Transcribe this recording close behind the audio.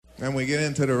and we get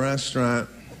into the restaurant.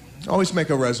 Always make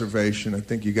a reservation. I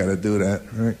think you got to do that,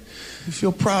 right? You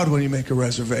feel proud when you make a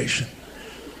reservation.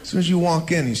 As soon as you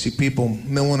walk in, you see people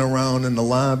milling around in the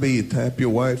lobby. You tap your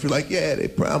wife. You're like, yeah, they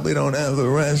probably don't have a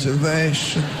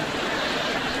reservation.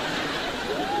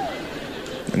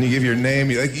 And you give your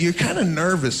name. You're kind of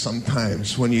nervous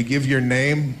sometimes when you give your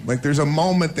name. Like, there's a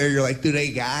moment there, you're like, do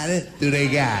they got it? Do they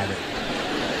got it?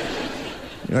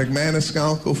 You're like,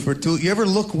 Maniscalco for two. You ever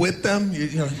look with them?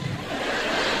 You're like,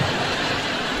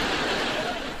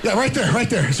 yeah, right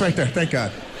there. It's right there. Thank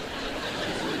God.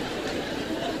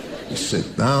 You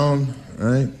sit down,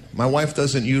 right? My wife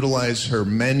doesn't utilize her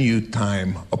menu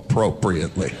time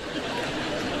appropriately.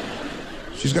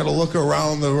 She's got to look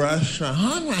around the restaurant.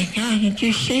 Oh, my God, did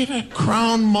you see that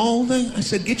crown molding? I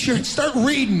said, start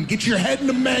reading. Get your head in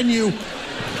the menu.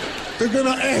 They're going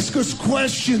to ask us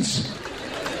questions.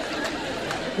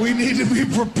 We need to be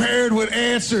prepared with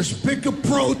answers. Pick a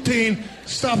protein.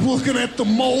 Stop looking at the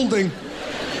molding.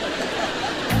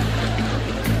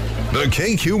 The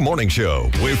KQ Morning Show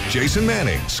with Jason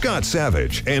Manning, Scott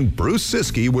Savage, and Bruce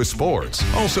Siskey with sports.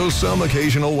 Also some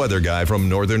occasional weather guy from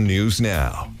Northern News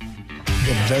Now.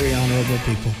 They're very honorable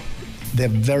people. They're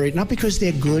very, not because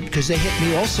they're good, because they hit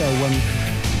me also when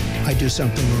I do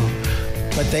something wrong,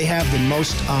 but they have the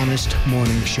most honest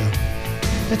morning show.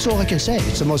 That's all I can say.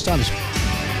 It's the most honest.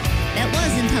 That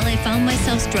was until I found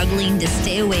myself struggling to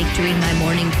stay awake during my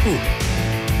morning poop.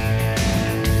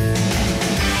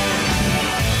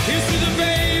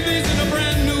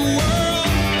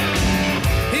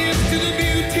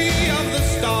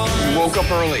 Woke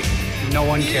up early. No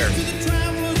one cared.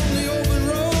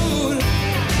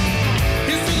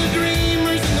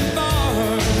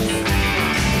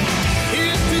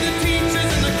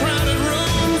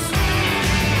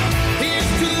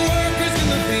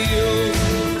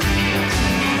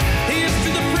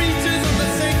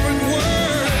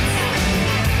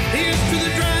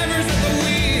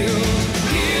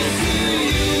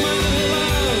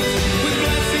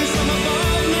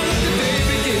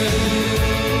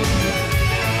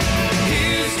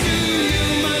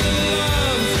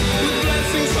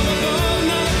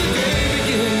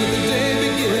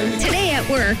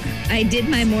 I did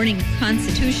my morning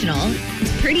constitutional.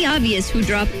 It's pretty obvious who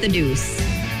dropped the deuce.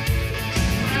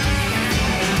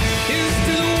 Here's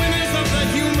to the winners of the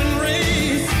human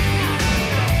race.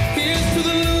 Here's to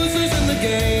the losers in the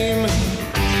game.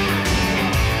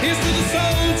 Here's to the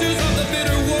soldiers of the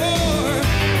bitter war.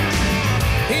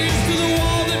 Here's to the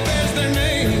wall that bears their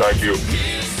name. Thank you.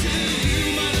 Here's to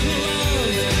you, my little love,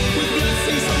 with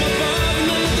blessings from above,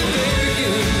 none of the day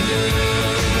begins.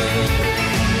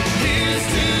 Here's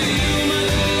to you, my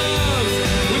little love,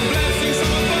 with blessings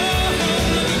from above,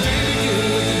 none of the day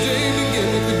begins. With the day begin,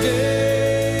 with the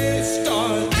day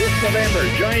start. This November,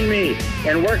 join me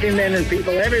and working men and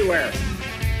people everywhere.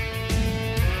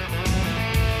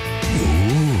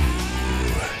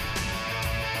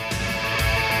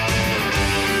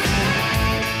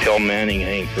 Tell Manning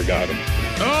Hank forgot him.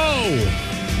 Oh!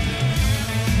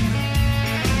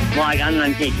 Well, I'm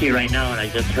on KQ right now, and I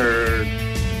just heard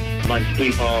a bunch of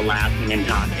people laughing and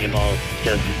talking about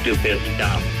just stupid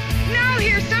stuff. Now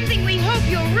here's something we hope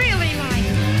you'll really like.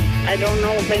 I don't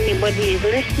know if anybody is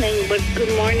listening, but good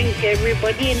morning to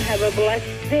everybody and have a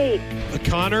blessed day.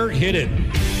 Connor, hit it.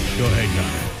 Go ahead,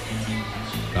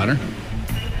 Connor.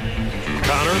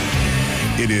 Connor?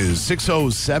 It is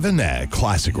 6:07 at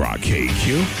Classic Rock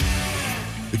KQ.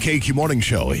 The KQ Morning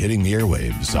Show hitting the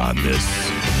airwaves on this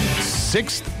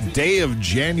 6th day of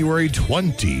January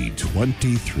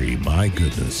 2023. My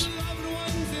goodness.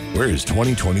 Where is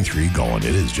 2023 going?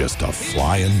 It is just a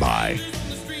flying by.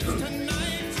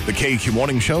 The KQ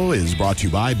Morning Show is brought to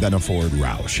you by Benaford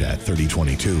Roush at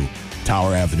 3022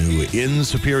 Tower Avenue in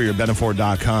Superior.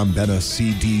 Benaford.com,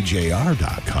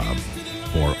 BenaCDJR.com.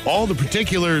 For all the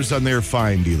particulars on their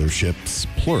fine dealerships,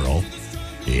 plural,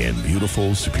 in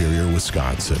beautiful Superior,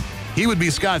 Wisconsin. He would be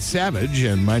Scott Savage,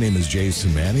 and my name is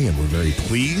Jason Manning, and we're very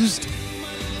pleased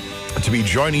to be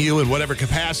joining you in whatever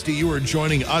capacity you are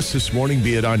joining us this morning,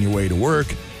 be it on your way to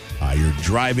work, you're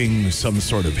driving some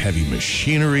sort of heavy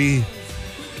machinery,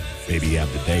 maybe you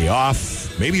have the day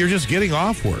off, maybe you're just getting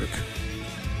off work,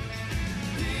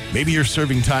 maybe you're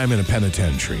serving time in a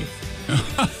penitentiary.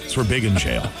 So we're big in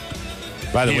jail.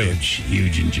 By the way,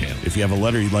 huge in jail. If you have a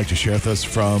letter you'd like to share with us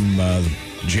from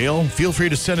jail, feel free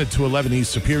to send it to 11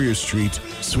 East Superior Street,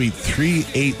 Suite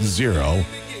 380,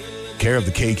 care of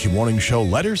the KQ Morning Show.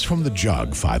 Letters from the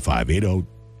Jug,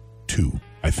 55802,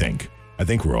 I think. I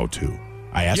think we're 02.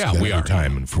 I ask that every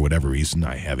time, and for whatever reason,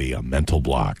 I have a mental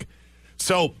block.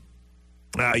 So,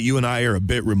 you and I are a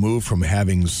bit removed from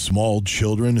having small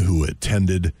children who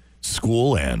attended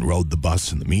school and rode the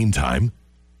bus in the meantime.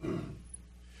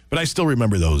 But I still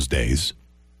remember those days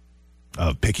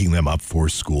of picking them up for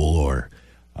school or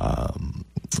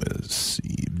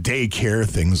daycare,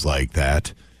 things like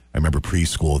that. I remember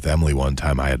preschool with Emily one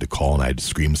time. I had to call and I had to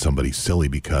scream somebody silly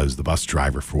because the bus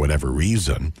driver, for whatever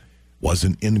reason,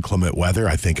 wasn't inclement weather.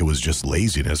 I think it was just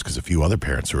laziness because a few other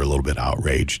parents were a little bit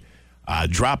outraged.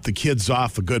 Dropped the kids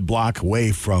off a good block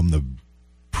away from the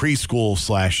preschool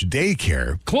 /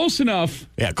 daycare. Close enough.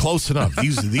 Yeah, close enough.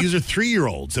 These are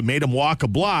 3-year-olds that made them walk a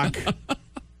block.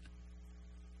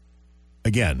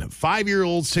 Again,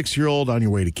 5-year-old, 6-year-old on your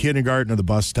way to kindergarten or the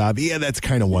bus stop. Yeah, that's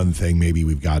kind of one thing. Maybe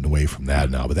we've gotten away from that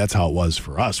now, but that's how it was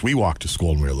for us. We walked to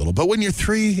school when we were little. But when you're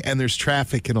 3 and there's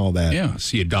traffic and all that. Yeah,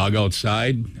 see a dog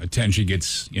outside, attention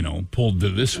gets, pulled to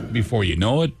this before you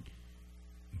know it.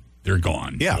 They're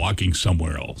gone. Yeah. Walking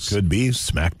somewhere else. Could be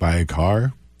smacked by a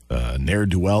car,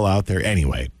 ne'er-do-well out there.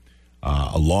 Anyway,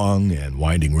 a long and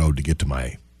winding road to get to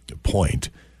my point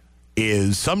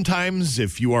is sometimes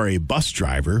if you are a bus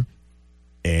driver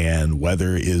and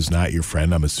weather is not your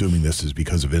friend, I'm assuming this is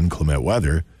because of inclement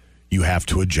weather, you have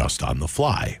to adjust on the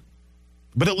fly.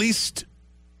 But at least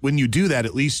when you do that,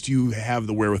 at least you have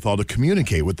the wherewithal to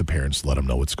communicate with the parents to let them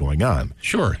know what's going on.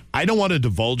 Sure. I don't want to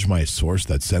divulge my source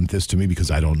that sent this to me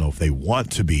because I don't know if they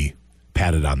want to be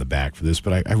patted on the back for this,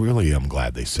 but I really am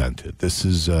glad they sent it. This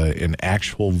is an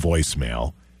actual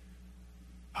voicemail,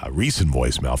 a recent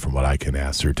voicemail from what I can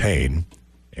ascertain,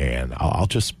 and I'll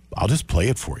just play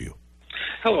it for you.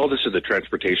 Hello, this is the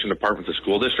Transportation Department of the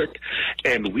School District,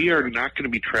 and we are not going to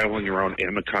be traveling around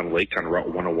Amicon Lake on Route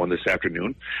 101 this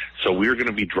afternoon, so we're going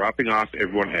to be dropping off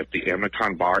everyone at the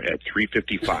Amicon Bar at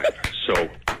 3:55. So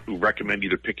we recommend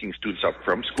either picking students up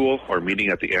from school or meeting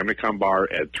at the Amicon Bar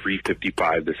at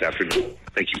 3:55 this afternoon.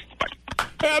 Thank you. Bye.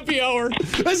 Happy hour.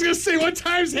 I was going to say, what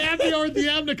time's happy hour at the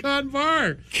Amicon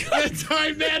Bar?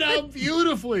 Time that out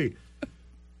beautifully.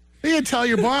 You tell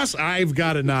your boss, I've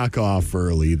got to knock off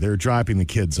early. They're dropping the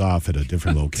kids off at a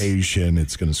different location.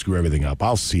 It's going to screw everything up.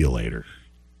 I'll see you later.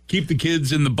 Keep the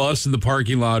kids in the bus in the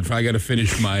parking lot. I got to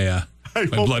finish my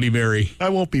Bloody Mary. I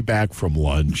won't be back from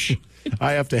lunch.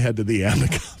 I have to head to the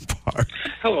Amicon Bar.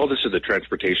 Hello, this is the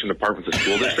Transportation Department of the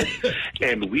School District,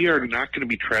 and we are not going to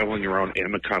be traveling around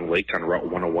Amicon Lake on Route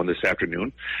 101 this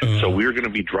afternoon, so we're going to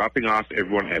be dropping off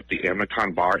everyone at the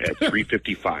Amicon Bar at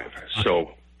 3:55.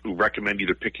 So we recommend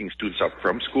either picking students up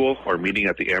from school or meeting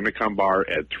at the Amicon Bar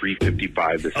at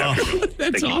 3:55 this afternoon.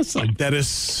 That's awesome. That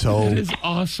is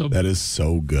awesome. That is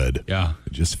so good. Yeah.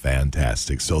 Just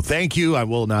fantastic. So thank you. I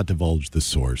will not divulge the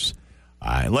source.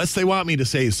 Unless they want me to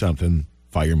say something,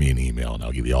 fire me an email and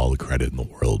I'll give you all the credit in the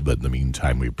world. But in the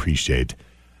meantime, we appreciate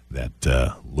that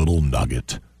little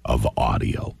nugget of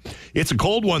audio. It's a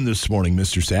cold one this morning,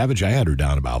 Mr. Savage. I had her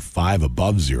down about 5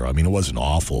 above zero. I mean, it wasn't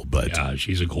awful, but yeah,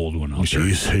 she's a cold one out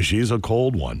there. She's a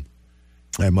cold one.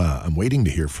 I'm waiting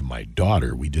to hear from my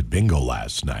daughter. We did bingo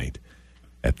last night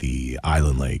at the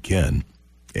Island Lake Inn,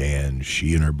 and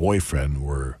she and her boyfriend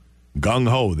were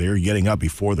gung-ho. They were getting up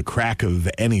before the crack of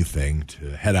anything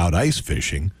to head out ice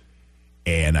fishing.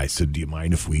 And I said, do you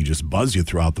mind if we just buzz you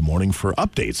throughout the morning for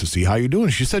updates to see how you're doing?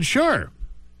 She said, sure.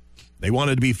 They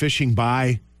wanted to be fishing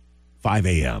by 5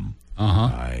 a.m.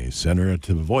 I sent her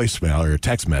to the voicemail or a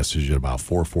text message at about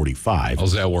 4:45.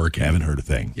 How's that working? Haven't heard a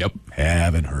thing. Yep.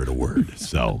 Haven't heard a word.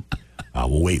 So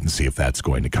we'll wait and see if that's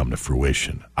going to come to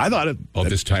fruition. I thought it... About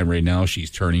this time right now, she's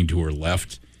turning to her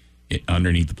left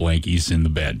underneath the blankies in the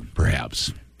bed,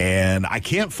 perhaps. And I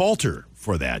can't fault her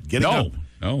for that. No,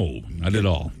 not at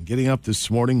all. Getting up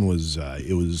this morning was,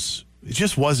 it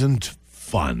just wasn't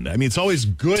fun. I mean, it's always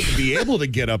good to be able to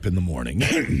get up in the morning.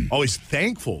 Always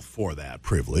thankful for that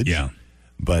privilege. Yeah.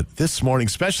 But this morning,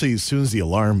 especially as soon as the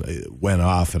alarm went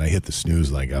off and I hit the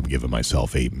snooze, like I'm giving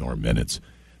myself 8 more minutes.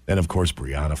 Then, of course,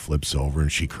 Brianna flips over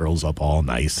and she curls up all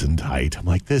nice and tight. I'm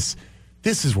like, this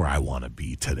is where I want to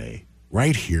be today.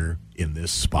 Right here in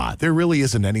this spot. There really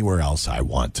isn't anywhere else I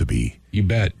want to be. You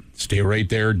bet. Stay right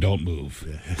there. Don't move.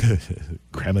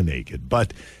 Crema naked.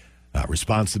 But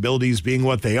responsibilities being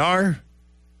what they are,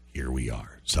 here we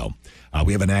are. So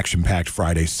we have an action-packed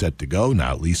Friday set to go,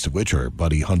 not least of which our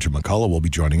buddy Hunter McCullough will be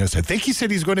joining us. I think he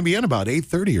said he's going to be in about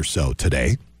 8:30 or so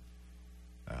today.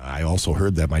 I also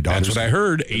heard that my daughter's... That's what I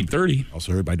heard, 8:30.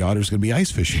 Also heard my daughter's going to be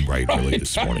ice fishing bright early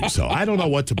this morning. So I don't know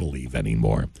what to believe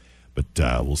anymore.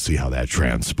 But we'll see how that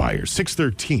transpires.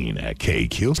 6:13 at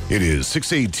KQ. It is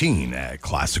 6:18 at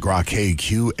Classic Rock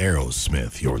KQ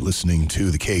Aerosmith. You're listening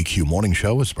to the KQ Morning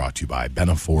Show. It's brought to you by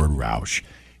Benna Ford Roush.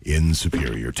 in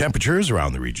Superior. Temperatures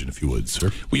around the region, if you would,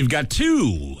 sir. We've got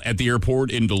 2 at the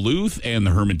airport in Duluth and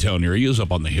the Hermantown areas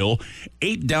up on the hill.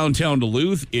 8 downtown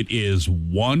Duluth. It is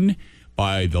 1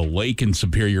 by the lake in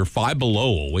Superior, 5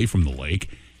 below away from the lake.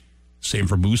 Same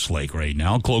for Moose Lake right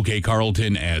now. Cloquet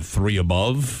Carlton at 3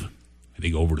 above. I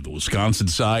think over to the Wisconsin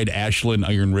side. Ashland,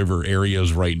 Iron River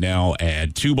areas right now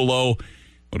at 2 below.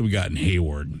 What do we got in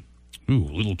Hayward? Ooh,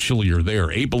 a little chillier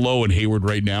there. 8 below in Hayward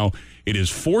right now. It is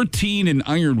 14 in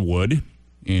Ironwood.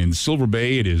 In Silver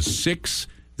Bay, it is 6,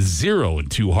 0 in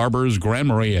Two Harbors. Grand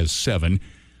Marais has 7.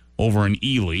 Over in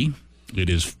Ely, it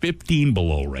is 15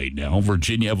 below right now.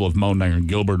 Virginia, Evelyn, Mountain Iron,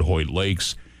 Gilbert, Hoyt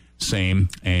Lakes, same.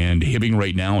 And Hibbing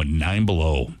right now at 9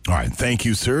 below. All right, thank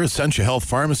you, sir. Essentia Health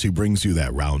Pharmacy brings you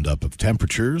that roundup of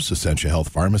temperatures. Essentia Health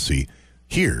Pharmacy,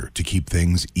 here to keep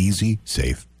things easy,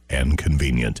 safe, and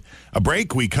convenient. A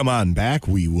break, we come on back.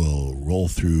 We will roll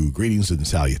through greetings and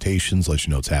salutations, let you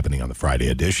know what's happening on the Friday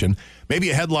edition. Maybe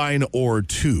a headline or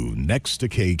two next to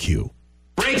KQ.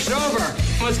 Break's over.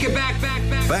 Let's get back.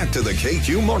 Back to the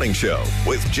KQ Morning Show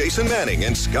with Jason Manning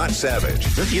and Scott Savage.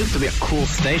 This used to be a cool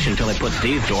station until they put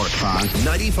these dorks on.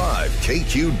 95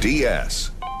 KQDS.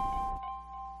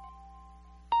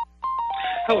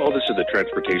 Hello, this is the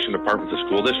Transportation Department of the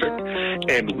School District,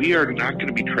 and we are not going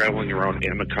to be traveling around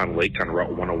Amicon Lake on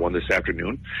Route 101 this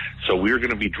afternoon, so we're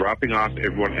going to be dropping off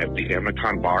everyone at the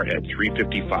Amicon Bar at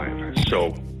 3:55.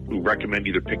 So we recommend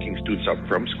either picking students up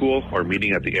from school or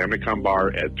meeting at the Amicon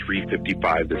Bar at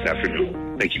 3:55 this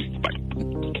afternoon. Thank you. Bye.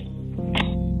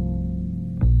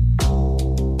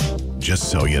 Just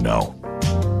so you know.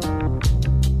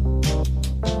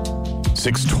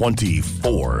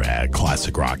 6:24 at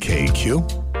Classic Rock KQ.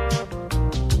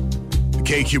 The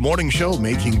KQ Morning Show,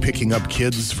 making picking up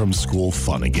kids from school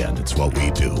fun again. It's what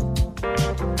we do.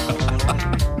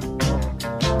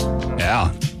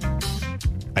 Yeah.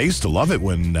 I used to love it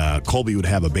when Colby would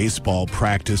have a baseball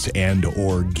practice and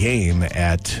or game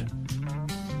at,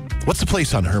 what's the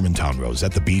place on Hermantown Road? Is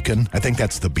that the Beacon? I think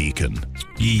that's the Beacon.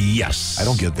 Yes. I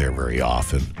don't get there very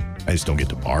often. I just don't get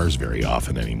to bars very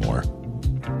often anymore.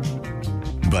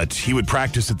 But he would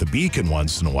practice at the Beacon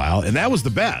once in a while, and that was the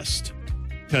best.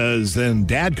 Because then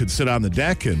Dad could sit on the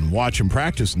deck and watch him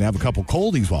practice and have a couple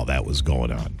coldies while that was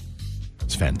going on.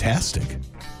 It's fantastic.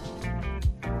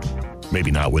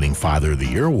 Maybe not winning Father of the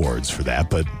Year awards for that,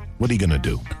 but what are you going to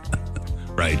do?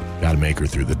 Right. Got to make her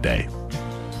through the day.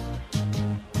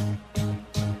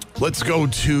 Let's go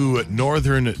to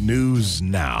Northern News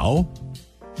now.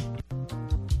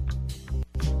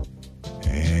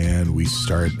 And we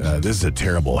start, this is a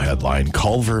terrible headline.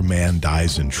 Culver man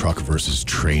dies in truck versus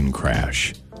train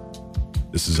crash.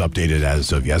 This is updated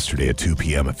as of yesterday at 2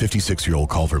 p.m. A 56-year-old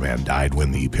Culver man died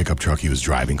when the pickup truck he was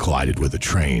driving collided with a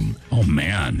train. Oh,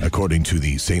 man. According to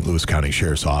the St. Louis County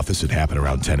Sheriff's Office, it happened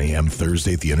around 10 a.m.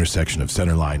 Thursday at the intersection of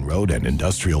Centerline Road and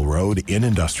Industrial Road in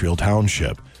Industrial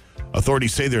Township.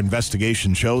 Authorities say their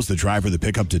investigation shows the driver of the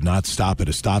pickup did not stop at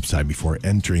a stop sign before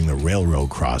entering the railroad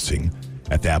crossing.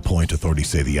 At that point, authorities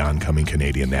say the oncoming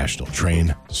Canadian National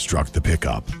train struck the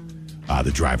pickup. The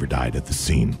driver died at the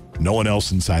scene. No one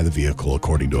else inside the vehicle,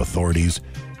 according to authorities.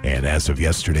 And as of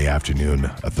yesterday afternoon,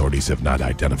 authorities have not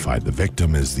identified the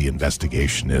victim as the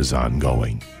investigation is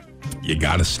ongoing. You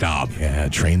got to stop. Yeah,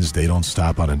 trains, they don't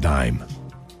stop on a dime.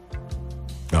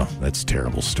 Oh, that's a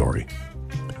terrible story.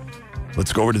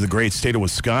 Let's go over to the great state of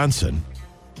Wisconsin.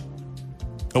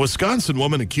 A Wisconsin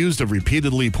woman accused of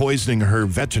repeatedly poisoning her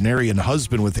veterinarian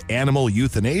husband with animal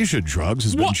euthanasia drugs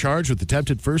has been charged with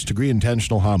attempted first-degree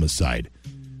intentional homicide.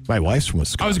 My wife's from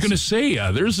Wisconsin. I was going to say,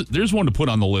 there's one to put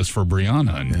on the list for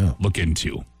Brianna and look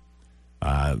into.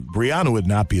 Brianna would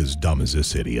not be as dumb as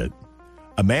this idiot.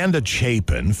 Amanda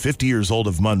Chapin, 50 years old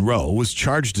of Monroe, was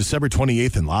charged December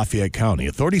 28th in Lafayette County.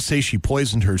 Authorities say she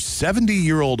poisoned her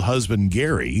 70-year-old husband,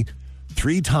 Gary,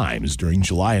 3 times during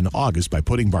July and August by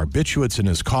putting barbiturates in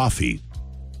his coffee.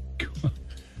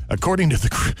 According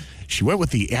to she went with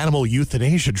the animal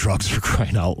euthanasia drugs, for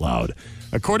crying out loud.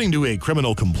 According to a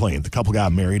criminal complaint, the couple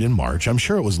got married in March. I'm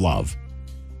sure it was love.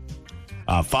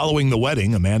 Following the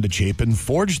wedding, Amanda Chapin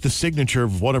forged the signature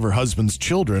of one of her husband's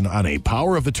children on a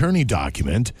power of attorney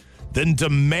document, then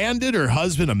demanded her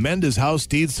husband amend his house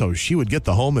deed so she would get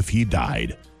the home if he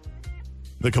died.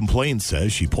 The complaint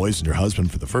says she poisoned her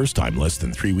husband for the first time less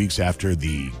than 3 weeks after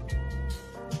the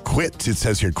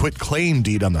quit claim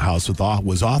deed on the house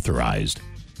was authorized.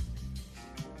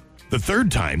 The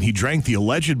third time he drank the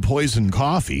alleged poisoned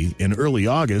coffee in early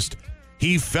August,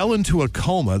 he fell into a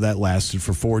coma that lasted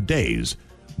for 4 days.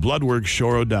 Blood work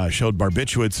showed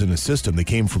barbiturates in a system that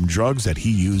came from drugs that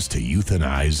he used to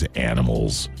euthanize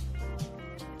animals.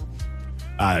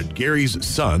 Gary's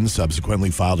son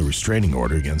subsequently filed a restraining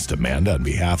order against Amanda on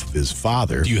behalf of his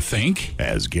father. Do you think?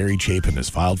 As Gary Chapin has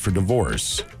filed for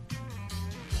divorce.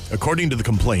 According to the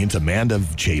complaint, Amanda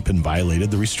Chapin violated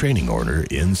the restraining order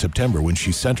in September when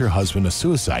she sent her husband a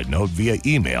suicide note via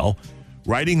email,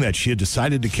 writing that she had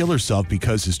decided to kill herself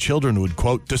because his children would,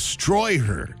 quote, destroy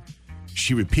her.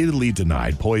 She repeatedly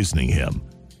denied poisoning him.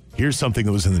 Here's something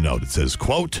that was in the note. It says,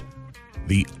 quote,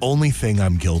 the only thing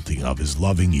I'm guilty of is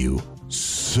loving you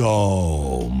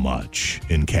so much,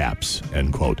 in caps,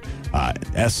 end quote.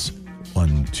 S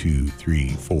 1, 2, 3,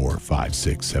 4, 5,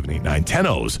 6, 7, 8, 9, 10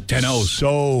 O's. 10 O's.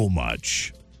 So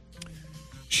much.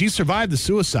 She survived the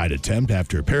suicide attempt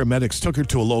after paramedics took her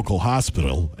to a local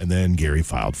hospital, and then Gary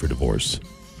filed for divorce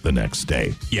the next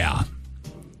day. Yeah.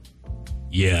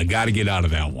 Yeah, got to get out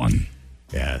of that one.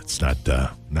 Yeah, it's not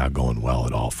going well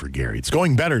at all for Gary. It's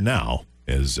going better now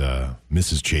as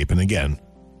Mrs. Chapin, again,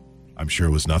 I'm sure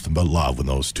it was nothing but love when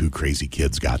those two crazy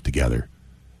kids got together.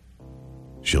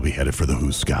 She'll be headed for the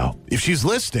Hooskow. If she's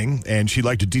listening and she'd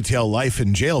like to detail life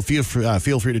in jail, feel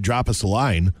free to drop us a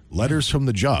line. Letters from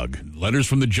the Jug. Letters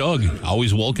from the Jug.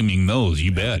 Always welcoming those,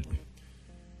 you bet.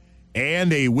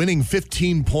 And a winning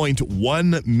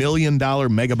 $15.1 million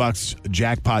Megabucks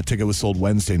jackpot ticket was sold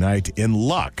Wednesday night in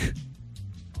luck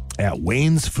at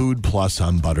Wayne's Food Plus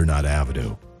on Butternut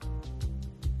Avenue.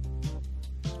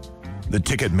 The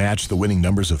ticket matched the winning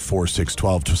numbers of 4, 6,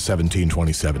 12, 17,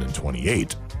 27, and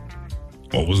 28.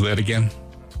 What was that again?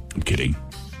 I'm kidding.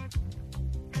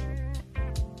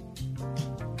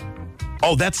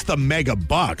 Oh, that's the Mega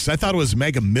Bucks. I thought it was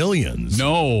Mega Millions.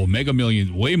 No, Mega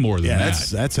Millions, way more than that.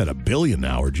 That's at $1 billion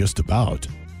now, or just about.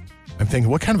 I'm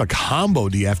thinking, what kind of a combo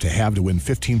do you have to win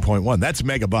 15.1? That's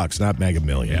Mega Bucks, not Mega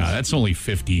Millions. Yeah, that's only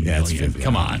 15 million. 50.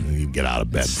 Come on. You can get out of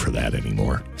bed for that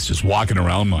anymore. It's just walking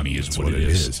around money is what it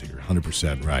is. You're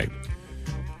 100% right.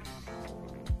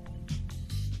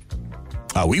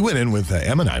 We went in with,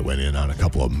 Em and I went in on a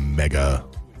couple of Mega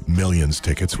Millions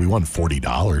tickets. We won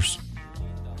 $40.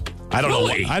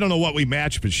 I don't know what we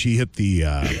matched, but she hit the,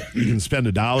 you can spend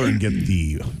 $1 and get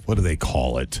the, what do they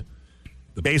call it?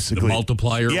 Basically, the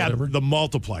multiplier or whatever? The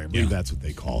multiplier. I believe that's what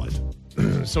they call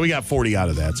it. So we got 40 out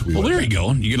of that. So well, there you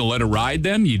go. You going to let it ride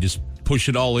then? You just push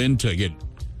it all in to get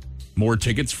more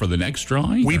tickets for the next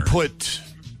drawing? We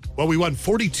won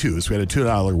 42, so we had a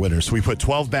 $2 winner. So we put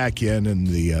 12 back in, and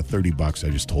the $30 I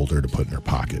just told her to put in her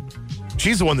pocket.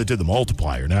 She's the one that did the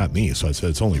multiplier, not me. So I said,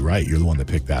 it's only right. You're the one that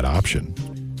picked that option.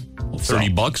 Well,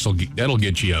 $30, that'll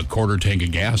get you a quarter tank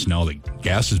of gas now that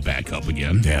gas is back up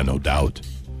again. Yeah, no doubt.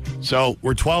 So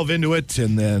we're 12 into it,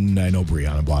 and then I know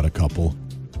Brianna bought a couple.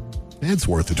 It's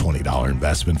worth a $20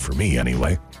 investment for me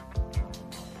anyway.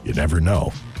 You never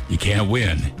know. You can't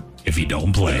win if you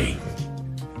don't play.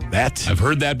 I've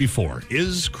heard that before.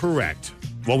 Is correct.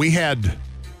 Well, we had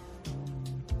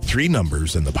 3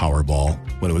 numbers in the Powerball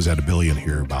when it was at $1 billion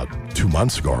here about 2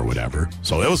 months ago or whatever.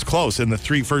 So it was close, and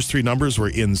the first three numbers were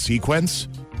in sequence.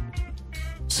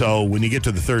 So when you get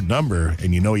to the third number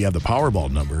and you know you have the Powerball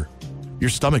number, your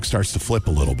stomach starts to flip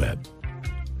a little bit.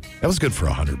 That was good for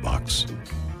 $100.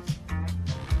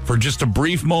 For just a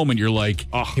brief moment, you're like,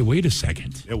 oh, hey, wait a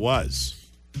second. It was.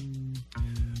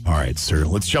 All right, sir.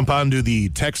 Let's jump onto the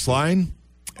text line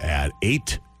at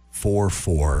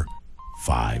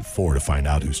 84454 to find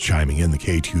out who's chiming in. The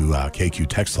KQ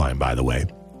text line, by the way,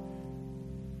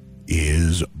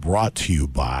 is brought to you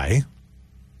by,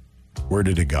 where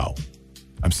did it go?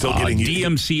 I'm still getting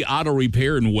DMC Auto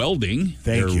Repair and Welding.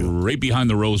 They're right behind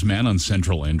the Roseman on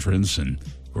Central Entrance. And,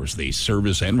 of course, they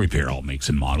service and repair all makes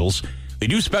and models. They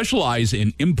do specialize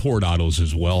in import autos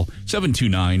as well.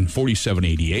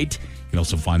 729-4788. You can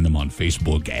also find them on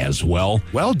Facebook as well.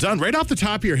 Well done. Right off the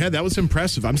top of your head, that was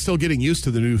impressive. I'm still getting used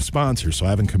to the new sponsor, so I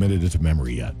haven't committed it to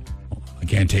memory yet. I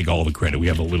can't take all the credit. We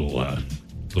have a little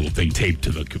thing taped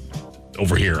to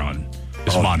over here on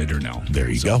this monitor now. There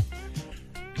you go.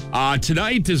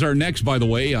 Tonight is our next, by the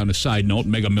way, on a side note,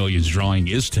 Mega Millions drawing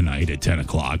is tonight at 10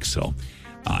 o'clock. So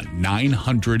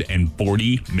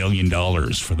 $940 million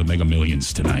for the Mega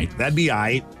Millions tonight. That'd be all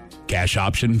right. Cash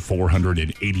option,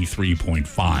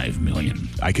 $483.5 million.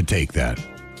 I could take that.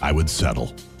 I would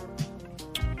settle.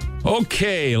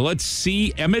 Okay, let's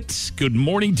see. Emmett, good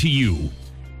morning to you.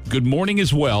 Good morning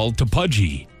as well to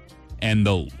Pudgy and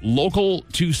the local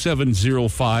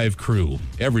 2705 crew.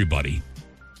 Everybody.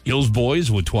 Hills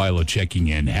Boys with Twyla checking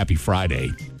in. Happy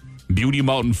Friday. Beauty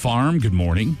Mountain Farm, good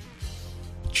morning.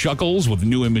 Chuckles with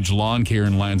New Image Lawn Care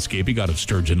and Landscaping out of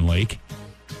Sturgeon Lake.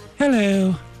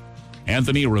 Hello.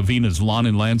 Anthony Ravina's Lawn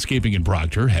and Landscaping in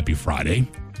Proctor. Happy Friday.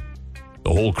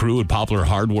 The whole crew at Poplar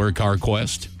Hardware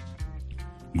CarQuest.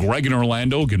 Greg in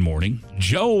Orlando, good morning.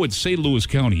 Joe at St. Louis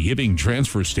County Hibbing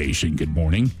Transfer Station, good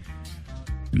morning.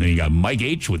 And then you got Mike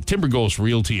H. with Timber Ghost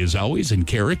Realty as always, and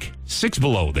Carrick, 6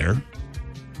 below there.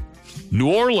 New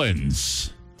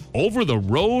Orleans, over the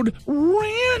road,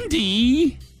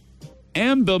 Randy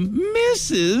and the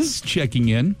missus checking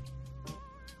in.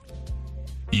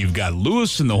 You've got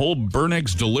Lewis and the whole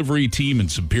Bernex delivery team in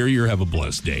Superior. Have a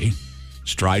blessed day.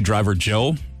 Stride driver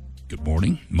Joe, good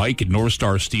morning. Mike at North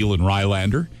Star Steel in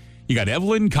Rylander. You got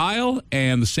Evelyn, Kyle,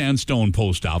 and the Sandstone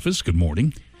Post Office. Good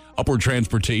morning. Upward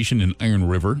Transportation in Iron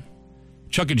River.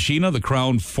 Chuck and Sheena, the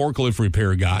Crown Forklift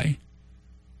Repair Guy.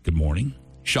 Good morning.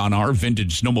 Sean R.,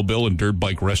 Vintage Snowmobile and Dirt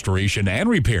Bike Restoration and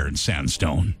Repair in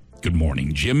Sandstone. Good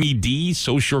morning. Jimmy D.,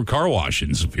 So Shore Car Wash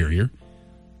in Superior.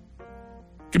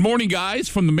 Good morning, guys,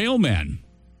 from the mailman.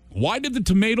 Why did the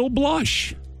tomato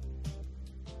blush?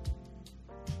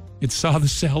 It saw the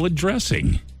salad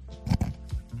dressing.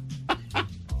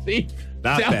 See?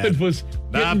 Not salad bad. was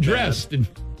Not getting bad. dressed. And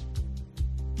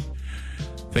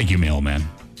thank you, mailman.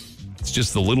 It's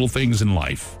just the little things in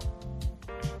life.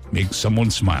 Make someone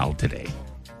smile today.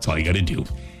 That's all you got to do.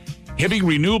 Hibbing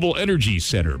Renewable Energy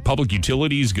Center, Public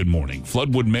Utilities, good morning.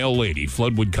 Floodwood Mail Lady,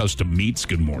 Floodwood Custom Meats,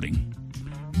 good morning.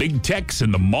 Big Tex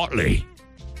and the Motley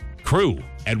Crew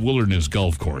at Wilderness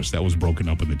Golf Course. That was broken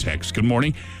up in the text. Good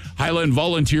morning. Highland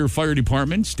Volunteer Fire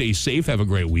Department, stay safe. Have a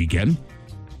great weekend.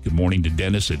 Good morning to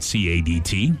Dennis at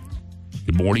CADT.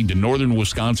 Good morning to Northern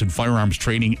Wisconsin Firearms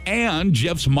Training and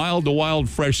Jeff's Mild to Wild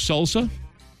Fresh Salsa.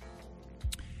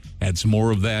 Had some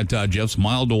more of that Jeff's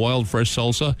Mild to Wild Fresh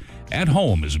Salsa at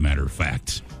home, as a matter of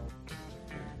fact.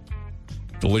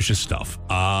 Delicious stuff.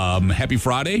 Happy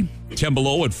Friday. 10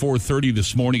 below at 4:30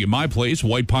 this morning at my place,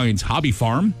 White Pines Hobby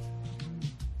Farm,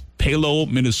 Palo,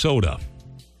 Minnesota.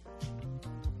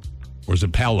 Or is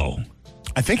it Palo?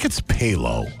 I think it's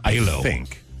Palo. Palo. I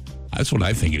think. That's what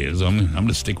I think it is. I'm going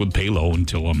to stick with Palo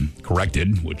until I'm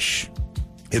corrected, which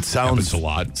it sounds happens a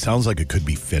lot. Sounds like it could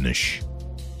be Finnish.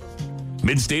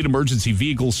 Mid-State Emergency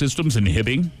Vehicle Systems in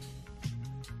Hibbing.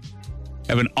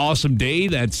 Have an awesome day.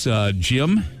 That's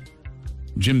Jim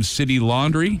City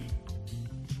Laundry.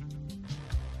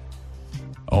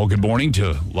 Oh, good morning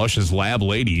to Lush's Lab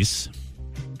Ladies.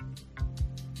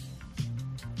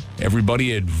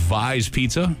 Everybody at Vi's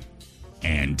Pizza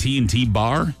and T&T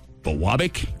Bar,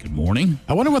 Bawabik. Good morning.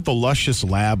 I wonder what the Luscious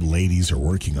Lab ladies are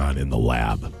working on in the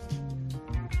lab.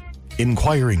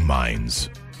 Inquiring minds.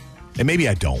 And maybe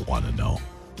I don't want to know.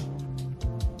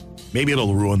 Maybe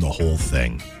it'll ruin the whole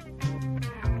thing.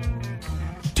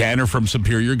 Tanner from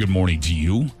Superior, good morning to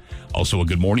you. Also a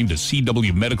good morning to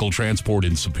CW Medical Transport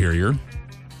in Superior.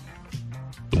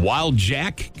 The Wild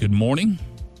Jack, good morning.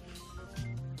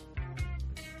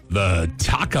 The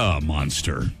Taka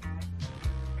Monster.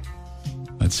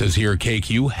 That says here,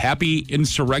 KQ, Happy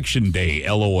Insurrection Day,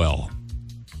 LOL.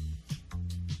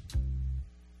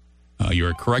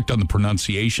 You're correct on the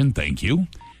pronunciation. Thank you.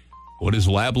 What is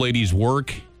Lab Lady's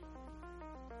work?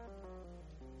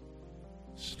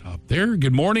 Stop there.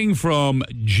 Good morning from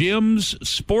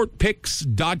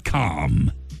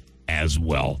JimsSportPicks.com as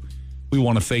well. We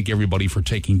want to thank everybody for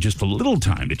taking just a little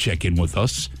time to check in with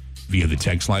us via the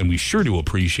text line. We sure do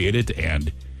appreciate it,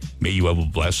 and may you have a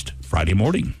blessed Friday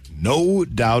morning. No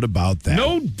doubt about that.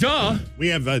 No duh. We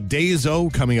have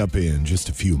Dazo coming up in just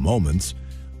a few moments.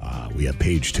 We have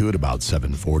page 2 at about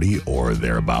 7:40 or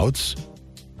thereabouts.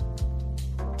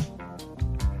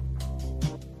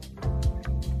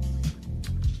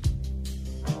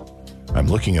 I'm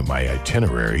looking at my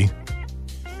itinerary,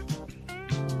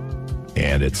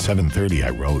 and at 7:30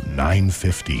 I wrote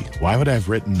 9:50. Why would I have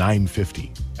written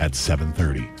 9:50 at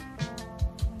 7:30?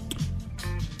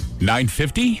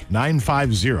 9:50?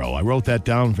 950. I wrote that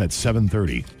down at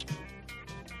 7:30.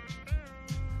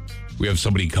 We have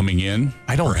somebody coming in?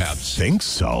 I don't perhaps think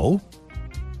so.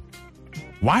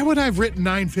 Why would I have written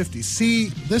 9:50? See,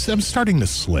 this I'm starting to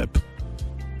slip.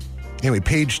 Anyway,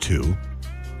 page 2.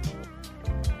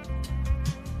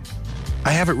 I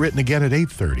have it written again at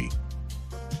 8:30.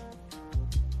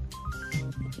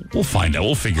 We'll find out.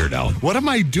 We'll figure it out. What am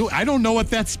I doing? I don't know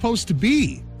what that's supposed to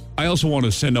be. I also want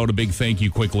to send out a big thank you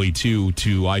quickly, too,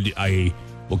 to I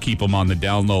will keep him on the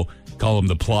down low, call him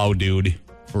the plow dude,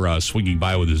 for swinging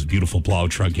by with his beautiful plow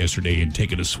truck yesterday and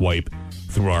taking a swipe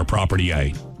through our property.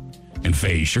 I and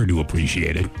Faye sure do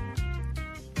appreciate it.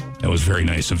 That was very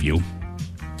nice of you.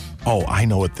 Oh, I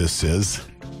know what this is.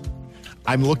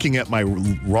 I'm looking at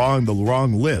the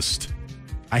wrong list.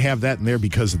 I have that in there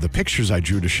because of the pictures I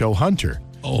drew to show Hunter.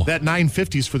 Oh. That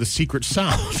 950 is for the secret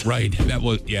sound. Right. That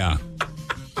was, yeah.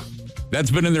 That's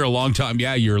been in there a long time.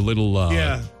 Yeah, you're a little...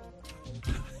 yeah.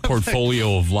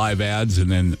 portfolio of live ads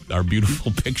and then our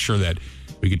beautiful picture that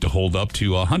we get to hold up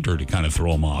to Hunter to kind of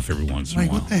throw him off every once in a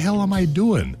while. What the hell am I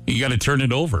doing? You got to turn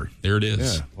it over. There it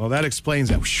is. Yeah. Well, that explains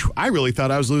that. I really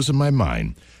thought I was losing my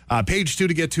mind. Page 2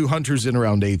 to get to. Hunter's in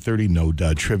around 8:30. No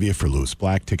dud trivia for Lewis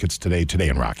Black. Tickets today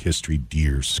in rock history.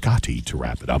 Dear Scotty to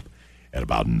wrap it up at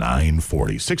about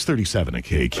 9:40. 6:37 at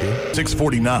KQ.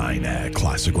 6:49 at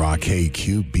Classic Rock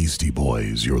KQ. Beastie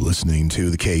Boys. You're listening to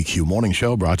the KQ Morning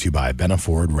Show, brought to you by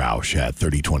Benaford Roush at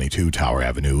 3022 Tower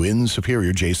Avenue in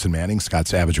Superior. Jason Manning, Scott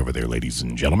Savage over there, ladies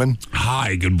and gentlemen.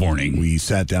 Hi, good morning. We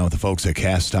sat down with the folks at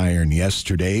Cast Iron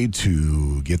yesterday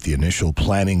to get the initial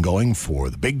planning going for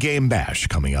the Big Game Bash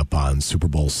coming up on Super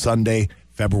Bowl Sunday,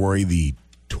 February the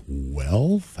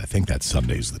 12th. I think that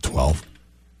Sunday's the 12th.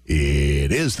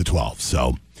 It is the 12th.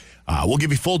 So we'll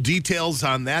give you full details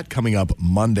on that coming up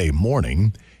Monday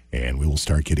morning, and we will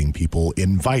start getting people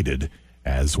invited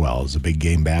as well. As a Big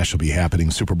Game Bash will be happening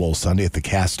Super Bowl Sunday at the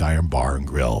Cast Iron Bar and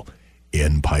Grill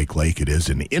in Pike Lake. It is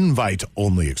an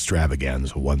invite-only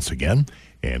extravaganza once again,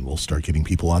 and we'll start getting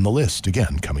people on the list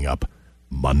again coming up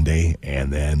Monday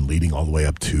and then leading all the way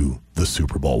up to the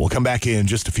Super Bowl. We'll come back in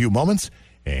just a few moments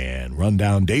and run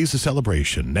down days of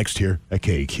celebration next here at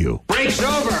KQ. Break's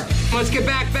over. Let's get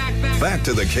back. Back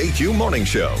to the KQ Morning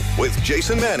Show with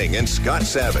Jason Manning and Scott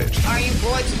Savage. Are you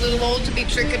boys a little old to be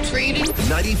trick-or-treating?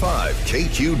 95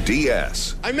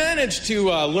 KQDS. I managed to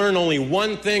learn only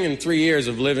one thing in 3 years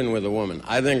of living with a woman.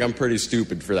 I think I'm pretty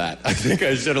stupid for that. I think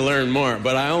I should have learned more.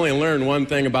 But I only learned one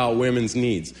thing about women's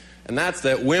needs, and that's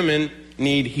that women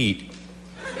need heat.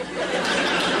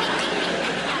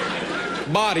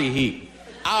 Body heat.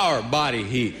 Our body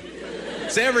heat.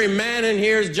 It's every man in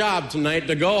here's job tonight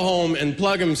to go home and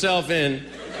plug himself in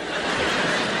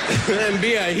and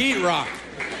be a heat rock.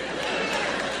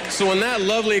 So when that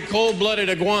lovely cold-blooded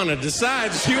iguana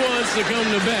decides she wants to come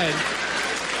to bed,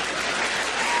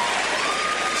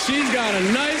 she's got a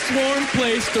nice warm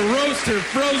place to roast her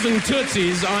frozen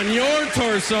tootsies on your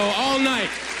torso all night.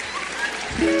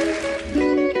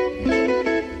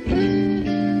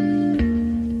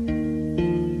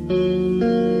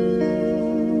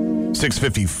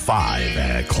 6:55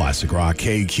 at Classic Rock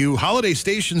KQ. Holiday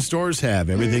Station stores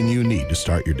have everything you need to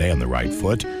start your day on the right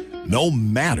foot, no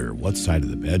matter what side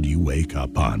of the bed you wake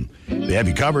up on. They have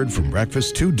you covered from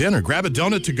breakfast to dinner. Grab a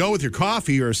donut to go with your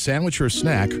coffee or a sandwich or a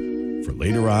snack for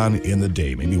later on in the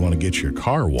day. Maybe you want to get your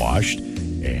car washed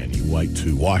and you like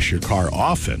to wash your car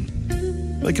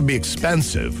often. They can be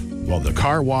expensive. Well, the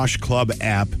Car Wash Club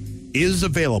app is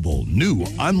available. New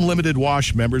Unlimited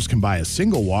Wash members can buy a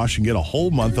single wash and get a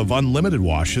whole month of unlimited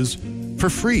washes for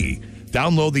free.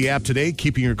 Download the app today.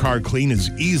 Keeping your car clean is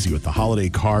easy with the Holiday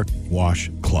Car Wash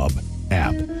Club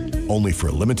app. Only for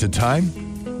a limited time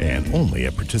and only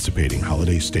at participating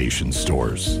Holiday Station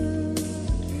stores.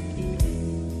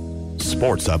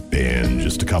 Sports up in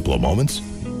just a couple of moments.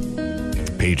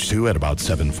 Page 2 at about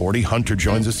 7:40. Hunter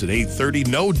joins us at 8:30.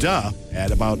 No duh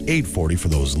at about 8:40 for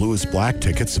those Lewis Black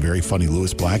tickets. The very funny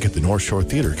Lewis Black at the North Shore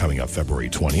Theater coming up February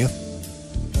 20th.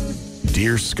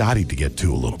 Dear Scotty to get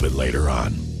to a little bit later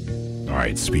on. All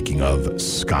right, speaking of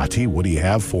Scotty, what do you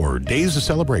have for days of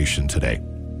celebration today?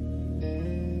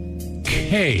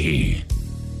 Okay.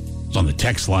 It's on the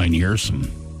text line here. Some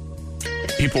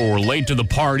people were late to the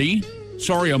party.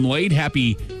 Sorry I'm late.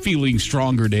 Happy Feeling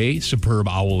Stronger Day. Superb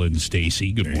Owl and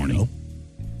Stacy. Good morning.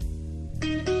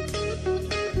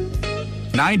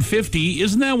 9:50.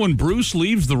 Isn't that when Bruce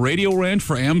leaves the radio ranch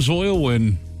for Amsoil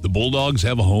when the Bulldogs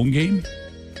have a home game?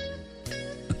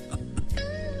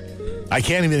 I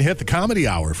can't even hit the comedy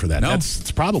hour for that. No.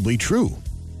 It's probably true.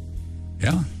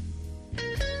 Yeah.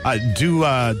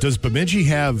 Does Bemidji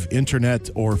have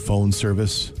internet or phone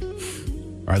service?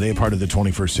 Are they a part of the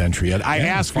 21st century? I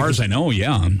ask, as far as I know,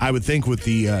 yeah. I would think with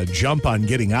the jump on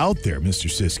getting out there Mr.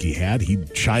 Siskey had,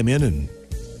 he'd chime in and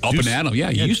up and at him.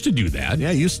 Yeah, he used to do that.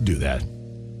 Yeah, he used to do that.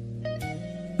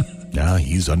 Now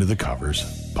he's under the covers,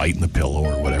 biting the pillow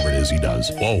or whatever it is he does.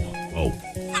 Whoa.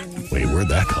 Wait, where'd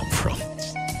that come from?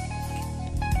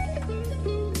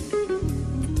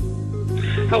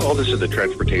 Hello, this is the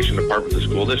Transportation Department of the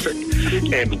School District,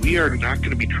 and we are not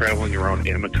going to be traveling around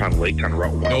Amacon Lake on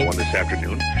Route 101 this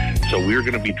afternoon. So we're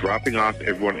going to be dropping off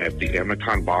everyone at the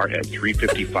Amacon Bar at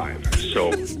 3:55.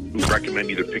 So we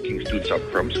recommend either picking students up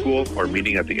from school or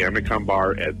meeting at the Amacon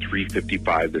Bar at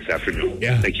 3:55 this afternoon.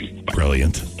 Yeah. Thank you. Bye.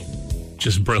 Brilliant.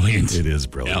 Just brilliant. It is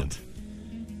brilliant.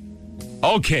 Yep.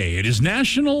 Okay, it is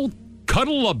National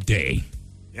Cuddle Up Day.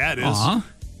 Yeah, it is. Are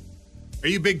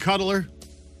you a big cuddler?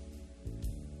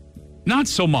 Not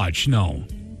so much, no.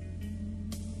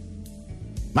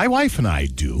 My wife and I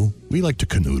do. We like to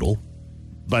canoodle.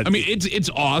 But I mean, it's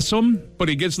awesome, but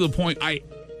it gets to the point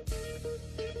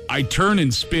I turn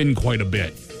and spin quite a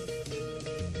bit.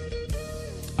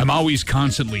 I'm always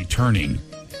constantly turning,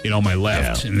 my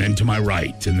left and then to my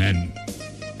right, and then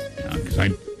because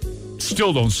I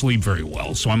still don't sleep very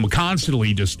well, so I'm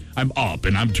constantly I'm up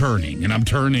and I'm turning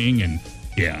and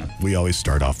yeah. We always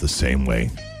start off the same way.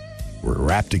 We're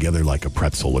wrapped together like a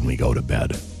pretzel when we go to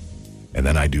bed, and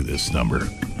then I do this number.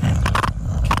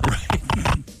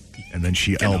 And then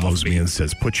she elbows me and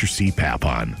says, put your CPAP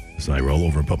on. So I roll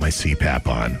over and put my CPAP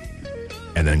on.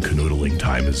 And then canoodling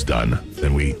time is done.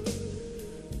 Then we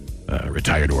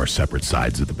retire to our separate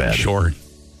sides of the bed. Sure.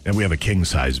 And we have a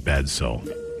king-size bed, so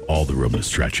all the room to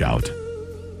stretch out.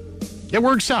 It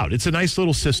works out. It's a nice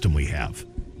little system we have.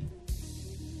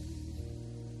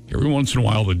 Every once in a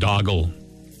while, the dog will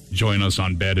join us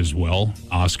on bed as well.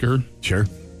 Oscar. Sure.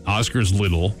 Oscar's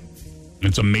little.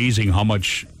 It's amazing how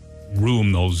much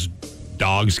room those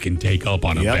dogs can take up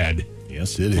on a bed.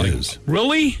 Yes, it is.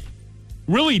 Really?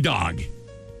 Really, dog?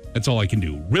 That's all I can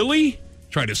do. Really?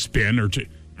 Try to spin or to...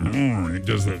 it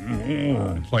does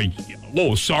the... like,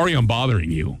 oh, sorry I'm bothering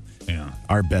you. Yeah.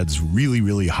 Our bed's really,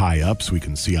 really high up so we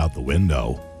can see out the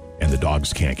window, and the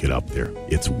dogs can't get up there.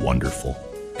 It's wonderful.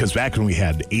 Because back when we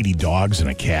had 80 dogs and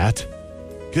a cat,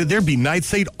 there'd be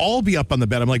nights they'd all be up on the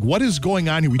bed. I'm like, what is going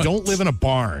on here? We don't live in a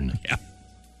barn. Yeah.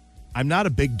 I'm not a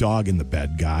big dog in the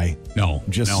bed guy. No,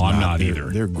 I'm not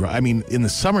either. I mean, in the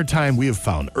summertime, we have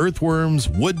found earthworms,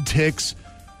 wood ticks,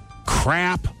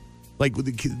 crap. Like,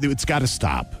 it's got to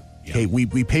stop. Yeah. Hey,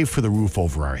 we pay for the roof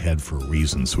over our head for a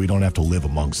reason, so we don't have to live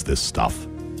amongst this stuff.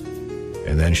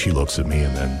 And then she looks at me,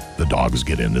 and then the dogs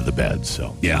get into the bed,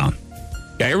 so. Yeah.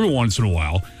 Yeah, every once in a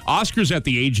while. Oscar's at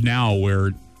the age now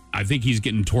where I think he's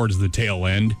getting towards the tail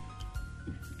end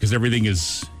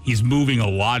because he's moving a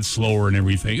lot slower and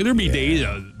everything. There'd be days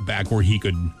back where he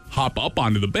could hop up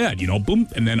onto the bed, boom,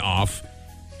 and then off.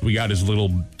 We got his little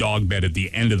dog bed at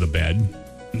the end of the bed.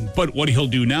 But what he'll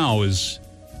do now is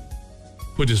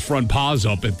put his front paws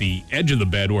up at the edge of the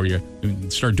bed where you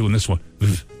start doing this one.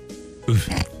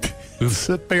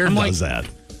 The bear does that.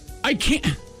 I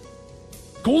can't.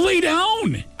 Go lay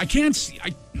down. I can't see.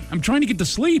 I'm trying to get to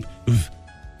sleep.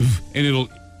 And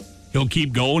he'll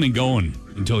keep going and going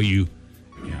until you,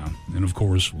 and of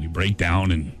course we break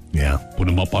down and put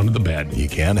him up onto the bed. You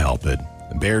can't help it.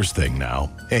 The Bear's thing now.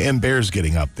 And Bear's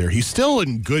getting up there. He's still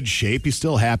in good shape. He's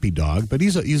still a happy dog, but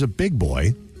he's a big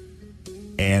boy.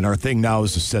 And our thing now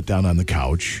is to sit down on the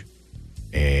couch,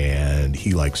 and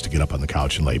he likes to get up on the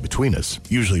couch and lay between us,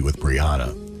 usually with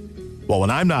Brianna. Well, when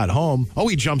I'm not home,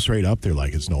 he jumps right up there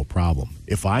like it's no problem.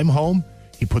 If I'm home,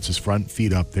 he puts his front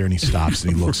feet up there and he stops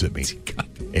and he looks at me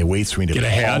and waits for me to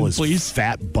haul his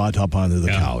fat butt up onto the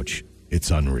couch. It's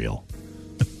unreal.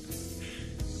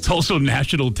 It's also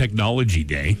National Technology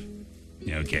Day.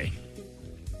 Okay.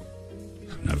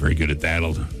 I'm not very good at that.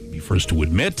 I'll be first to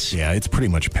admit. Yeah, it's pretty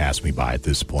much passed me by at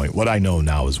this point. What I know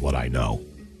now is what I know.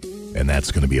 And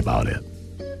that's going to be about it.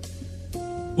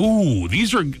 Ooh,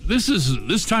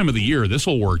 this time of the year, this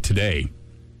will work today.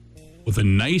 With a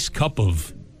nice cup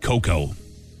of cocoa.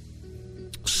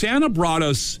 Santa brought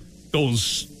us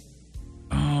those,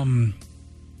 what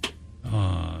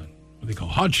do they call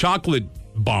hot chocolate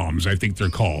bombs, I think they're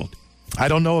called. I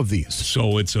don't know of these.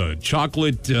 So it's a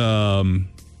chocolate,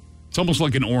 it's almost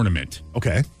like an ornament.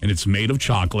 Okay. And it's made of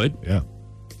chocolate. Yeah.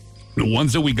 The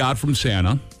ones that we got from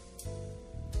Santa.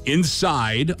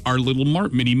 Inside are little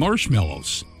mini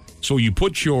marshmallows. So you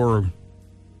put your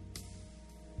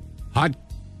hot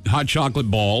chocolate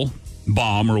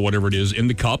bomb or whatever it is in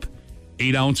the cup,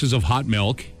 8 ounces of hot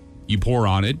milk you pour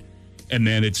on it, and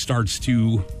then it starts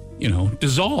to,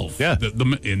 dissolve. Yeah.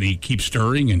 And they keep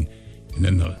stirring, and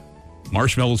then the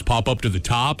marshmallows pop up to the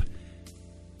top,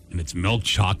 and it's milk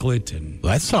chocolate. And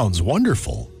that sounds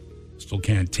wonderful. Still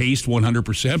can't taste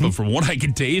 100%, but from what I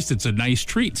can taste, it's a nice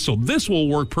treat. So this will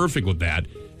work perfect with that.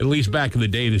 At least back in the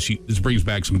day, this brings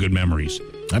back some good memories.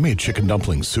 I made chicken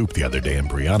dumpling soup the other day, and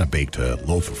Brianna baked a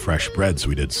loaf of fresh bread, so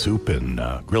we did soup and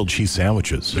grilled cheese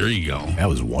sandwiches. There you go. That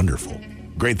was wonderful.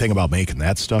 Great thing about making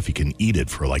that stuff, you can eat it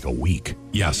for like a week.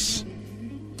 Yes.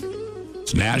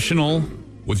 It's National,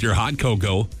 with your hot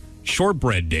cocoa,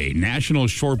 Shortbread Day. National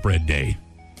Shortbread Day.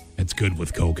 That's good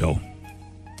with cocoa.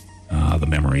 The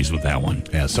memories with that one.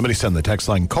 Yeah, somebody sent the text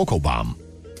line Cocoa Bomb.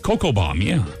 Cocoa Bomb,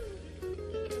 yeah.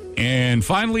 And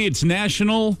finally, it's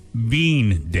National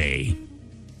Bean Day.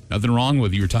 Nothing wrong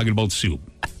with you were talking about soup.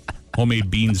 Homemade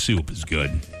bean soup is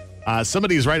good.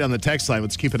 Somebody's right on the text line.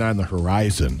 Let's keep an eye on the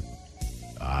horizon.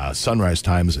 Sunrise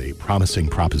time is a promising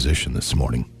proposition this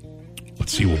morning.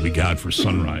 Let's see what we got for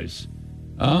sunrise.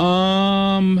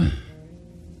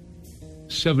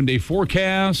 7-day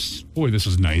forecast. Boy, this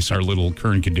is nice. Our little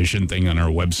current condition thing on our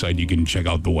website. You can check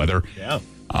out the weather. Yeah.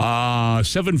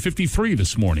 7:53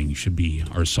 this morning should be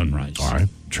our sunrise. All right.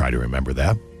 Try to remember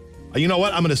that. You know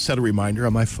what? I'm going to set a reminder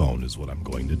on my phone is what I'm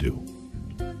going to do.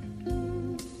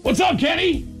 What's up,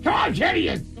 Kenny? Come on, Kenny.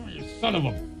 You son of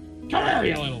a... Come here,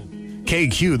 you little...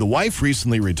 KQ, the wife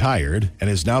recently retired and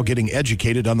is now getting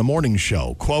educated on the morning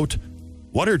show. Quote,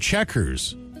 what are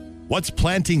checkers? What's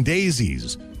planting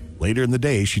daisies? Later in the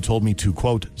day, she told me to,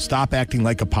 quote, stop acting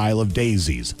like a pile of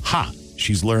daisies. Ha!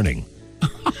 She's learning.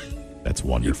 That's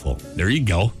wonderful. There you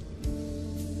go.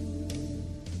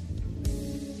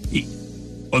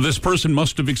 Well, this person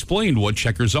must have explained what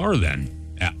checkers are then,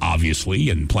 obviously,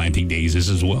 and planting daisies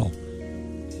as well.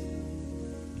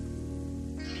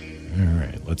 All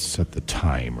right, let's set the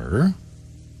timer.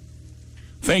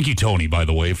 Thank you, Tony, by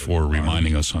the way, for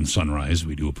reminding us on sunrise.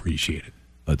 We do appreciate it.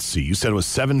 Let's see. You said it was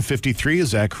 7:53.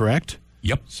 Is that correct?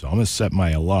 Yep. So I'm going to set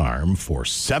my alarm for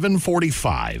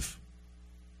 7:45.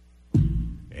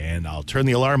 And I'll turn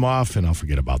the alarm off and I'll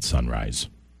forget about sunrise.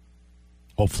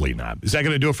 Hopefully not. Is that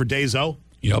going to do it for Days-O?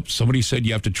 Yep. Somebody said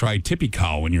you have to try Tippy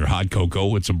Cow in your hot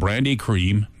cocoa. It's a brandy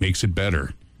cream. Makes it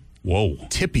better. Whoa.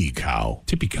 Tippy Cow.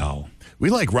 Tippy Cow. We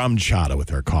like rum chata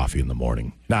with our coffee in the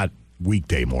morning. Not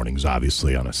weekday mornings,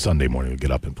 obviously. On a Sunday morning, we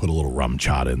get up and put a little rum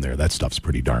chata in there. That stuff's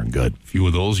pretty darn good. A few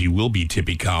of those, you will be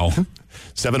Tippy Cow.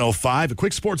 7:05. A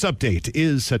quick sports update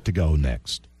is set to go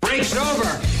next. Break's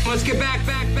over. Let's get back.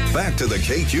 Back to the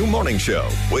KQ Morning Show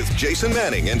with Jason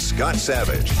Manning and Scott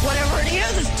Savage. Whatever it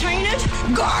is, it's tainted.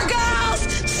 Gargoyles,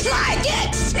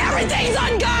 psychics, everything's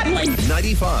ungodly.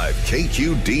 95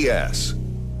 KQDS.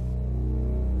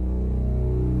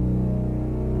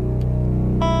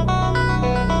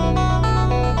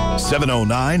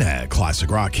 .09 at Classic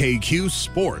Rock KQ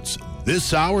Sports.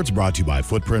 This hour it's brought to you by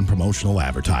Footprint Promotional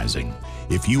Advertising.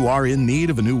 If you are in need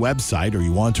of a new website or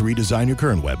you want to redesign your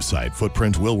current website,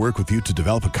 Footprint will work with you to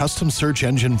develop a custom search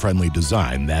engine-friendly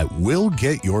design that will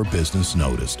get your business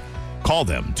noticed. Call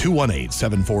them,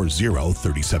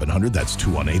 218-740-3700. That's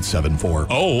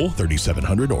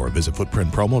 218-740-3700, or visit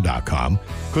footprintpromo.com.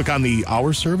 Click on the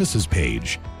Our Services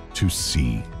page to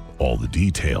see all the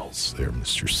details there,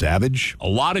 Mr. Savage. A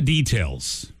lot of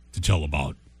details to tell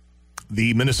about.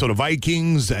 The Minnesota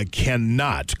Vikings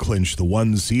cannot clinch the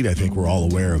 1 seed. I think we're all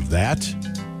aware of that.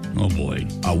 Oh, boy.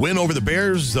 A win over the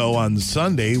Bears, though, on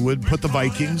Sunday would put the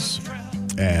Vikings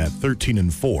at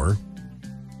 13-4.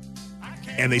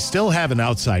 And they still have an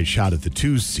outside shot at the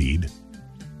 2 seed.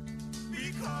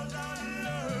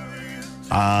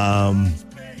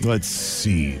 Let's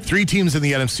see. 3 teams in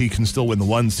the NFC can still win the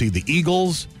 1 seed. The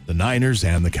Eagles, the Niners,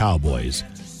 and the Cowboys.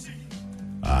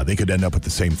 They could end up with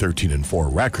the same 13-4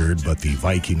 record, but the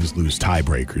Vikings lose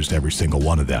tiebreakers to every single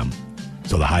one of them.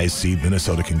 So the highest seed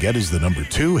Minnesota can get is the number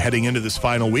 2. Heading into this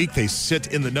final week, they sit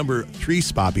in the number 3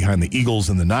 spot behind the Eagles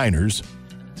and the Niners.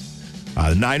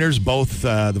 The Niners, both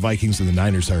the Vikings and the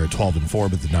Niners are at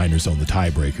 12-4, but the Niners own the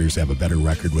tiebreakers. They have a better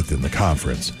record within the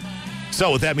conference.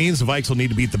 So what that means, the Vikes will need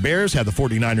to beat the Bears, have the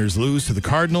 49ers lose to the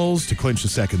Cardinals to clinch the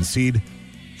 2nd seed.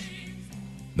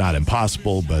 Not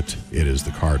impossible, but it is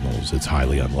the Cardinals. It's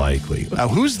highly unlikely.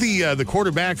 Who's the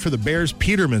quarterback for the Bears?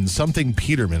 Peterman, something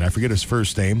Peterman. I forget his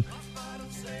first name.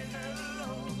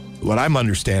 What I'm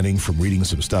understanding from reading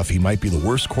some stuff, he might be the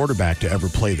worst quarterback to ever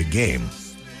play the game.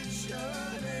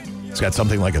 He's got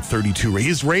something like a 32.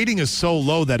 His rating is so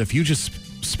low that if you just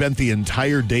spent the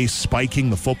entire day spiking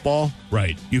the football,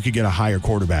 right, you could get a higher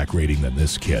quarterback rating than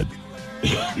this kid.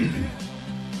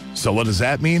 So what does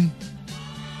that mean?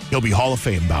 He'll be Hall of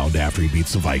Fame bound after he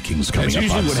beats the Vikings coming up on Sunday.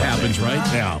 That's usually what happens,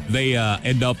 right? Yeah. They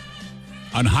end up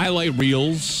on highlight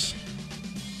reels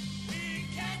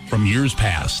from years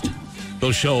past.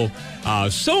 They'll show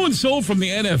so-and-so from the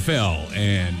NFL,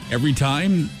 and every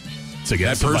time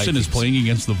that person is playing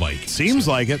against the Vikings. Seems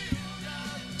like it.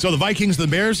 So the Vikings and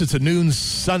the Bears, it's a noon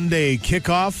Sunday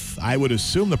kickoff. I would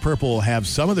assume the Purple will have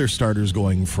some of their starters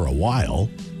going for a while.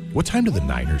 What time do the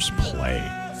Niners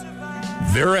play?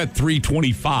 They're at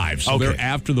 3:25, so okay. They're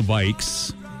after the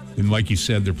Vikes. And like you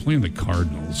said, they're playing the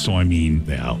Cardinals. So, I mean,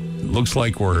 it looks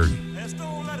like we're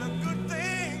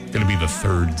going to be the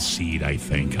 3rd seed, I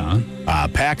think, huh?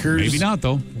 Packers. Maybe not,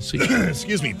 though. We'll see.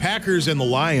 Excuse me. Packers and the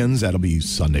Lions, that'll be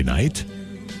Sunday night.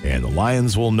 And the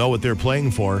Lions will know what they're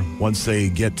playing for once they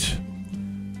get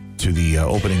to the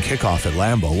opening kickoff at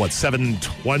Lambeau.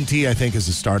 7:20, I think, is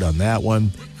the start on that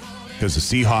one. Because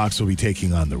the Seahawks will be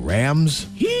taking on the Rams.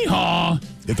 Hee-haw!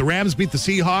 If the Rams beat the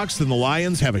Seahawks, then the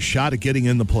Lions have a shot at getting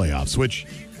in the playoffs, which,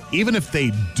 even if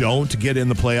they don't get in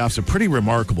the playoffs, a pretty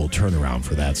remarkable turnaround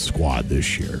for that squad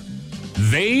this year.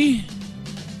 They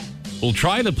will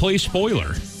try to play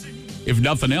spoiler, if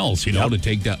nothing else, to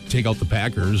take out the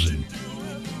Packers.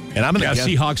 And I'm going to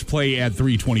Seahawks play at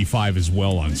 3:25 as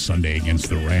well on Sunday against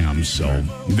the Rams, so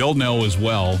they'll know as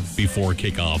well before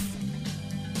kickoff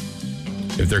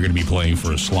if they're going to be playing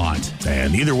for a slot.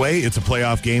 And either way, it's a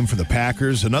playoff game for the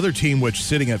Packers, another team which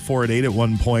sitting at 4-8 at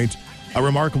one point. A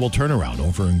remarkable turnaround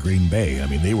over in Green Bay. I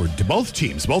mean, they were both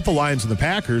teams, both the Lions and the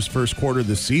Packers, first quarter of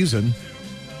this season,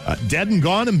 dead and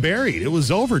gone and buried. It was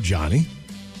over, Johnny.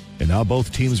 And now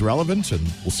both teams relevant, and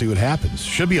we'll see what happens.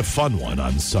 Should be a fun one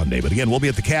on Sunday. But again, we'll be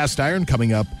at the Cast Iron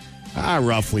coming up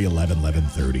roughly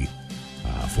 11:30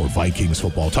 for Vikings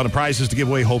football. A ton of prizes to give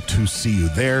away. Hope to see you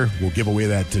there. We'll give away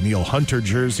that Danielle Hunter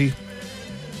jersey.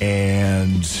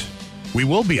 And we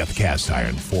will be at the Cast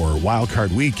Iron for Wild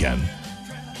Card Weekend.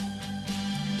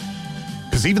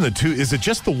 Because even the two, is it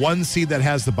just the one seed that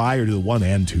has the bye, or do the 1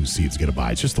 and 2 seeds get a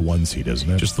bye? It's just the one seed, isn't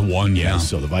it? Just the one, yeah.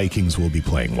 So the Vikings will be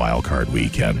playing Wild Card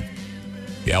Weekend.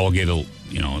 Yeah, we'll get at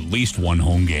least one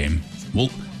home game. Well,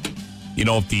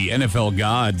 if the NFL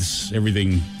gods,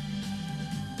 everything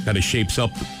kind of shapes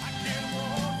up,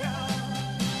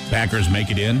 Packers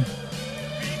make it in,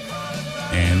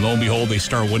 and lo and behold, they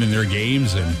start winning their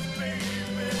games, and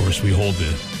of course, we hold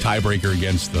the tiebreaker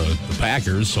against the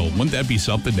Packers. So wouldn't that be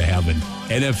something to have an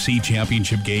NFC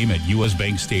championship game at U.S.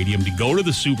 Bank Stadium to go to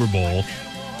the Super Bowl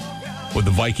with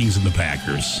the Vikings and the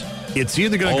Packers? It's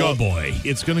either going to go. Oh, boy.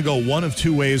 It's going to go one of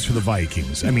two ways for the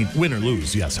Vikings. I mean, win or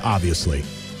lose, yes, obviously.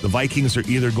 The Vikings are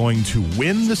either going to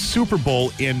win the Super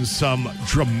Bowl in some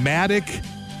dramatic,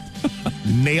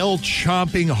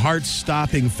 nail-chomping,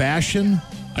 heart-stopping fashion.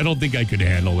 I don't think I could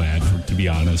handle that, to be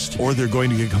honest. Or they're going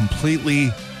to get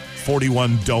completely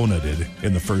 41 donuted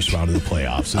in the first round of the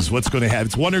playoffs is what's going to happen.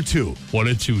 It's one or two. One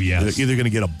or two, yes. They're either going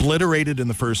to get obliterated in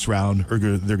the first round or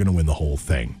they're going to win the whole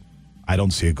thing. I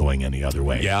don't see it going any other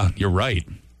way. Yeah, you're right.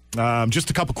 Just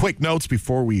a couple quick notes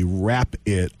before we wrap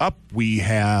it up. We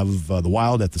have the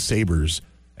Wild at the Sabres.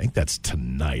 I think that's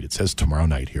tonight. It says tomorrow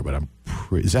night here, but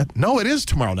is that? No, it is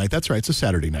tomorrow night. That's right. It's a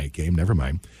Saturday night game. Never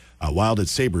mind. Wild at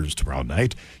Sabres tomorrow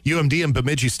night. UMD and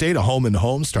Bemidji State, a home and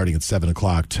home, starting at 7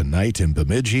 o'clock tonight in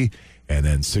Bemidji, and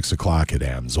then 6 o'clock at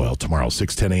Amsoil tomorrow,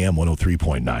 6:10 a.m.,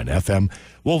 103.9 FM.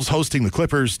 Wolves hosting the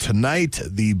Clippers tonight.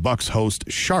 The Bucks host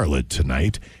Charlotte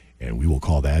tonight, and we will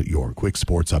call that your quick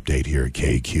sports update here at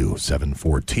KQ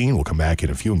 714. We'll come back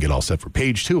in a few and get all set for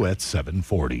page 2 at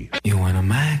 740. You want a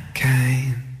Mac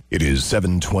kind? It is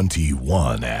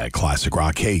 7:21 at Classic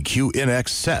Rock KQ in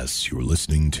excess. You're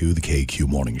listening to the KQ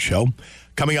Morning Show.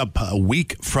 Coming up a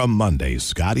week from Monday,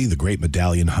 Scotty, the Great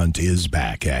Medallion Hunt is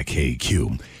back at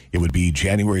KQ. It would be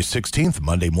January 16th,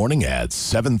 Monday morning at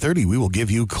 7:30. We will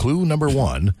give you clue number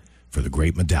 1 for the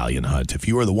Great Medallion Hunt. If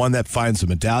you are the one that finds a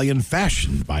medallion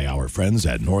fashioned by our friends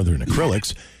at Northern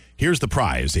Acrylics, here's the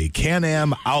prize, a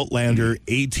Can-Am Outlander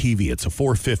ATV. It's a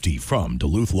 450 from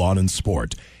Duluth Lawn and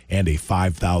Sport, and a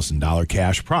 $5,000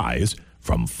 cash prize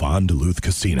from Fond du Lac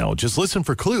Casino. Just listen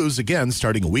for clues, again,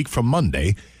 starting a week from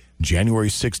Monday, January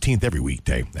 16th, every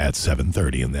weekday at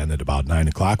 7:30. And then at about 9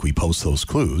 o'clock, we post those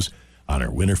clues on our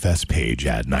Winterfest page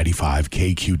at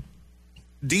 95kqds.com.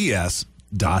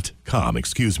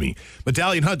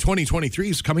 Medallion Hunt 2023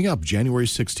 is coming up January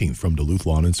 16th from Duluth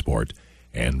Lawn and Sport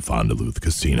and Fond du Lac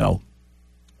Casino.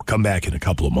 We'll come back in a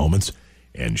couple of moments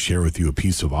and share with you a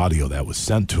piece of audio that was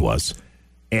sent to us.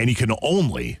 And you can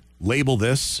only label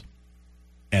this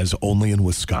as only in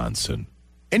Wisconsin.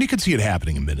 And you can see it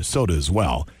happening in Minnesota as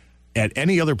well. At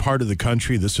any other part of the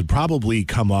country, this would probably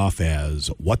come off as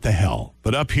what the hell.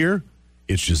 But up here,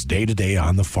 it's just day-to-day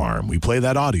on the farm. We play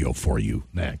that audio for you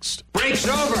next. Break's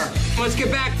over. Let's get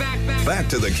back. Back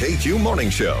to the KQ Morning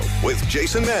Show with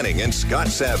Jason Manning and Scott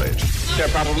Savage. They're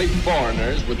probably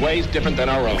foreigners with ways different than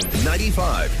our own.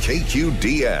 95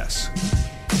 KQDS.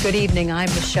 Good evening. I'm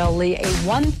Michelle Lee. A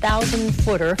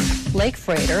 1,000-footer lake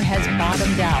freighter has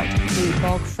bottomed out. The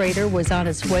bulk freighter was on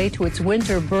its way to its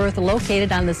winter berth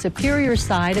located on the Superior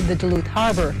side of the Duluth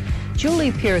Harbor.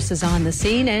 Julie Pierce is on the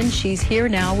scene, and she's here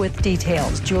now with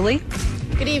details. Julie?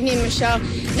 Good evening, Michelle.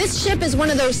 This ship is one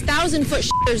of those 1,000-foot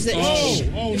ships that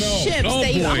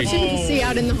you often see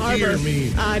out in the harbor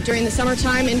during the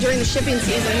summertime and during the shipping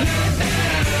season.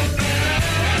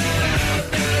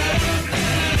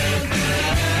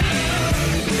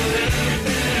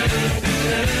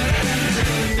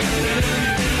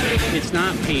 It's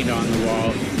not paint on the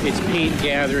wall. It's paint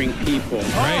gathering people.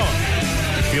 Right.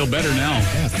 Feel better now.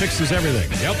 Yeah, it fixes everything.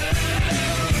 Yep.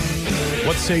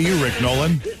 What say you, Rick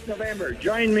Nolan? This November,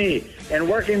 join me and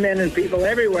working men and people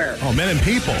everywhere. Oh, men and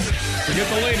people. Forget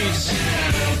the ladies.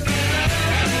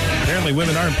 Apparently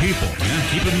women aren't people. Yeah,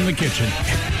 keep them in the kitchen.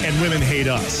 And women hate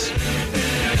us.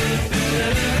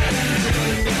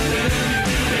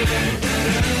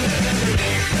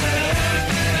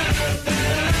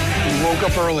 We woke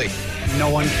up early. No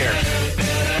one cares.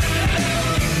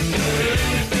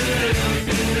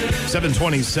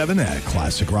 727 at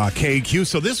Classic Rock KQ.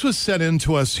 So this was sent in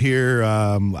to us here,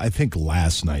 I think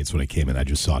last night's when I came in. I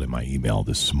just saw it in my email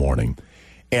this morning.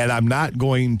 And I'm not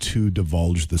going to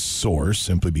divulge the source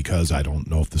simply because I don't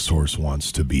know if the source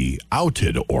wants to be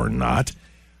outed or not.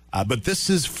 But this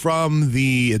is from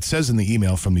it says in the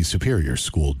email from the Superior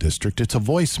School District. It's a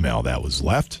voicemail that was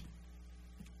left.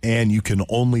 And you can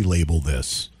only label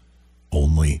this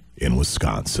only in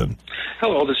Wisconsin.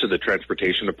 Hello, this is the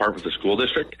Transportation Department of the School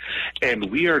District,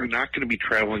 and we are not going to be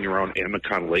traveling around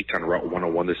Amicon Lake on Route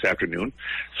 101 this afternoon,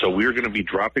 so we're going to be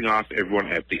dropping off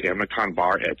everyone at the Amicon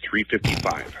Bar at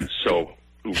 3:55. So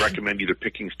we recommend either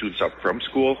picking students up from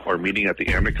school or meeting at the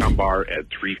Amicon Bar at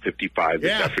 3:55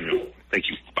 this afternoon. Thank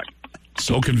you. Bye.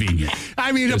 So convenient.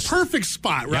 I mean, a perfect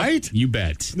spot, right? Yep, you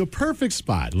bet. The perfect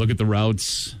spot. Look at the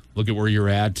routes, look at where you're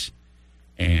at,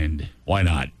 and why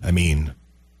not? I mean,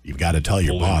 you've got to tell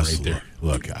your boss, right there.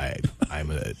 Look, I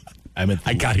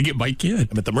got to get my kid.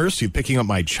 I'm at the mercy of picking up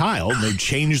my child. They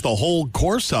changed the whole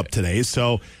course up today,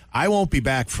 so I won't be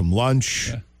back from lunch.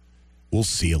 Yeah. We'll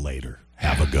see you later.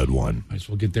 Have a good one. Might as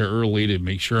well get there early to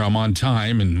make sure I'm on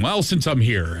time. And, well, since I'm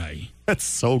here, That's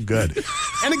so good.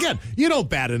 And again, you don't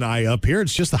bat an eye up here.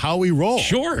 It's just how we roll.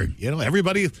 Sure. You know,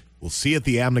 everybody will see you at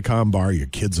the Amicon Bar. Your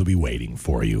kids will be waiting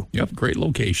for you. Yep, great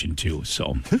location, too.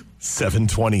 So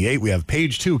 728. We have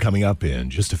page 2 coming up in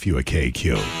just a few at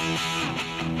KQ.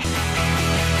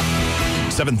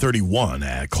 731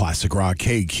 at Classic Rock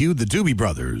KQ. The Doobie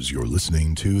Brothers. You're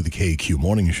listening to the KQ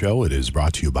Morning Show. It is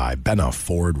brought to you by Benna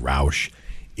Ford Roush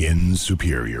in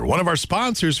Superior. One of our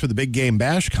sponsors for the Big Game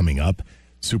Bash coming up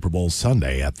Super Bowl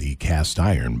Sunday at the Cast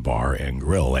Iron Bar and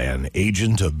Grill. And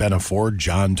agent of Benna Ford,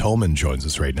 John Tolman, joins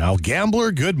us right now.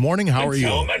 Gambler, good morning. How are you?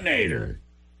 Tolmanator.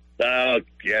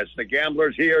 Yes, the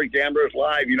Gambler's here. Gambler's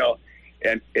live, you know,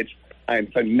 and I'm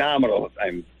phenomenal.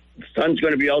 The sun's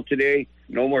going to be out today.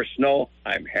 No more snow.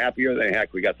 I'm happier than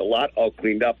heck. We got the lot all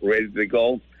cleaned up, ready to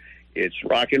go. It's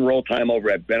rock and roll time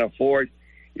over at Benna Ford.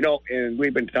 You know, and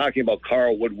we've been talking about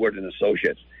Carl Woodward and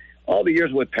Associates. All the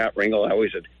years with Pat Ringel, I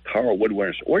always said, Carl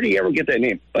Woodward. Where do you ever get that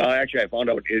name? Well, actually, I found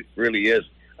out it really is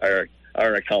our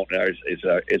accountant.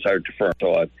 It's our firm.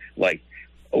 So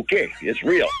okay, it's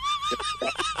real.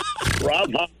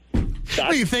 Rob Hopp.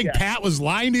 What, do you think Pat was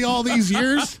lying to you all these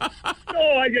years?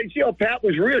 No, Pat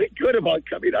was really good about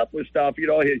coming up with stuff. You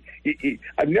know, he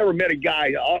I've never met a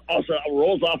guy also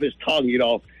rolls off his tongue. You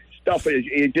know, stuff.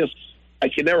 I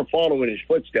can never follow in his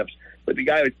footsteps. But the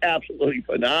guy was absolutely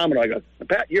phenomenal. I go,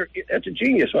 Pat, that's a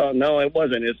genius. Well, no, it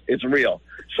wasn't. It's real.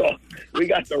 So we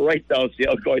got the write-down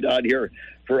sale going on here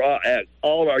for at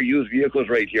all of our used vehicles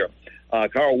right here.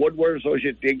 Carl Woodward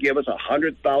Associates did give us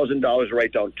 $100,000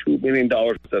 write down, $2 million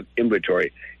worth of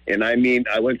inventory. And I mean,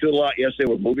 I went through the lot yesterday.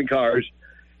 We're moving cars.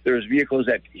 There's vehicles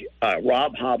that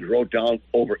Rob Hobbs wrote down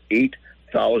over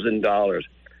 $8,000.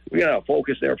 We got a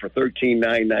Focus there for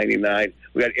 $13,999.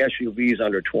 We got SUVs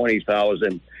under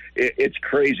 $20,000. It's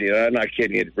crazy. I'm not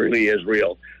kidding. It really is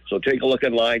real. So take a look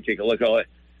online. Take a look at it.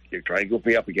 You're trying to goof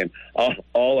me up again.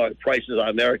 All our prices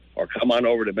on there, or come on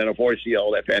over to Benna Ford, see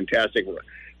all that fantastic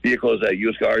vehicles,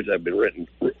 used cars that have been written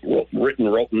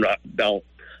down.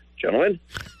 Gentlemen,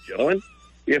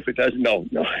 if it doesn't, no.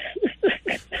 What,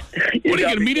 are you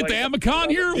going to meet at the Amicon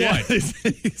here or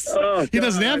what? He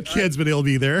doesn't have kids, but he'll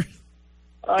be there.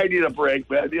 I need a break,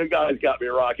 man. You guys got me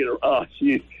rocking. Oh,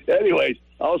 geez. Anyways,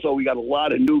 also, we got a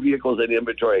lot of new vehicles in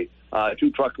inventory. 2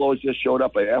 truckloads just showed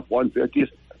up at F-150s.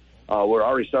 We're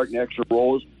already starting extra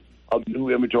rows of new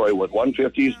inventory with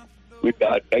 150s. We've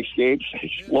got Escapes,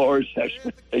 Explorers,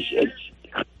 Expeditions,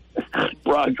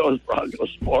 Broncos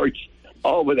Sports,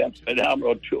 all with that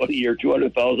phenomenal 20-year,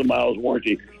 200,000 miles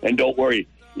warranty. And don't worry,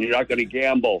 you're not going to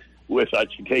gamble with us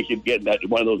getting that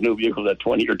one of those new vehicles at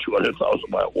 20 or 200,000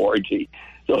 mile warranty.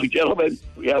 So, gentlemen,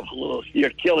 we have a little.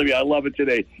 You're killing me. I love it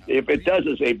today. If it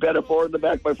doesn't say Benna Ford in the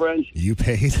back, my friends, you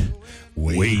paid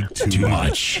way too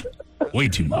much. Way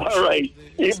too much. All right,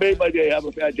 you made my day. Have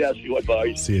a fantastic one,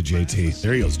 boys. See you, JT.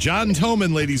 There he goes, John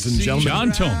Tolman, ladies and gentlemen.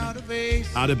 John Tolman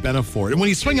out of Benna Ford. And when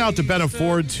you swing out to Benna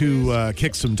Ford to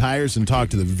kick some tires and talk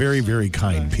to the very, very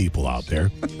kind people out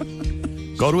there,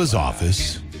 go to his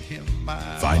office.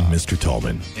 Find Mr.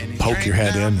 Tolman, poke your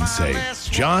head in and say,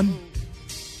 John,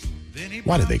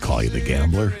 why do they call you the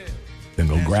Gambler? Then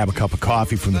go grab a cup of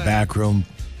coffee from the back room,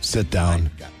 sit down,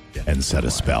 and set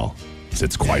a spell.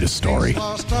 It's quite a story.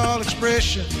 Oh,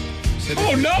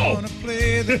 no!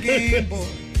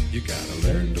 You gotta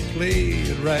learn to play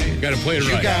it right. Got to play it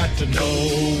right. You got to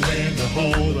know when to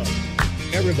hold up.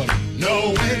 Everybody.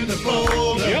 Know when to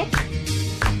fold up. Yep.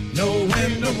 Know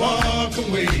when to walk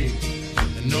away.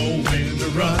 And know when to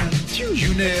run.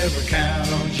 You never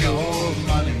count your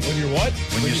money. When you're what?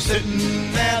 When you're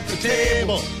sitting at the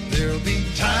table, there'll be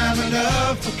time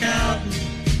enough for counting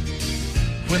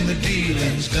when the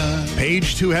dealing's done.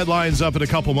 Page 2 headlines up in a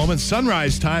couple moments.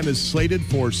 Sunrise time is slated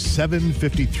for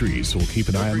 7:53, so we'll keep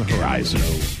an eye on the horizon.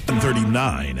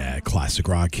 7:39 at Classic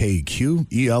Rock KQ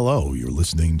ELO. You're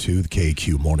listening to the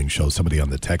KQ Morning Show. Somebody on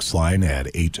the text line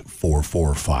at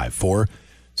 84454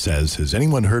 says, has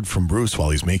anyone heard from Bruce while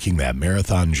he's making that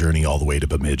marathon journey all the way to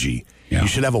Bemidji? Yeah. You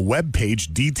should have a web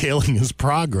page detailing his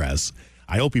progress.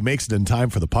 I hope he makes it in time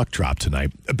for the puck drop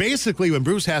tonight. Basically, when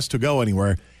Bruce has to go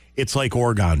anywhere, it's like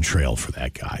Oregon Trail for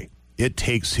that guy. It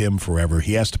takes him forever.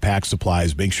 He has to pack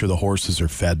supplies, make sure the horses are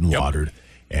fed and watered,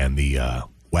 and the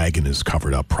wagon is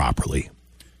covered up properly.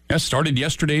 Yeah, started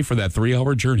yesterday for that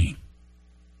 3-hour journey.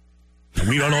 And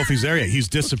we don't know if he's there yet. He's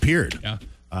disappeared. Yeah.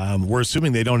 We're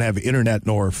assuming they don't have internet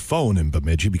nor phone in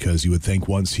Bemidji because you would think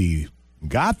once he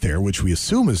got there, which we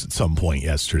assume is at some point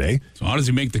yesterday. So how does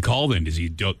he make the call then? Does he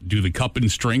do the cup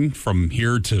and string from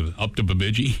here to up to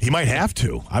Bemidji? He might have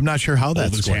to. I'm not sure how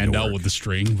that's going to work. Hold his hand out with the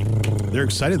string. They're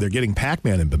excited. They're getting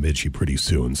Pac-Man in Bemidji pretty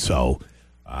soon, so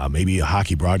maybe a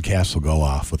hockey broadcast will go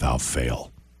off without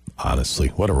fail. Honestly,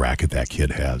 what a racket that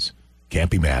kid has. Can't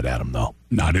be mad at him, though.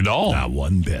 Not at all. Not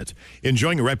one bit.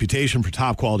 Enjoying a reputation for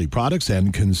top-quality products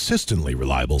and consistently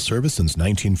reliable service since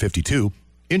 1952,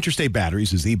 Interstate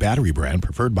Batteries is the battery brand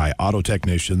preferred by auto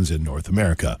technicians in North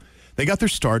America. They got their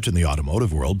start in the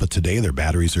automotive world, but today their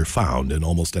batteries are found in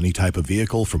almost any type of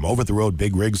vehicle, from over-the-road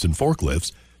big rigs and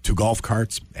forklifts to golf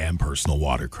carts and personal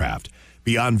watercraft.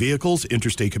 Beyond vehicles,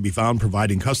 Interstate can be found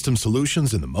providing custom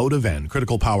solutions in the motive and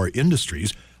critical power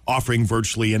industries, offering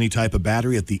virtually any type of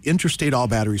battery at the Interstate All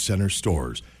Battery Center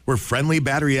stores, where friendly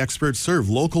battery experts serve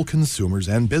local consumers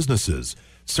and businesses.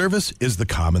 Service is the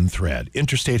common thread.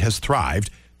 Interstate has thrived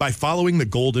by following the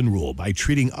golden rule, by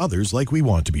treating others like we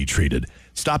want to be treated.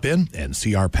 Stop in and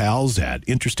see our pals at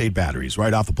Interstate Batteries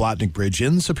right off the Plotnik Bridge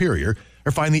in Superior,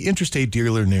 or find the Interstate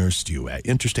dealer nearest you at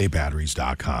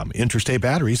interstatebatteries.com. Interstate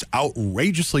Batteries,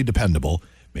 outrageously dependable.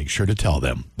 Make sure to tell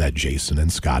them that Jason and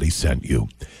Scotty sent you.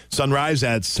 Sunrise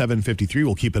at 7:53.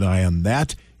 We'll keep an eye on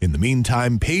that. In the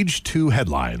meantime, page 2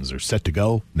 headlines are set to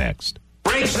go next.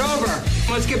 Break's over.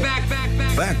 Let's get back.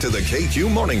 Back to the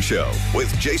KQ Morning Show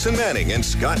with Jason Manning and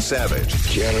Scott Savage.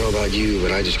 Gee, I don't know about you,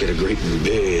 but I just get a great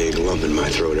big lump in my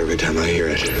throat every time I hear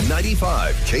it.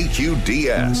 95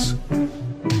 KQDS.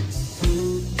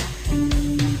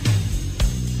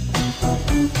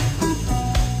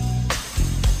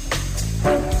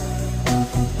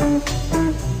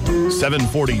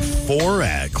 $7:44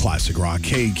 at Classic Rock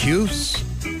KQ's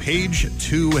page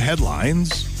 2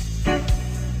 headlines.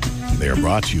 They are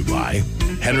brought to you by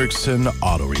Henriksen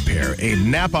Auto Repair, a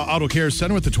Napa Auto Care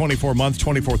Center with a 24-month,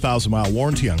 24,000-mile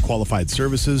warranty on qualified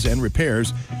services and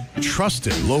repairs.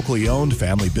 Trusted, locally owned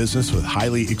family business with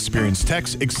highly experienced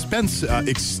techs,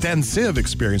 extensive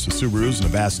experience with Subarus, and a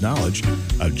vast knowledge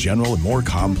of general and more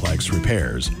complex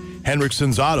repairs.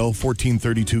 Henriksen's Auto,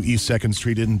 1432 East 2nd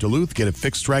Street in Duluth. Get it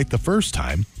fixed right the first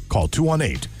time. Call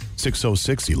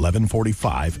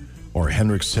 218-606-1145 or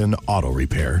Henriksen Auto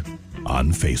Repair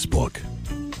on Facebook.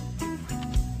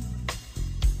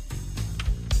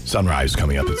 Sunrise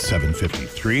coming up at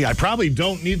 7:53. I probably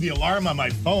don't need the alarm on my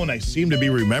phone. I seem to be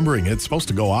remembering it. It's supposed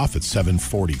to go off at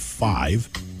 7:45.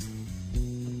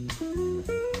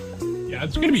 Yeah,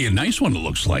 it's going to be a nice one, it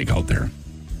looks like, out there.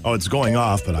 Oh, it's going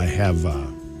off, but I have...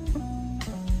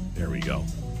 there we go.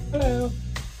 Hello.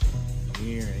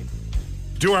 Here.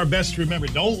 Do our best to remember.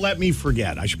 Don't let me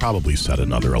forget. I should probably set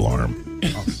another alarm.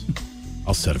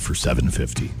 I'll set it for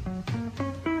 7:50.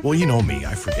 Well, you know me.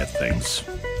 I forget things.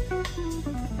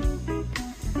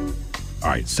 All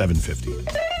right, 7:50.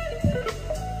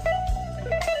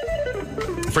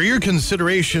 For your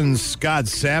consideration, Scott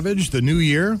Savage, the new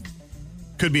year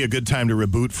could be a good time to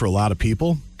reboot for a lot of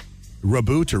people.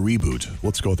 Reboot or reboot?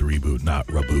 Let's go with reboot, not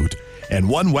reboot. And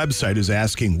one website is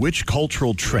asking which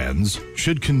cultural trends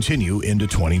should continue into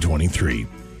 2023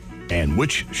 and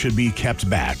which should be kept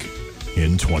back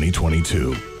in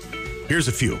 2022. Here's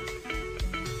a few.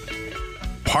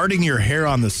 Parting your hair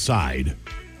on the side.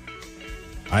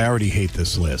 I already hate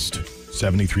this list.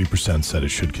 73% said it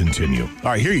should continue.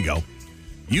 All right, here you go.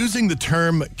 Using the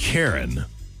term Karen.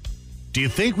 Do you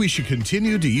think we should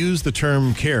continue to use the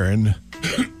term Karen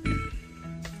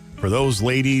for those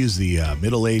ladies, the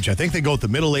middle-aged? I think they go with the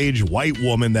middle-aged white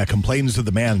woman that complains to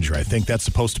the manager. I think that's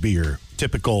supposed to be your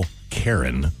typical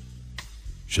Karen.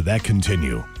 Should that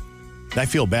continue? I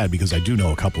feel bad because I do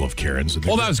know a couple of Karens.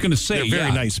 Well, I was going to say, they're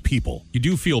very nice people. You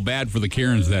do feel bad for the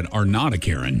Karens that are not a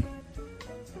Karen.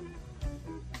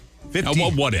 50,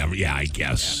 well, whatever. Yeah, I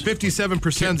guess.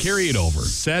 57% carry it over.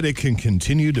 Said it can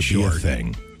continue to be a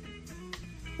thing.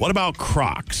 What about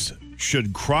Crocs?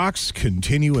 Should Crocs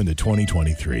continue into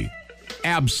 2023?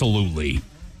 Absolutely.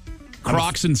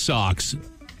 Crocs and socks.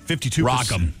 52%. Rock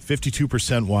them.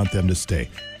 52% want them to stay.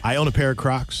 I own a pair of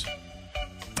Crocs.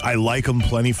 I like them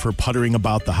plenty for puttering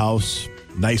about the house.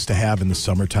 Nice to have in the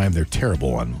summertime. They're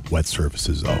terrible on wet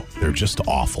surfaces, though. They're just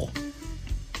awful.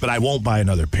 But I won't buy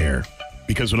another pair.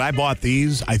 Because when I bought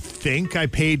these, I think I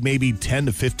paid maybe $10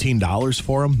 to $15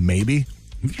 for them, maybe.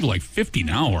 They're like $50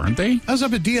 now, aren't they? I was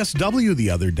up at DSW the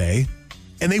other day,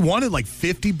 and they wanted like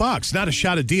 $50. Not a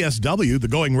shot at DSW. The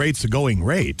going rate's the going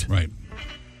rate. Right.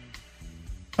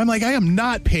 I'm like, I am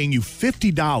not paying you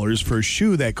 $50 for a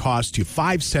shoe that cost you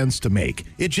 5 cents to make.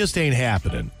 It just ain't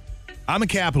happening. I'm a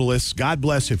capitalist. God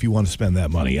bless if you want to spend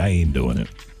that money. I ain't doing it.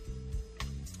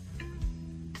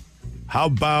 How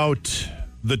about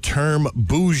the term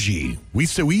bougie? We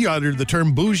uttered the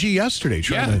term bougie yesterday.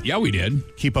 Yeah, we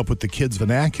did. Keep up with the kids'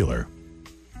 vernacular.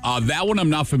 That one I'm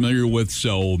not familiar with,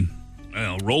 so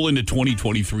roll into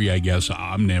 2023, I guess.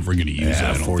 I'm never going to use it,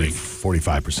 I don't think.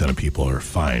 45% of people are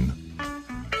fine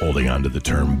holding on to the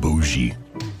term bougie.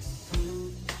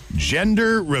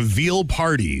 Gender reveal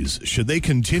parties. Should they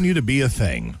continue to be a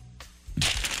thing?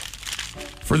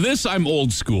 For this, I'm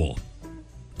old school.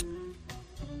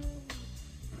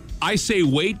 I say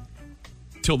wait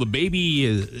till the baby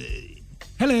is,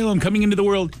 hello, I'm coming into the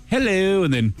world. Hello.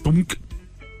 And then, boom,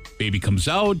 baby comes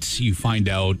out. You find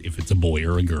out if it's a boy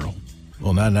or a girl.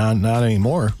 Well, not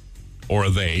anymore. Or a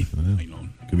they.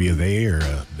 Could be a they or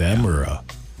a them or a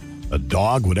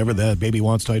dog, whatever that baby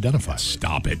wants to identify.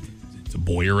 Stop it. It's a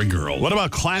boy or a girl. What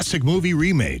about classic movie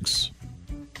remakes?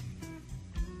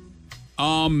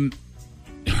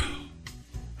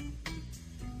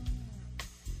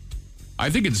 I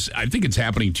think it's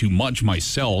happening too much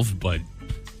myself, but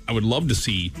I would love to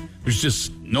see. There's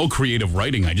just no creative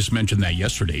writing. I just mentioned that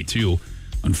yesterday too,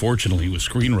 unfortunately, with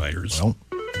screenwriters. Well,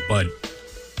 but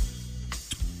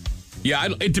yeah,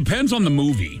 it depends on the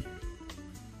movie.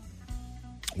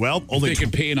 Well, if they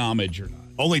can pay an homage or not.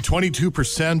 Only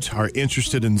 22% are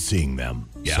interested in seeing them.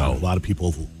 Yeah. So a lot of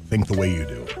people think the way you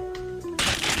do.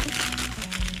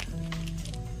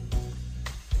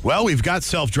 Well, we've got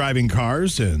self-driving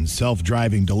cars and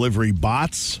self-driving delivery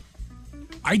bots.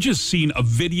 I just seen a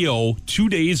video 2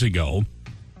 days ago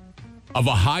of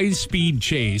a high-speed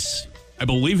chase. I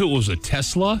believe it was a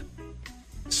Tesla,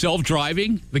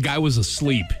 self-driving. The guy was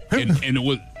asleep, and it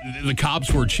was the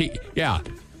cops were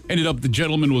ended up the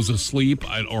gentleman was asleep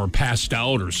or passed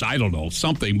out or I don't know,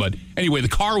 something. But anyway, the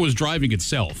car was driving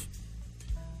itself.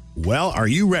 Well, are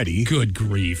you ready? Good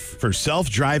grief. For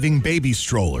self-driving baby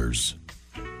strollers.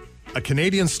 A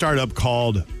Canadian startup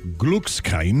called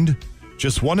Glückskind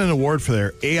just won an award for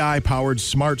their AI-powered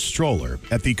smart stroller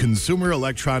at the Consumer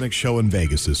Electronics Show in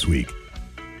Vegas this week.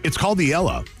 It's called the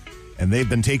Ella, and they've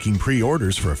been taking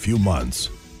pre-orders for a few months.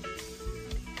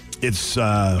 It's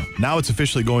now it's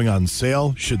officially going on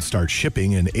sale. Should start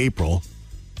shipping in April.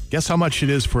 Guess how much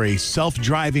it is for a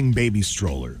self-driving baby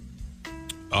stroller?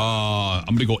 I'm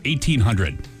going to go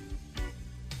 $1,800.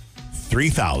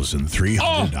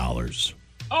 $3,300.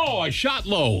 Oh, I shot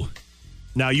low.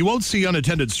 Now, you won't see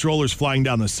unattended strollers flying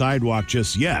down the sidewalk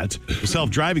just yet. The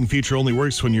self-driving feature only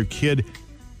works when your kid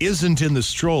isn't in the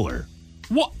stroller.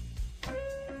 What?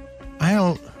 I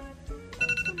don't...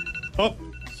 Oh,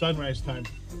 sunrise time.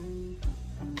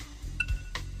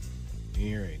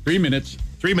 3 minutes.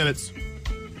 3 minutes.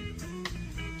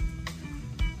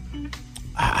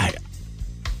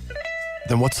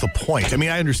 Then what's the point? I mean,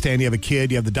 I understand you have a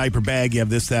kid, you have the diaper bag, you have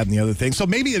this, that, and the other thing. So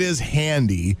maybe it is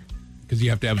handy. Because you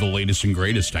have to have the latest and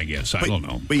greatest, I guess. I don't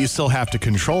know. But you still have to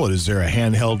control it. Is there a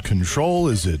handheld control?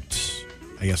 Is it...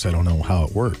 I guess I don't know how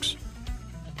it works.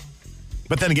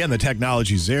 But then again, the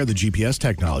technology's there. The GPS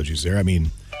technology's there. I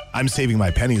mean, I'm saving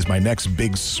my pennies. My next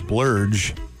big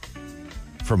splurge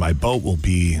for my boat will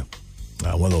be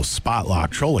one of those spot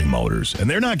lock trolling motors. And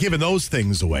they're not giving those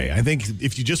things away. I think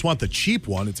if you just want the cheap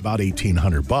one, it's about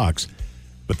 $1,800.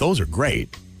 But those are great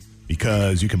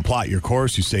because you can plot your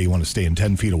course. You say you want to stay in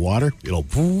 10 feet of water. It'll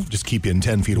just keep you in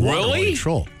 10 feet of water. Really?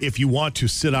 Troll. If you want to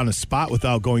sit on a spot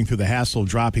without going through the hassle of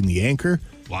dropping the anchor.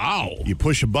 Wow. You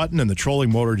push a button and the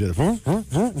trolling motor just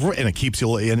and it keeps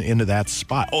you into that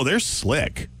spot. Oh, they're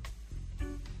slick.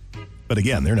 But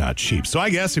again, they're not cheap. So I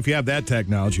guess if you have that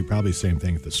technology, probably same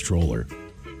thing with the stroller.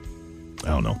 I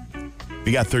don't know. If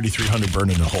you got $3,300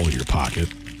 burning a hole in your pocket,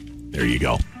 there you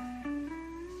go.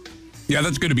 Yeah,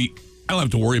 that's going to be, I don't have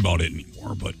to worry about it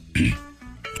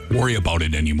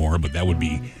anymore, but that would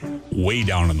be way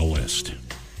down on the list,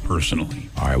 personally.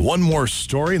 All right, one more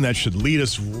story, and that should lead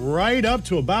us right up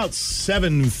to about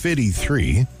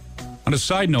 7:53. On a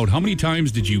side note, how many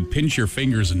times did you pinch your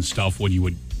fingers and stuff when you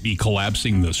would be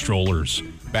collapsing the strollers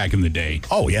back in the day?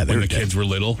 Oh, yeah. When the kids were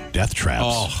little? Death traps.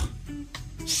 Oh,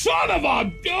 son of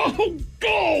a...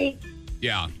 Go!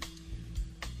 Yeah.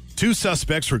 2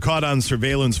 suspects were caught on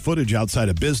surveillance footage outside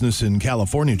a business in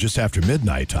California just after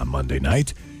midnight on Monday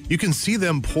night. You can see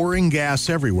them pouring gas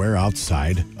everywhere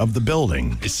outside of the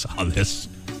building. I saw this.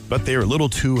 But they were a little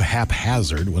too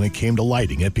haphazard when it came to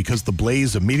lighting it because the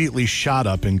blaze immediately shot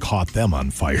up and caught them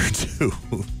on fire, too.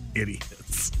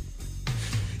 Idiots.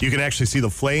 You can actually see the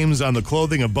flames on the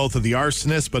clothing of both of the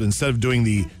arsonists, but instead of doing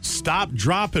the stop,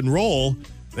 drop, and roll,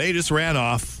 they just ran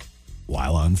off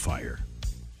while on fire.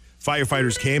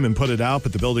 Firefighters came and put it out,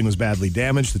 but the building was badly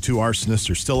damaged. The 2 arsonists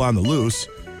are still on the loose,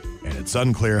 and it's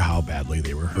unclear how badly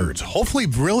they were hurt. Hopefully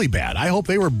really bad. I hope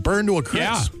they were burned to a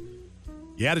crisp. Yeah.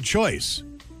 You had a choice.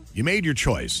 You made your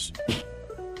choice.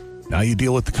 Now you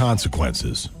deal with the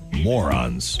consequences.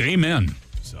 Morons. Amen.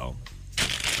 So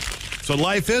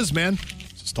life is, man.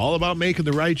 It's just all about making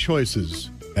the right choices.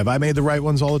 Have I made the right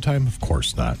ones all the time? Of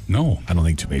course not. No. I don't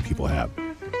think too many people have.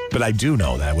 But I do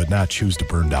know that I would not choose to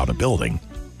burn down a building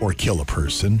or kill a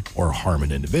person or harm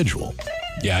an individual.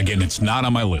 Yeah, again, it's not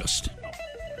on my list.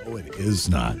 No, it is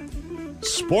not.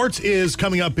 Sports is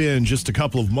coming up in just a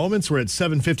couple of moments. We're at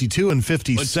 7:52 and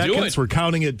 50 seconds. We're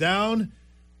counting it down.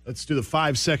 Let's do the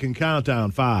 5-second countdown.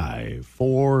 5,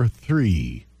 4,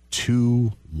 3,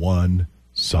 2, 1,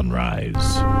 sunrise.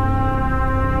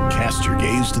 Cast your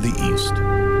gaze to the east.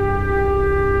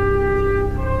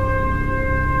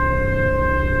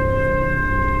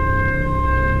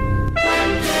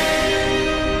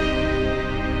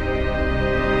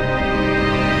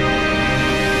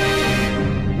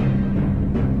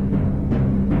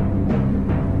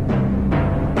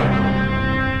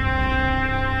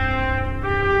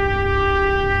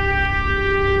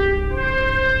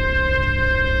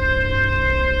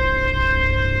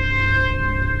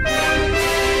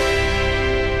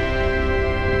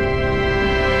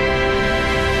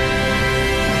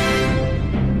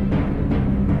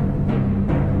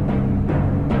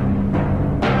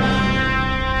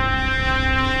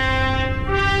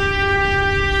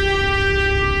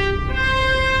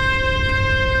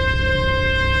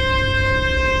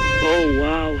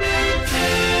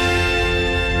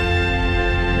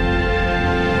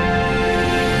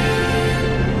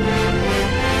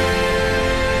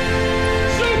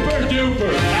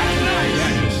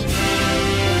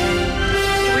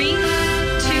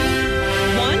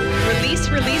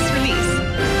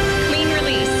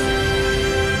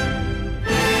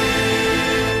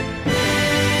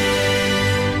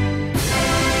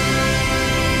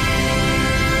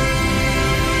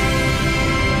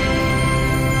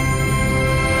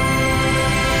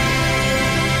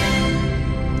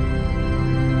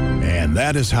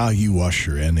 That is how you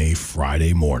usher in a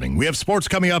Friday morning. We have sports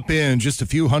coming up in just a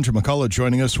few. Hunter McCullough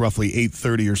joining us roughly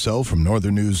 8:30 or so from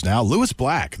Northern News Now. Lewis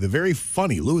Black, the very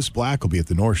funny Lewis Black, will be at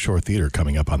the North Shore Theater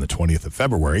coming up on the 20th of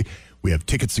February. We have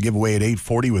tickets to give away at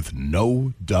 8:40 with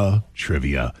no duh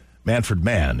trivia. Manfred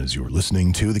Mann, as you were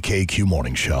listening to the KQ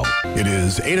Morning Show. It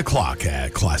is 8 o'clock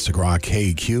at Classic Rock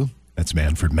KQ. That's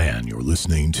Manfred Mann. You're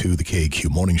listening to the KQ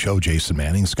Morning Show. Jason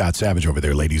Manning, Scott Savage over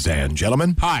there, ladies and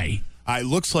gentlemen. Hi. It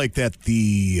looks like that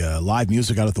the live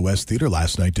music out at the West Theater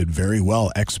last night did very well.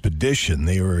 Expedition,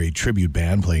 they were a tribute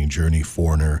band playing Journey,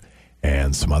 Foreigner,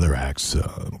 and some other acts.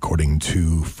 According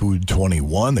to Food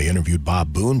 21, they interviewed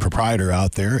Bob Boone, proprietor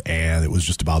out there, and it was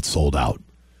just about sold out.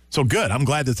 So good. I'm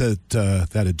glad that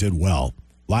it did well.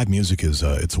 Live music is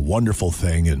it's a wonderful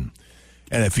thing, and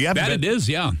if you haven't it is,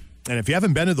 yeah. And if you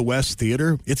haven't been to the West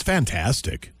Theater, it's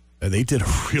fantastic. They did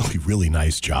a really, really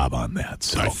nice job on that.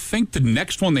 So I think the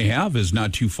next one they have is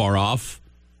not too far off.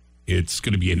 It's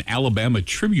going to be an Alabama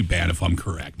tribute band, if I'm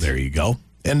correct. There you go.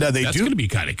 And that's going to be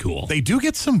kind of cool. They do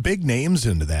get some big names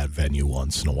into that venue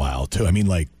once in a while, too. I mean,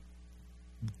 like,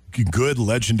 good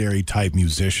legendary type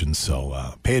musicians.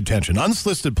 So pay attention.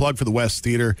 Unsolicited plug for the West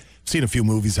Theater. Seen a few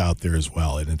movies out there as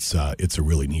well, and it's a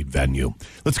really neat venue.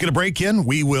 Let's get a break in.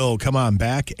 We will come on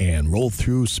back and roll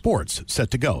through sports.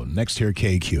 Set to go. Next here,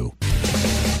 KQ.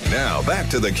 Now, back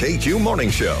to the KQ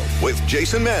Morning Show with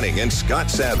Jason Manning and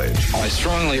Scott Savage. I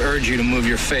strongly urge you to move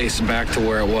your face back to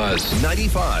where it was.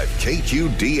 95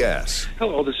 KQDS.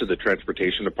 Hello, this is the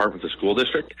Transportation Department of the School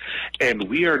District, and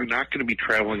we are not going to be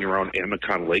traveling around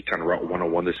Amicon Lake on Route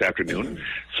 101 this afternoon,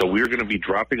 so we're going to be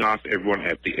dropping off everyone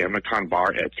at the Amicon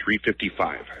Bar at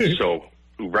 3:55. So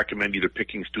recommend either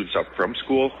picking students up from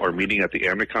school or meeting at the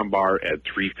Amicon Bar at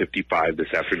 3:55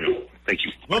 this afternoon. Thank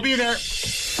you. We'll be there.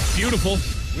 Beautiful.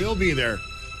 We'll be there.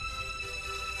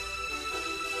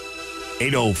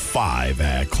 8:05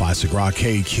 at Classic Rock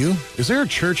KQ. Is there a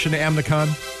church in Amicon?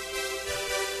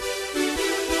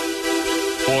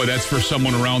 Boy, that's for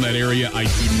someone around that area. I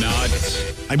do not.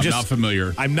 I'm not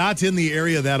familiar. I'm not in the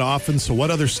area that often, so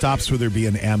what other stops would there be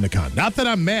in Amicon? Not that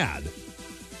I'm mad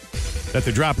that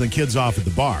they're dropping the kids off at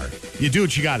the bar. You do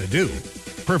what you got to do.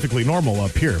 Perfectly normal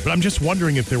up here. But I'm just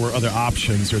wondering if there were other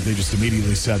options or if they just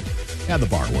immediately said, yeah, the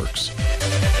bar works.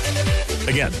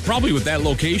 Again. Probably with that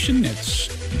location,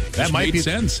 that might make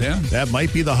sense, yeah. That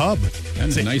might be the hub.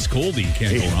 That's a nice coldie. You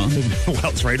can't go wrong.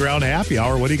 Well, it's right around happy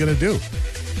hour. What are you going to do?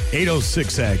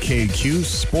 8:06 at KQ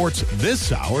Sports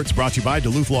this hour. It's brought to you by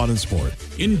Duluth Lawn and Sport.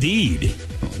 Indeed.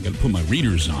 Oh, I got to put my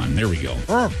readers on. There we go.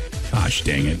 Gosh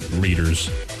dang it, readers.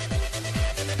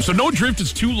 So no drift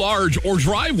is too large or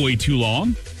driveway too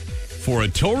long for a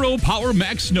Toro Power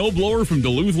Max snowblower from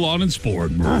Duluth Lawn and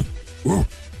Sport.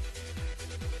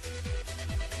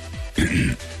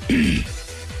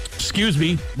 Excuse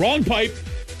me. Wrong pipe.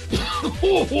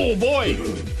 Oh, boy.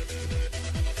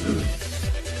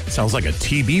 Sounds like a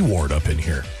TB ward up in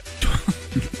here.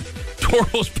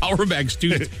 Toro's Power Max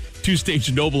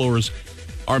two-stage snowblowers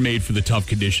are made for the tough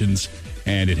conditions,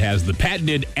 and it has the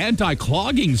patented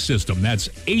anti-clogging system. That's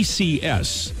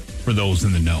ACS for those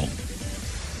in the know.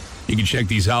 You can check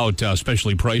these out,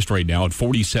 specially priced right now at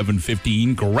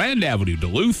 $47.15 Grand Avenue,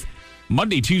 Duluth.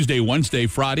 Monday, Tuesday, Wednesday,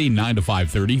 Friday, 9 to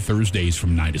 5:30. Thursdays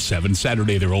from 9 to 7.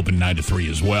 Saturday, they're open 9 to 3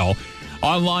 as well.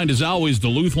 Online, as always,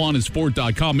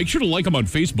 DuluthLawnandSport.com. Make sure to like them on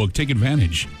Facebook. Take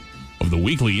advantage of the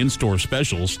weekly in-store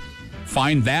specials.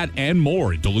 Find that and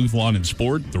more at Duluth Lawn and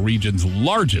Sport, the region's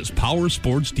largest power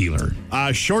sports dealer.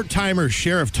 Short-timer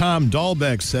Sheriff Tom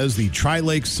Dahlbeck says the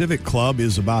Tri-Lake Civic Club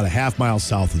is about a half-mile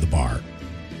south of the bar.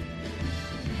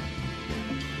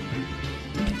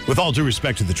 With all due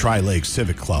respect to the Tri-Lake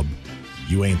Civic Club,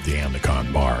 you ain't the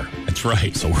Amicon Bar. That's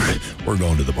right. So we're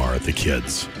going to the bar at the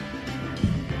kids.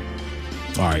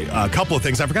 All right, a couple of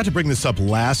things. I forgot to bring this up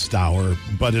last hour,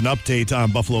 but an update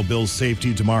on Buffalo Bills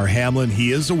safety Damar Hamlin.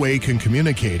 He is awake and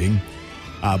communicating,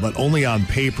 but only on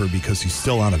paper because he's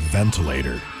still on a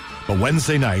ventilator. But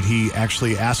Wednesday night, he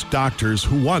actually asked doctors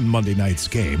who won Monday night's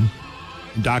game.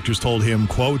 Doctors told him,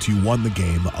 quote, "You won the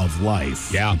game of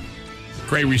life." Yeah.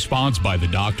 Great response by the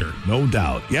doctor. No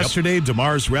doubt. Yesterday,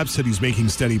 Damar's rep said he's making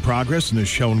steady progress and has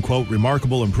shown, quote,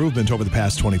 "remarkable improvement over the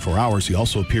past 24 hours. He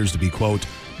also appears to be, quote,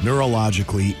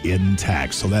 neurologically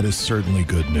intact." So that is certainly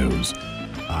good news.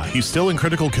 He's still in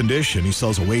critical condition. He still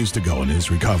has a ways to go in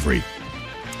his recovery.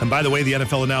 And by the way, the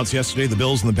NFL announced yesterday the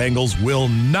Bills and the Bengals will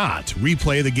not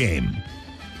replay the game.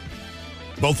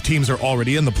 Both teams are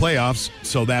already in the playoffs,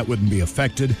 so that wouldn't be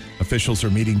affected. Officials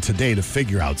are meeting today to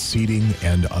figure out seeding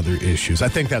and other issues. I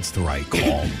think that's the right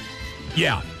call.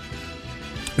 Yeah.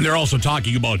 And they're also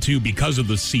talking about, too, because of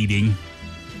the seeding,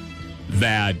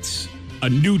 that a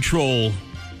neutral,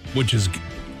 which is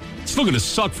still going to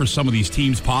suck for some of these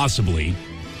teams possibly,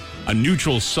 a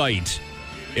neutral site,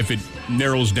 if it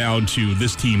narrows down to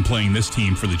this team playing this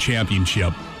team for the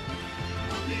championship,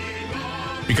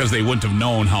 because they wouldn't have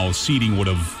known how seeding would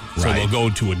have, so they'll go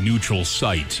to a neutral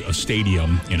site, a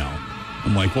stadium, you know.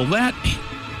 I'm like, well,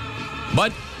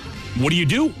 but what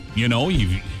do? You know,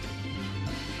 you've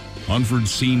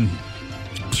unforeseen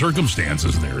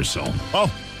circumstances there, so.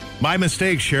 Oh, my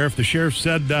mistake, Sheriff. The sheriff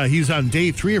said he's on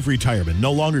day 3 of retirement,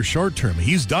 no longer short-term.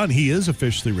 He's done. He is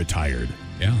officially retired.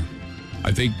 Yeah.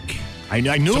 I think I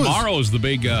knew tomorrow's the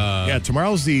big... yeah,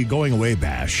 tomorrow's the going-away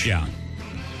bash. Yeah.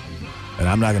 And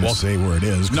I'm not going to say where it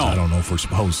is because I don't know if we're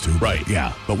supposed to. Right.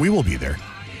 Yeah, but we will be there.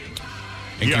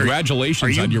 And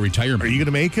congratulations on your retirement. Are you going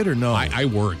to make it or no? I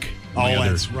work.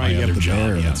 That's right. You have the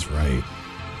job. Yeah. That's right.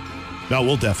 No,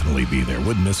 we'll definitely be there.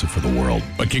 Wouldn't miss it for the world.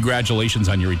 But congratulations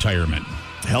on your retirement.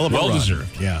 Hell of a run. Well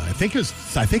deserved. Yeah, I think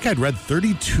I'd read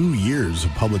 32 years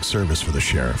of public service for the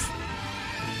sheriff.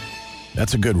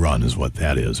 That's a good run is what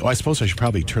that is. Oh, I suppose I should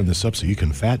probably turn this up so you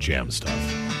can fat jam stuff.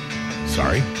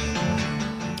 Sorry.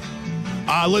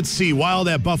 Let's see. Wild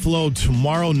at Buffalo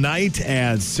tomorrow night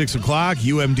at 6 o'clock.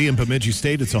 UMD in Bemidji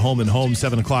State. It's a home-and-home.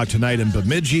 7 o'clock tonight in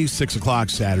Bemidji. 6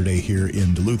 o'clock Saturday here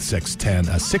in Duluth,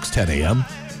 6:10 a.m.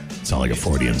 Sound like a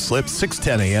Freudian slip.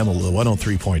 6:10 a.m.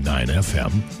 103.9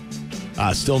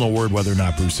 FM. Still no word whether or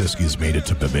not Bruce Siskey has made it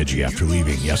to Bemidji after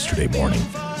leaving yesterday morning.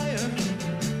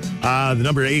 The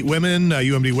number 8 women,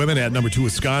 UMD women at number 2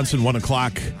 Wisconsin, 1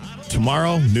 o'clock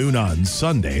tomorrow, noon on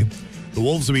Sunday. The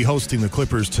Wolves will be hosting the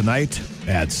Clippers tonight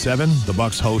at 7. The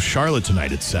Bucks host Charlotte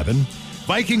tonight at 7.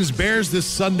 Vikings-Bears this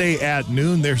Sunday at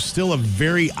noon. There's still a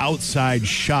very outside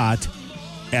shot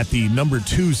at the number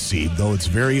 2 seed, though it's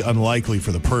very unlikely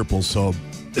for the Purple, so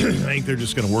I think they're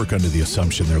just going to work under the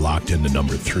assumption they're locked into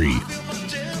number 3.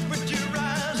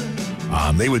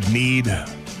 They would need,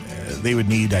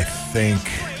 I think,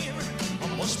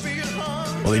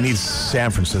 well, they need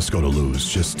San Francisco to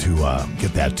lose just to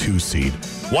get that 2 seed.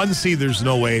 1 seed, there's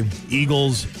no way.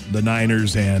 Eagles, the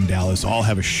Niners, and Dallas all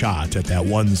have a shot at that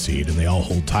 1 seed, and they all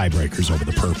hold tiebreakers over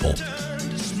the Purple.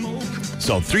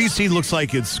 So 3 seed looks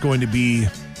like it's going to be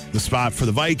the spot for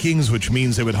the Vikings, which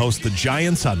means they would host the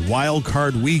Giants on Wild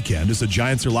Card Weekend, as the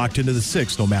Giants are locked into the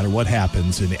 6th no matter what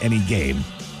happens in any game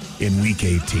in Week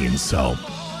 18. So,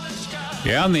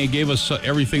 yeah, and they gave us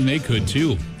everything they could,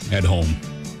 too, at home.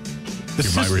 The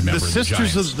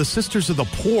Sisters of the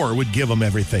Poor would give them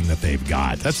everything that they've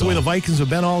got. That's the way the Vikings have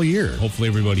been all year. Hopefully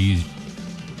everybody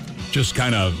just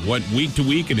kind of went week to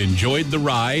week and enjoyed the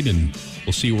ride, and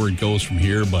we'll see where it goes from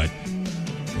here. But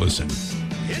listen,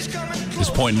 at this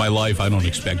point in my life, I don't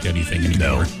expect anything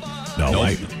anymore. No,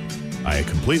 nope. I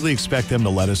completely expect them to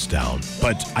let us down.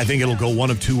 But I think it'll go one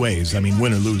of 2 ways. I mean,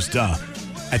 win or lose, duh.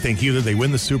 I think either they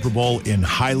win the Super Bowl in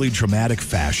highly dramatic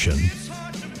fashion,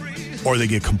 or they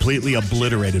get completely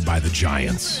obliterated by the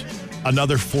Giants.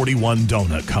 Another 41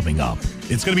 donut coming up.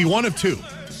 It's going to be one of 2.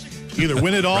 Either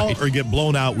win it all right, or get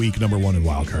blown out week number 1 in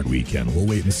Wild Card Weekend. We'll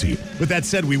wait and see. With that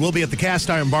said, we will be at the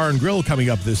Cast Iron Bar and Grill coming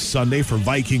up this Sunday for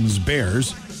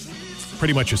Vikings-Bears.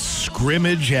 Pretty much a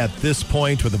scrimmage at this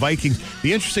point with the Vikings.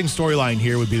 The interesting storyline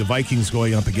here would be the Vikings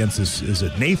going up against this, is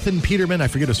it Nathan Peterman? I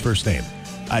forget his first name.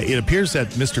 It appears that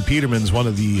Mr. Peterman's one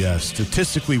of the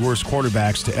statistically worst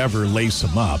quarterbacks to ever lace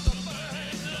him up.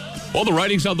 Well, the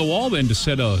writing's on the wall then to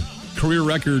set a career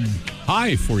record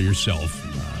high for yourself.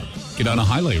 Get on a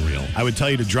highlight reel. I would tell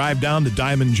you to drive down to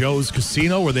Diamond Joe's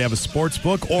Casino where they have a sports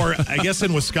book, or I guess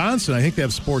in Wisconsin. I think they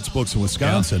have sports books in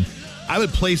Wisconsin. Yeah. I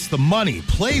would place the money.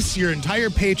 Place your entire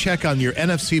paycheck on your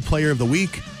NFC Player of the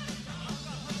Week.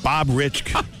 Bob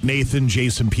Rich, Nathan,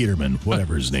 Jason Peterman,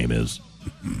 whatever his name is.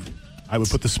 I would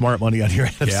put the smart money on your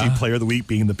NFC Player of the Week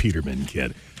being the Peterman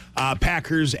kid.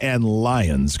 Packers and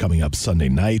Lions coming up Sunday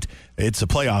night. It's a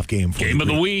playoff game for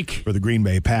the week for the Green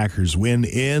Bay Packers. Win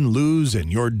in, lose,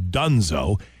 and you're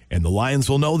donezo. And the Lions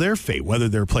will know their fate, whether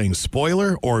they're playing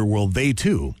spoiler or will they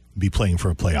too be playing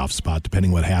for a playoff spot,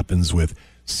 depending what happens with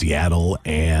Seattle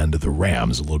and the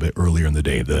Rams a little bit earlier in the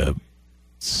day. The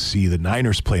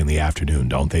Niners play in the afternoon,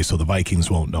 don't they? So the Vikings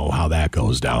won't know how that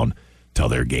goes down till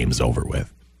their game's over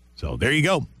with. So there you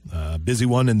go. Busy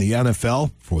one in the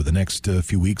NFL for the next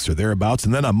few weeks or thereabouts.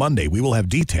 And then on Monday, we will have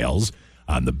details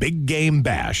on the Big Game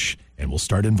Bash, and we'll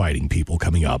start inviting people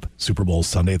coming up. Super Bowl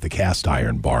Sunday at the Cast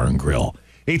Iron Bar and Grill.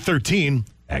 8:13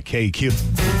 at KQ.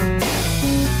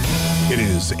 It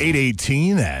is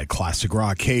 8:18 at Classic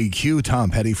Rock KQ. Tom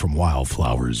Petty from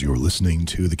Wildflowers. You're listening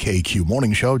to the KQ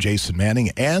Morning Show. Jason Manning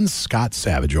and Scott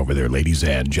Savage over there, ladies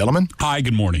and gentlemen. Hi,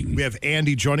 good morning. We have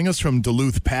Andy joining us from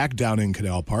Duluth Pack down in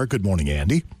Canal Park. Good morning,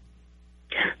 Andy.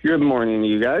 Good morning,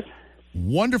 you guys.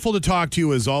 Wonderful to talk to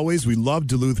you as always. We love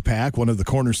Duluth Pack, one of the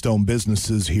cornerstone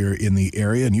businesses here in the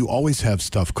area, and you always have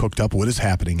stuff cooked up. What is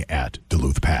happening at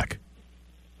Duluth Pack?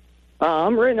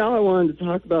 Right now I wanted to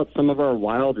talk about some of our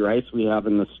wild rice we have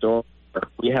in the store.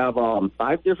 We have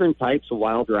 5 different types of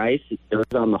wild rice. They're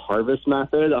on the harvest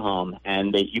method,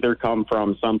 and they either come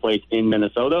from someplace in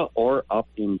Minnesota or up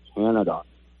in Canada.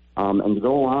 And to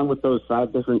go along with those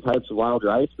 5 different types of wild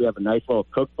rice, we have a nice little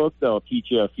cookbook that'll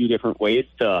teach you a few different ways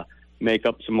to make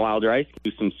up some wild rice,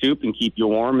 do some soup, and keep you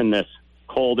warm in this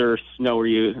colder,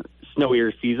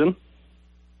 snowier season.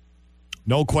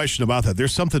 No question about that.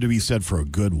 There's something to be said for a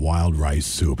good wild rice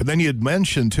soup. And then you had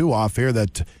mentioned, too, off air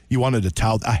that you wanted to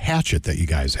tout a hatchet that you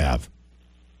guys have.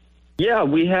 Yeah,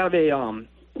 we have a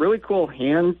really cool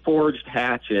hand-forged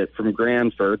hatchet from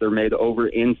Granford. They're made over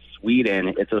in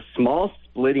Sweden. It's a small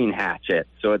splitting hatchet.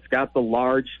 So it's got the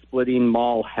large splitting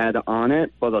maul head on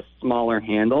it, but a smaller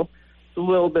handle. It's a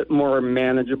little bit more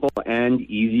manageable and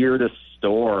easier to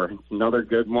store. It's another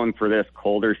good one for this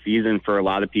colder season for a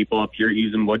lot of people up here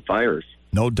using wood fires.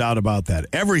 No doubt about that.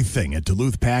 Everything at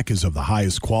Duluth Pack is of the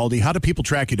highest quality. How do people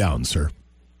track you down, sir?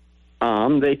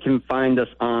 They can find us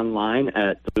online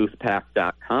at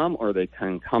duluthpack.com, or they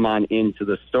can come on into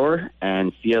the store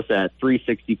and see us at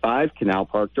 365 Canal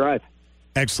Park Drive.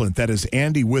 Excellent. That is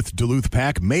Andy with Duluth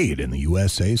Pack, made in the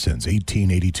USA since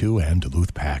 1882, and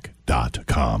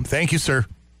duluthpack.com. Thank you, sir.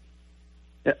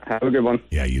 Yeah, have a good one.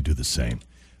 Yeah, you do the same.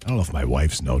 I don't know if my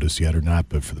wife's noticed yet or not,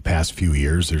 but for the past few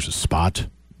years, there's a spot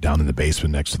down in the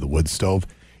basement next to the wood stove.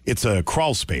 It's a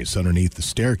crawl space underneath the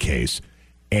staircase,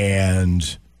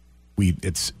 and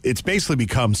it's basically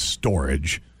become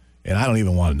storage, and I don't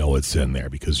even want to know what's in there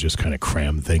because just kind of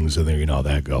cram things in there. You know how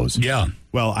that goes. Yeah.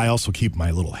 Well, I also keep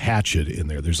my little hatchet in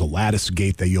there. There's a lattice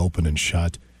gate that you open and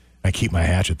shut. I keep my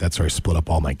hatchet. That's where I split up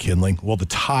all my kindling. Well, the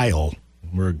tile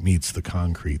where it meets the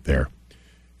concrete there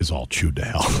is all chewed to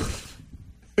hell.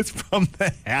 It's from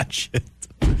the hatchet.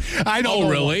 I don't know.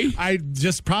 Really? I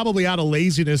just probably out of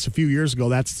laziness a few years ago,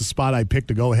 that's the spot I picked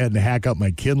to go ahead and hack up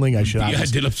my kindling. I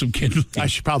did up some kindling. I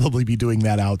should probably be doing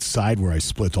that outside where I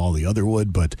split all the other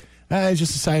wood, but I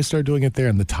just decided to start doing it there,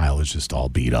 and the tile is just all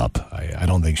beat up. I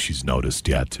don't think she's noticed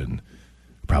yet, and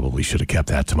probably should have kept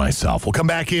that to myself. We'll come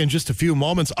back in just a few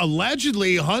moments.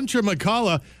 Allegedly, Hunter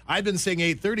McCullough, I've been saying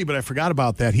 8:30, but I forgot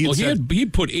about that. He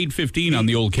put 8:15 on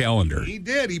the old calendar. He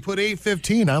did. He put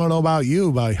 8:15. I don't know about you,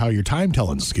 about how your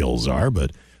time-telling skills are,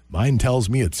 but mine tells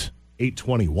me it's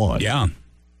 8:21. Yeah.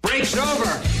 Break's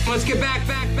over. Let's get back.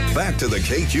 Back to the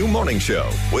KQ Morning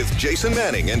Show with Jason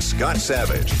Manning and Scott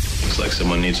Savage. Looks like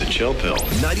someone needs a chill pill.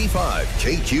 95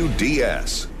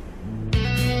 KQDS.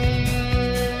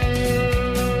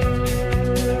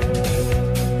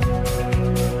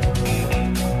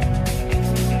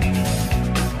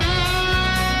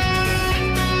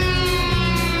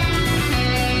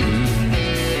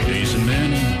 Jason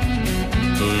Manning.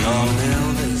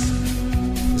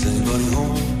 Is anybody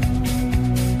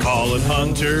home? Calling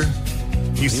Hunter.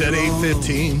 He said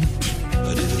 8:15.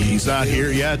 He's not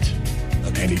here yet,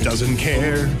 and he doesn't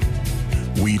care.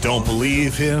 We don't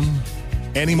believe him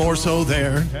any more so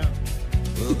there.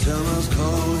 Well, tell us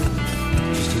calling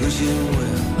just to wish him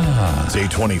well. It's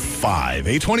 8:25.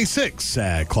 8:26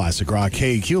 at Classic Rock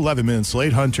KQ. 11 minutes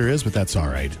late, Hunter is, but that's all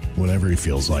right. Whenever he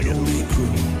feels like it.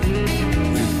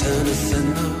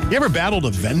 You ever battled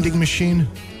a vending machine?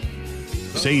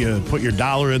 Say you put your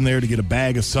dollar in there to get a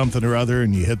bag of something or other,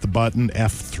 and you hit the button,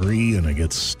 F3, and it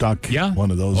gets stuck. Yeah.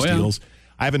 One of those yeah. deals.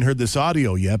 I haven't heard this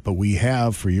audio yet, but we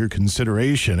have, for your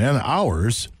consideration and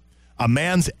ours, a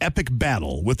man's epic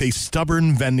battle with a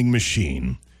stubborn vending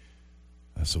machine.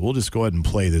 So we'll just go ahead and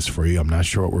play this for you. I'm not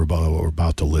sure what we're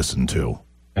about to listen to.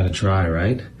 Gotta try,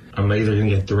 right? I'm either going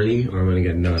to get 3 or I'm going to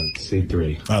get none.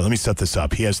 C3. Let me set this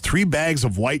up. He has 3 bags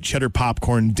of white cheddar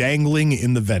popcorn dangling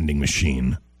in the vending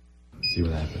machine. See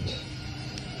what happens.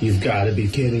 You've got to be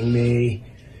kidding me.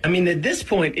 I mean, at this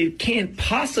point, it can't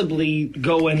possibly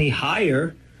go any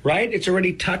higher, right? It's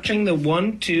already touching the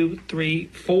 1, 2, 3,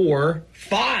 4,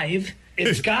 5.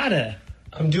 It's gotta.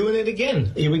 I'm doing it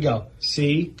again. Here we go.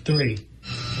 C3.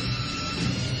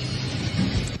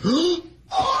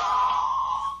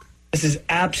 This is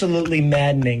absolutely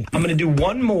maddening. I'm going to do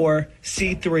one more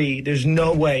C3. There's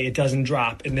no way it doesn't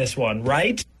drop in this one,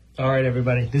 right? All right,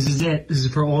 everybody. This is it. This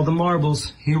is for all the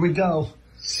marbles. Here we go.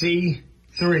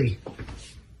 C3.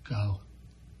 Go.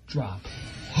 Drop.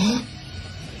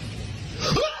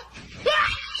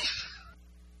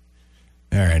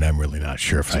 All right, I'm really not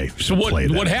sure if I So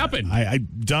what happened?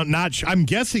 I'm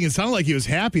guessing it sounded like he was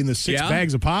happy and the 6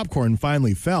 bags of popcorn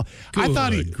finally fell. Good I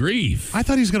thought he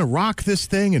was going to rock this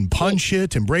thing and punch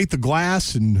it and break the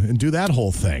glass and do that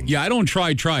whole thing. Yeah, I don't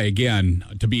try again.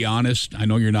 To be honest, I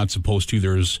know you're not supposed to.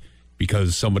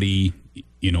 Because somebody,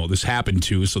 this happened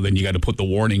to, so then you got to put the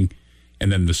warning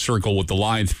and then the circle with the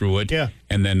line through it. Yeah.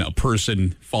 And then a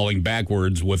person falling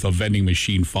backwards with a vending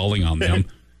machine falling on them.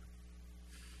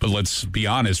 But let's be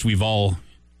honest, we've all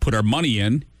put our money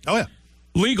in. Oh, yeah.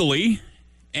 Legally.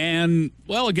 And,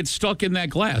 well, it gets stuck in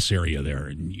that glass area there.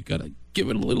 And you got to give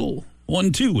it a little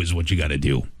 1-2 is what you got to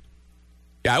do.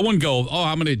 Yeah, I wouldn't go,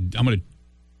 I'm gonna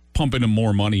pump in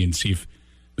more money and see if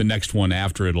the next one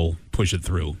after it'll push it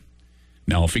through.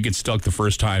 Now, if it gets stuck the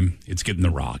first time, it's getting the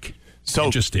rock. So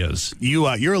it just is.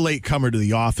 You're a late comer to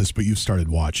The Office, but you've started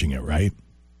watching it, right?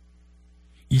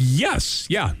 Yes.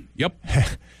 Yeah. Yep.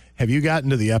 Have you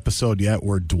gotten to the episode yet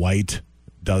where Dwight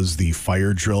does the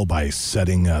fire drill by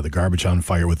setting the garbage on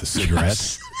fire with a cigarette?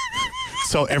 Yes.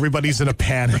 So everybody's in a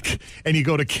panic, and you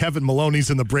go to Kevin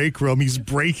Maloney's in the break room. He's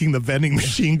breaking the vending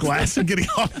machine glass and getting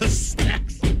all the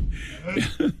snacks.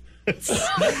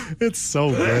 It's so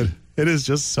good. It is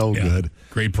just so good.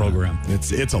 Great program.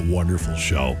 It's a wonderful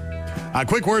show. A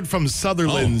quick word from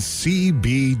Sutherland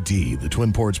CBD, the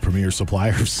Twin Ports' premier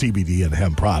supplier of CBD and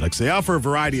hemp products. They offer a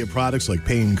variety of products like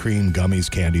pain cream,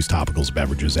 gummies, candies, topicals,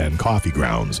 beverages, and coffee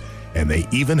grounds. And they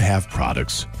even have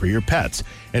products for your pets.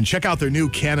 And check out their new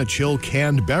Canna Chill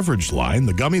canned beverage line.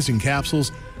 The gummies and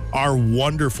capsules are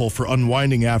wonderful for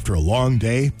unwinding after a long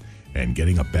day and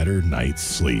getting a better night's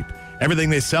sleep.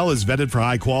 Everything they sell is vetted for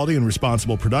high quality and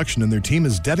responsible production, and their team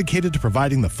is dedicated to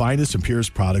providing the finest and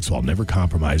purest products while never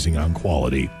compromising on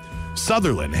quality.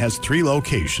 Sutherland has 3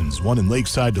 locations, one in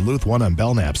Lakeside, Duluth, one on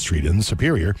Belknap Street in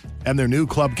Superior, and their new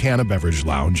Club Canna Beverage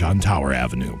Lounge on Tower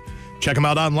Avenue. Check them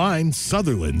out online,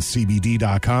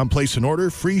 SutherlandCBD.com. Place an order,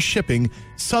 free shipping.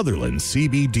 Sutherland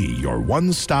CBD, your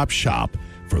one-stop shop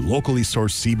for locally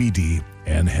sourced CBD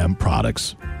and hemp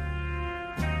products.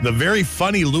 The very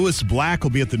funny Lewis Black will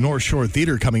be at the North Shore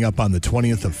Theater coming up on the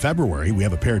 20th of February. We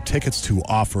have a pair of tickets to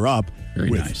offer up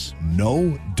Very with nice.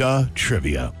 No Duh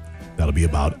Trivia. That'll be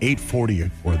about 8:40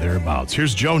 or thereabouts.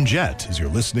 Here's Joan Jett as you're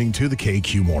listening to the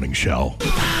KQ Morning Show.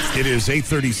 It is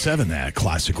 8:37 at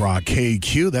Classic Rock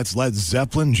KQ. That's Led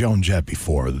Zeppelin, Joan Jett.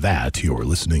 Before that, you're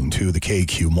listening to the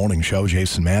KQ Morning Show,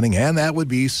 Jason Manning, and that would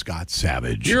be Scott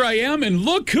Savage. Here I am, and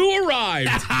look who arrived.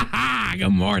 Good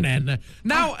morning.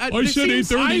 Now, I said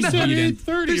 8:30. I said You didn't.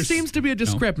 8:30. There seems to be a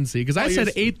discrepancy because I said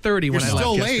 8:30 when I left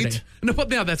still yesterday. late. No,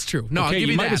 but yeah, that's true. No, I'll Okay, give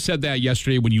you you might that. have said that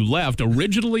yesterday when you left.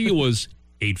 Originally, it was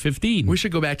 8:15. We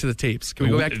should go back to the tapes. Can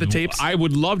we go back to the tapes? I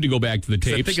would love to go back to the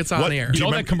 'Cause tapes. I think it's on air. You know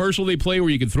that commercial they play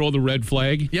where you can throw the red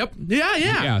flag? Yep. Yeah.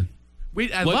 Yeah.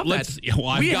 I love that. Well,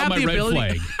 I've We got have my the red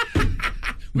ability- flag.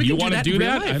 We You can want to do in real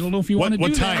that? life. I don't know if you want to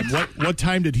do that. What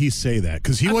time did he say that?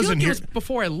 Because he I feel wasn't like here. It was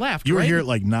before I left. You were right? here at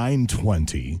like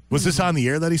 9:20. Was this on the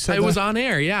air that he said It that? was on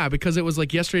air, yeah, because it was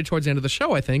like yesterday towards the end of the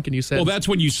show, I think, and you said. Well, that's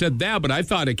when you said that, but I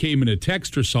thought it came in a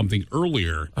text or something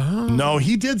earlier. No,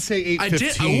 he did say 8:15. I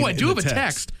did. Oh, I do have a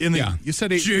text. In the, Yeah. You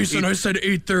said 8. Jason, I said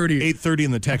 8:30. 8:30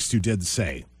 in the text you did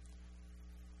say.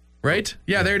 Right?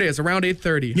 Yeah, there it is, around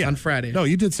 8:30 on Friday. No,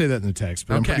 you did say that in the text,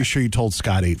 but I'm Okay. pretty sure you told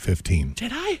Scott 8:15.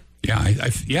 Did I?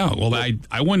 Yeah, Well,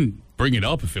 I wouldn't bring it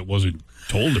up if it wasn't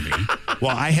told to me.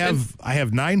 Well, I have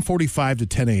 9:45 to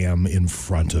 10 a.m. in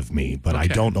front of me, but I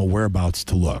Okay. don't know whereabouts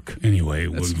to look. Anyway,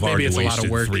 we've maybe already it's a lot of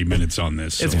wasted work. 3 minutes on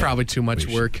this. It's so. probably too much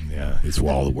work. Yeah, it's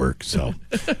all the work. So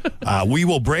we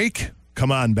will break.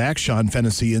 Come on back. Sean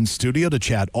Fennessy in studio to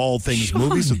chat all things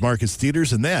movies with Marcus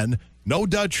Theaters. And then No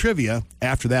Duh Trivia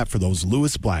after that for those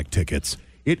Lewis Black tickets.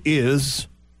 It is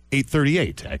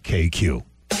 8:38 at KQ.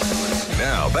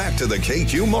 Now back to the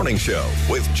KQ Morning Show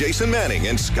with Jason Manning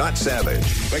and Scott Savage.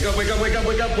 Wake up, wake up, wake up,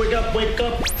 wake up, wake up, wake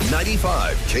up.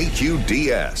 95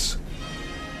 KQDS.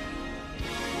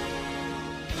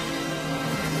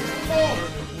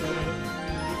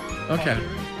 Okay.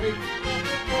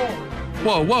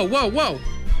 Whoa, whoa, whoa, whoa.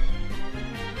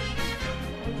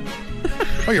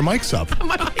 Oh, your mic's up.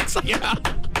 My mic's up. Yeah.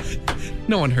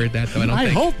 No one heard that, though, I don't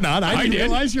think. hope not. I didn't did.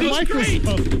 realize your It was mic was great.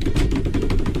 up.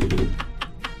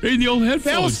 In the old headphones.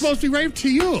 That was supposed to be right to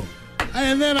you.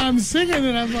 And then I'm singing,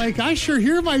 and I'm like, I sure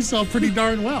hear myself pretty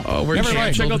darn well. Oh, we're Never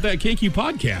mind. canceled. Check out that KQ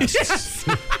podcast. Yes.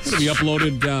 It'll be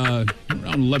uploaded around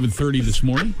 11:30 this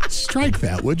morning. Strike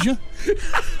that, would you?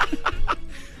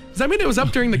 Does that mean it was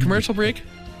up during the commercial break?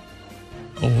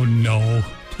 Oh, no.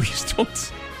 Please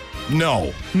don't.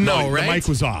 No. No, The right? mic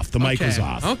was off. The mic was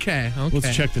off. Okay.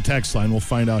 Let's check the text line. We'll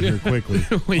find out here quickly.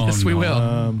 Yes, we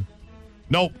will.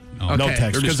 Nope. No, No Okay.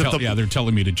 text. They're, just Because they're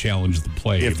telling me to challenge the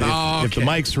play. if the okay.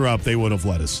 mics were up, they would have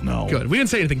let us know. Good. We didn't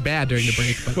say anything bad during the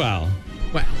break, but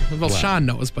well, Sean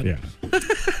knows, but Yeah.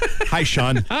 Hi,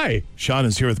 Sean. Hi. Sean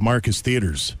is here with Marcus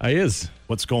Theaters. I is.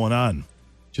 What's going on?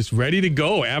 Just ready to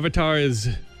go. Avatar is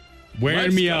wearing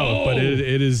Let's me go. out, but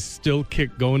it is still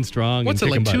going strong. what's it,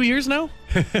 and like kicking 2 butt. years now?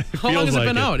 How long Feels has it like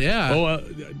been out? Yeah.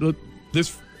 Oh,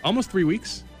 this almost 3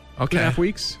 weeks. Okay. 2.5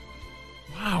 weeks.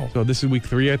 Wow. So this is week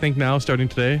 3, I think, now, starting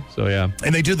today. So, yeah.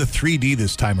 And they did the 3D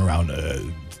this time around,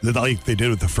 like they did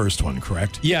with the first one,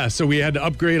 correct? Yeah, so we had to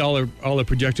upgrade all the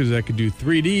projectors that could do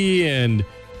 3D, and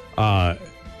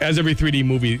as every 3D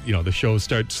movie, the shows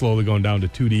start slowly going down to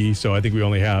 2D. So I think we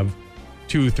only have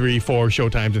 2, 3, 4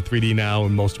 showtimes in 3D now,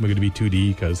 and most of them are going to be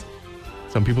 2D because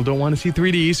some people don't want to see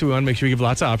 3D, so we want to make sure we give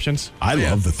lots of options. I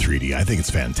love the 3D. I think it's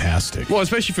fantastic. Well,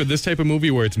 especially for this type of movie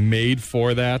where it's made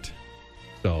for that.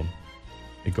 So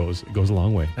it goes a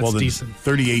long way. That's decent.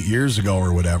 38 years ago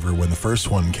or whatever, when the first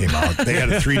one came out, they had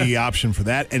a 3D option for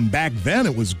that, and back then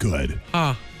it was good.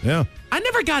 Yeah. I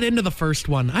never got into the first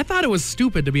one. I thought it was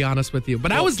stupid, to be honest with you,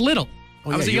 but I was little.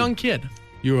 I was a young kid.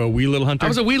 You were a wee little hunter? I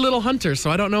was a wee little hunter,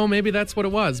 so I don't know. Maybe that's what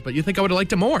it was. But you think I would have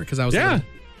liked it more because I was little.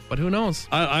 But who knows?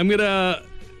 I'm gonna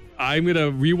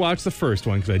rewatch the first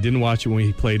one because I didn't watch it when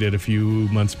we played it a few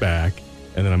months back,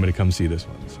 and then I'm gonna come see this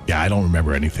one. So. Yeah, I don't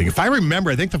remember anything. If I remember,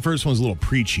 I think the first one was a little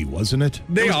preachy, wasn't it?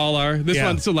 They all are. This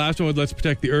one's the last one was Let's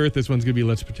Protect the Earth. This one's gonna be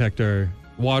Let's Protect our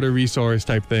water resource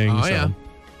type thing. Oh, so. yeah.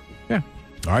 Yeah.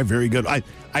 All right, very good. I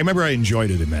remember I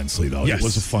enjoyed it immensely, though. Yes. It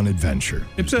was a fun adventure.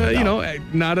 It's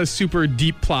not a super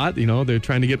deep plot. They're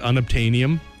trying to get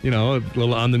unobtainium. A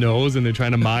little on the nose, and they're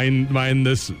trying to mine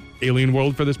this alien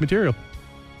world for this material.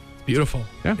 It's beautiful.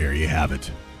 Yeah. There you have it.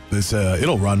 This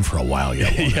it'll run for a while,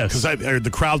 yeah. Yes. Because the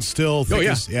crowd's still.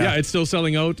 Yeah, it's still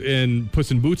selling out, and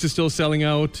Puss in Boots is still selling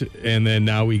out, and then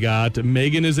now we got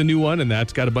Megan is a new one, and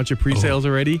that's got a bunch of pre-sales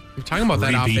already. We're talking about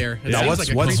that off there. Now,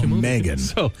 what's Megan?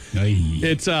 So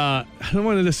it's I don't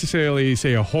want to necessarily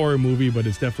say a horror movie, but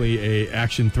it's definitely a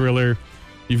action thriller.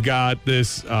 You've got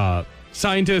this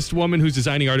scientist woman who's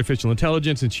designing artificial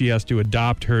intelligence, and she has to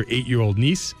adopt her 8-year-old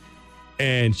niece.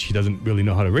 And she doesn't really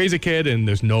know how to raise a kid, and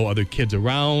there's no other kids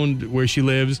around where she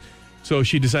lives. So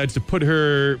she decides to put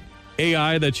her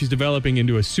AI that she's developing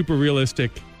into a super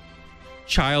realistic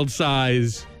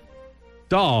child-size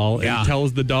doll and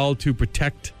tells the doll to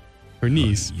protect her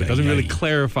niece, but doesn't really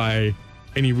clarify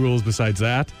any rules besides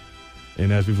that.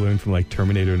 And as we've learned from like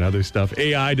Terminator and other stuff,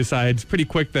 AI decides pretty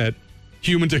quick that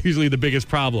humans are usually the biggest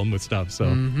problem with stuff.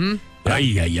 So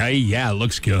it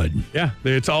looks good. Yeah,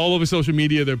 it's all over social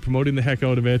media. They're promoting the heck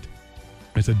out of it.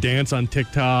 It's a dance on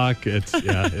TikTok. It's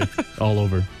all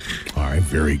over. All right,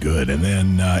 very good. And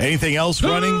then anything else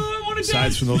running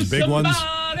besides from those big ones?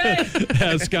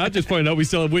 As Scott just pointed out, we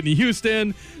still have Whitney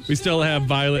Houston. We still have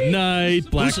Violet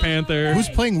Knight, Black Panther. Who's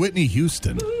playing Whitney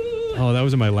Houston? Oh, that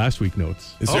was in my last week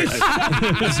notes. Is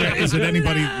it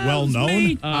anybody well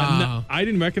known? No, I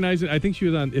didn't recognize it. I think she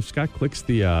was on. If Scott clicks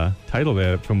the title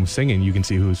there from singing, you can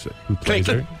see who plays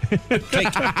her.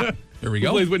 There we go.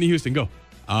 Who plays Whitney Houston? Go.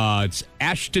 It's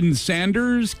Ashton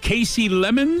Sanders, Casey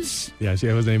Lemons. Yeah, see,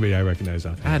 that was anybody I recognize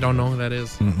out there. I don't know who that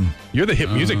is. You're the hip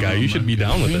music guy. You should be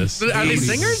down with this. Are they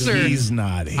singers? Or? He's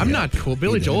not hip. I'm not cool.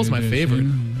 Billy Joel's my favorite.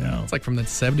 No. It's like from the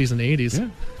 70s and 80s. Yeah.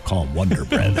 Call him Wonder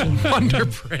Bread. Wonder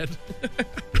Bread.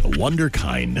 The Wonder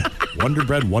Kind. Wonder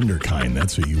Bread, Wonder Kind.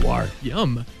 That's who you are.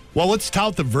 Yum. Well, let's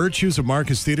tout the virtues of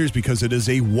Marcus Theaters because it is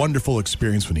a wonderful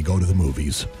experience when you go to the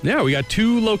movies. Yeah, we got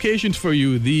 2 locations for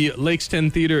you. The Lakes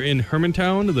 10 Theater in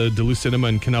Hermantown, the Duluth Cinema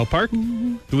in Canal Park.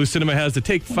 Duluth Cinema has the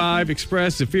Take 5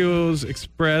 Express, Zephyr's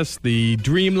Express, the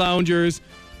Dream Loungers.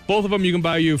 Both of them, you can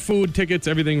buy your food, tickets,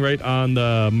 everything right on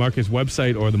the Marcus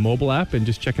website or the mobile app, and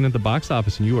just check in at the box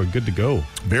office, and you are good to go.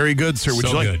 Very good, sir. Would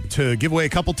you like to give away a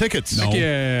couple tickets? No.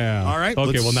 Yeah. All right.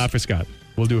 Okay, well, not for Scott.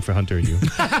 We'll do it for Hunter and you.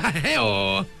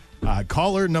 Hey-oh.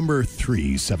 Caller number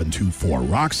 3724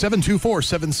 Rock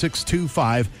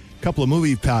 724-7625. Couple of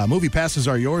movie passes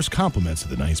are yours. Compliments of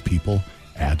the nice people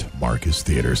at Marcus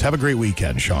Theaters. Have a great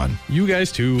weekend, Sean. You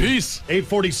guys too. Peace.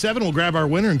 8:47. We'll grab our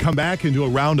winner and come back and do a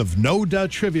round of No Duh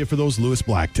trivia for those Lewis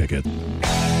Black tickets.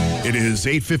 It is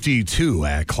 8:52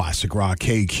 at Classic Rock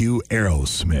KQ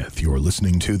Aerosmith. You're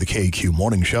listening to the KQ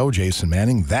Morning Show. Jason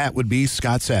Manning. That would be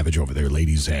Scott Savage over there,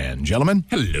 ladies and gentlemen.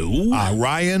 Hello.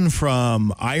 Ryan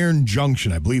from Iron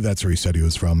Junction. I believe that's where he said he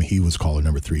was from. He was caller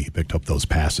number 3. He picked up those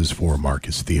passes for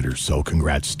Marcus Theaters. So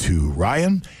congrats to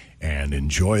Ryan and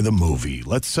enjoy the movie.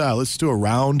 Let's do a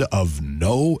round of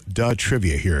No Duh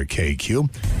trivia here at KQ.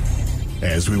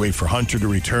 As we wait for Hunter to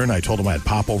return, I told him I had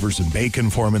popovers and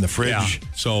bacon for him in the fridge. Yeah.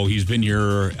 So he's been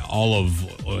here all of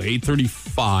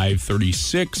 8:35,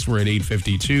 36. We're at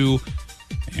 8:52,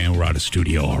 and we're out of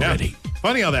studio already. Yeah.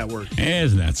 Funny how that works.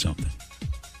 Isn't that something?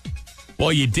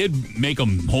 Well, you did make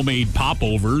them homemade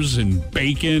popovers and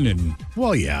bacon and...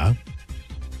 Well, yeah.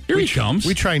 Here he comes.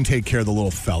 We try and take care of the little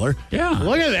feller. Yeah.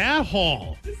 Look at that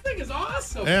haul. This thing is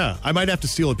awesome. Yeah. I might have to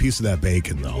steal a piece of that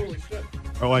bacon, though.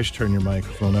 Oh, I should turn your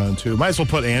microphone on, too. Might as well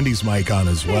put Andy's mic on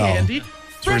as well. Hey, Andy.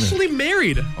 Freshly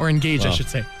married. Or engaged, I should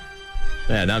say.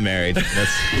 Yeah, not married.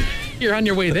 You're on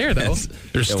your way there, though.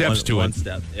 There's steps to one it.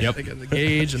 Step. Yeah. Yep. Like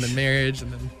engaged and then marriage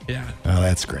and then, yeah. Oh,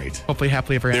 that's great. Hopefully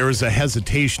happily ever after. There was a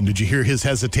hesitation. Did you hear his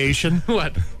hesitation?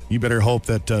 What? You better hope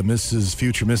that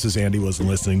future Mrs. Andy wasn't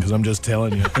listening, because I'm just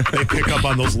telling you, they pick up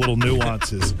on those little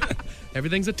nuances.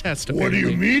 Everything's a test. What do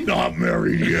you mean not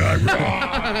married yet?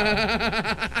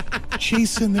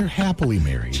 Jason, they're happily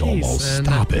married almost.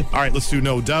 Stop it. All right, let's do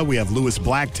No Duh. We have Lewis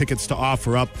Black tickets to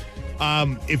offer up.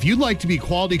 If you'd like to be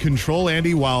quality control,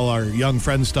 Andy, while our young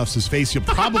friend stuffs his face, you'll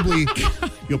probably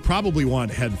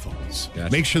want headphones.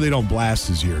 Gotcha. Make sure they don't blast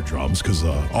his eardrums, because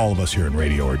all of us here in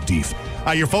radio are deaf.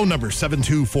 Your phone number,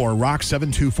 724-ROCK,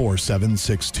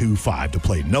 724-7625 to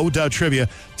play No Duh trivia.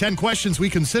 10 questions we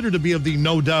consider to be of the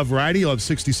No Duh variety. You'll have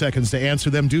 60 seconds to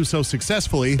answer them. Do so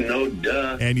successfully. No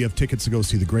duh. And you have tickets to go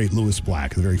see the great Lewis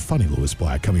Black, the very funny Lewis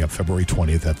Black, coming up February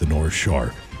 20th at the North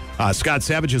Shore. Scott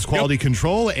Savage is quality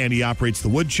control, and he operates the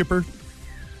wood chipper.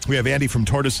 We have Andy from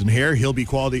Tortoise and Hare. He'll be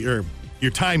your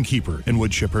timekeeper in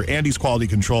wood chipper. Andy's quality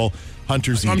control.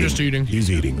 Hunter's eating. I'm just eating. He's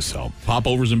eating, so.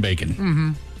 Popovers and bacon.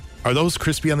 Mm-hmm. Are those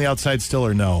crispy on the outside still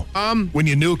or no? When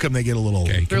you nuke them, they get a little...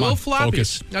 Okay, they're a little floppy.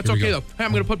 Focus. That's okay, though. Hey,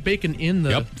 I'm going to put bacon in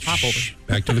the popover.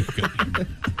 Back to the...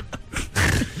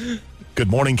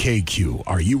 Good morning, KQ.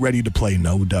 Are you ready to play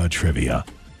No Duh trivia?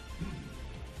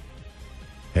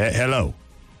 Hello.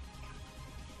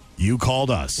 You called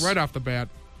us. Right off the bat.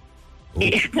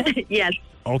 Yes.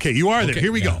 Okay, you are there. Okay,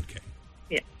 Here we go. Okay.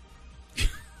 Yeah.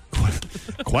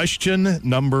 Question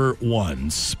number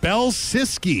 1. Spell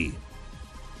Siskey.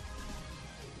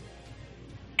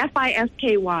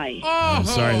 Fisky. I'm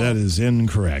sorry, that is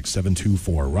incorrect.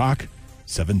 724-ROCK,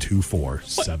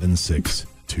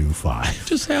 724-7625.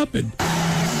 Just happened.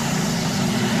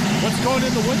 What's going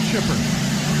in the wood chipper?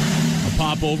 A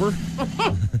pop over.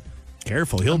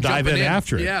 Careful, he'll dive in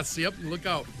after it. Yes, yep, look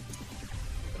out.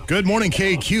 Good morning,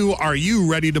 KQ. Are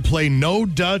you ready to play No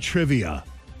Duh Trivia?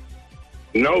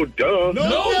 No duh.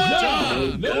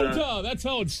 No duh. That's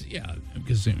how it's, yeah.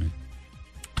 Because,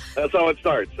 That's how it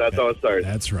starts.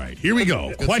 That's right. Here we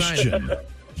go. Question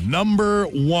number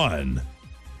 1.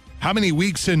 How many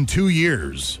weeks in 2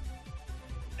 years?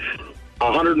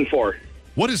 104.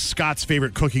 What is Scott's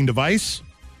favorite cooking device?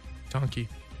 Donkey.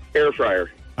 Air fryer.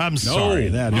 I'm sorry.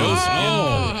 That is.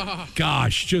 Oh,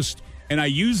 gosh. And I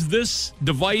used this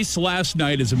device last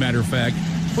night, as a matter of fact.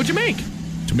 What'd you make?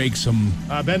 To make some.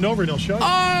 Bend over and he'll show you.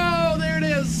 Oh, there it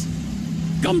is.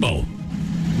 Gumbo.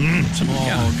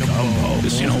 Gumbo.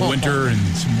 Just, winter and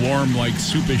some warm, like,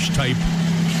 soupish type.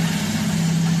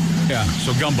 Yeah,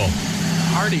 so gumbo.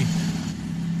 Hearty,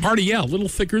 yeah, a little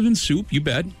thicker than soup, you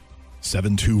bet.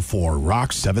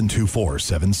 724-ROCK,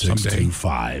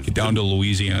 724-7625. Get down to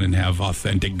Louisiana and have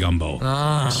authentic gumbo.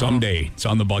 Someday. It's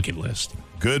on the bucket list.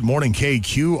 Good morning,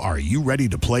 KQ. Are you ready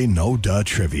to play No Duh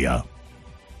Trivia?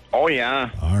 Oh, yeah.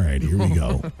 All right, here we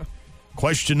go.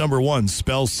 Question number 1.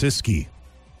 Spell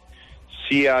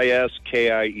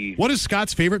Siskey.Ciskie. What is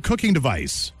Scott's favorite cooking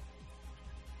device?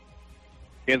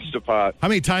 Instapot. How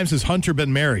many times has Hunter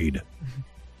been married?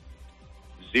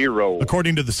 0.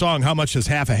 According to the song, how much does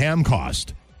half a ham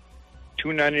cost?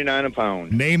 $2.99 a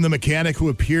pound. Name the mechanic who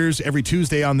appears every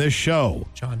Tuesday on this show.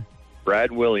 John.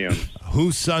 Brad Williams.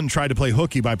 Whose son tried to play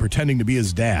hooky by pretending to be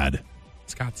his dad?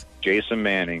 Scott's. Jason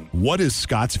Manning. What is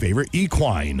Scott's favorite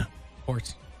equine?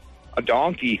 Horse. A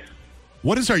donkey.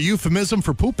 What is our euphemism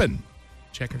for pooping?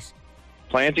 Checkers.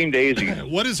 Planting daisies.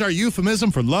 What is our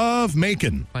euphemism for love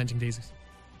making? Planting daisies.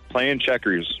 Playing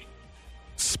checkers.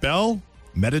 Spell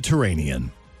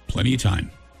Mediterranean. Plenty of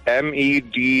time.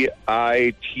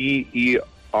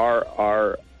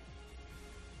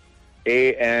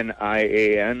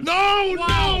 MEDITERRANIAN.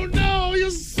 No, you're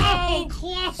so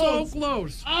close. So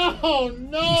close. Oh,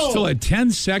 no. Still had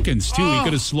 10 seconds, too. He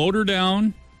could have slowed her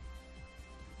down.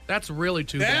 That's really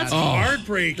too bad. That's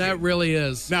heartbreaking. That really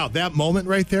is. Now, that moment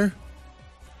right there,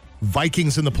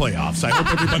 Vikings in the playoffs. I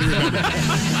hope everybody remembers that.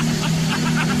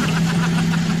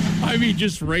 I mean,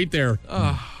 just right there.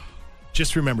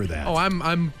 Just remember that. Oh,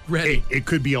 I'm ready. It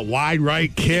could be a wide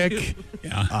right kick.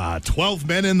 Yeah. 12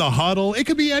 men in the huddle. It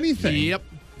could be anything. Yep.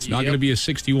 It's not going to be a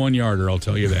 61-yarder, I'll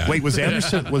tell you that. Wait, was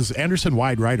Anderson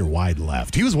wide right or wide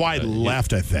left? He was wide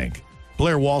left, I think.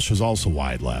 Blair Walsh was also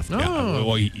wide left. Oh. Yeah,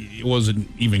 well, he wasn't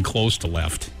even close to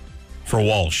left. For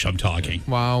Walsh, I'm talking.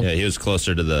 Wow. Yeah, he was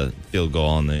closer to the field goal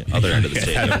on the other end of the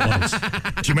stadium.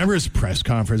 Do you remember his press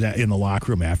conference in the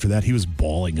locker room after that? He was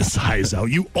bawling his eyes out.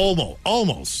 You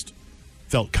almost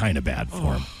felt kind of bad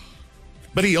for him.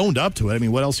 But he owned up to it. I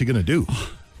mean, what else are you going to do?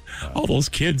 All those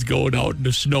kids going out in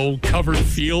the snow-covered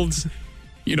fields,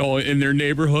 in their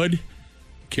neighborhood.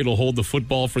 Kid will hold the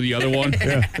football for the other one.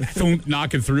 Thunk,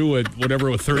 knock it through at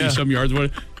whatever, with 30-some yards.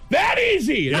 That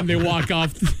easy! And then they walk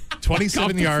off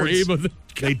 27 yards.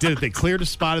 They did it. They cleared a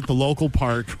spot at the local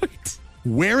park.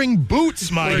 Wearing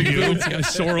boots, mind you.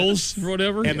 Sorrels or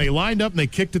whatever. And they lined up and they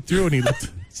kicked it through, and he looked.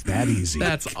 It's that easy.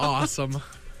 That's awesome.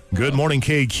 Good morning,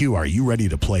 KQ. Are you ready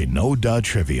to play No Duh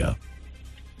Trivia?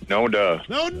 No duh.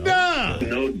 No duh.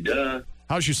 No duh.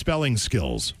 How's your spelling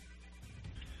skills?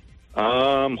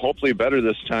 Hopefully better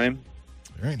this time.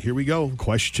 All right, here we go.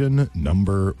 Question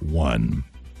number 1.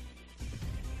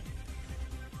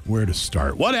 Where to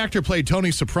start? What actor played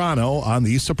Tony Soprano on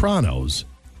The Sopranos?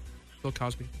 Bill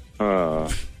Cosby.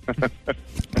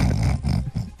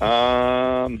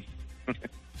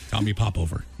 Tommy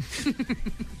Popover.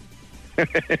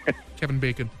 Kevin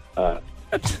Bacon.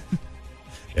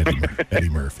 Eddie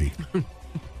Murphy.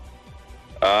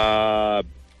 Don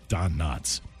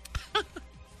Knotts.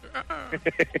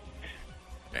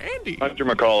 Andy. Hunter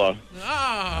McCullough.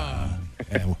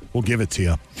 And we'll give it to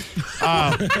you.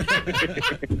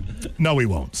 No, we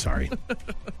won't. Sorry.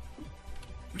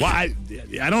 Well, I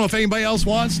don't know if anybody else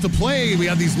wants to play. We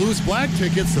have these loose black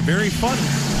tickets. They're very fun.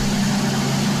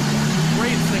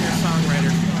 Great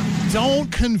singer-songwriter.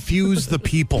 Don't confuse the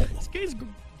people. This guy's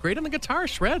great on the guitar.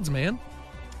 Shreds, man.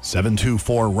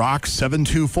 724-ROCK,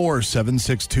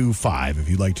 724-7625. If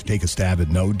you'd like to take a stab at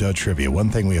No Duh Trivia. One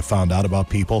thing we have found out about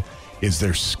people is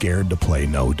they're scared to play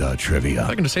No Duh Trivia. I'm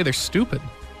not going to say they're stupid.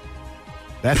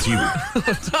 That's you.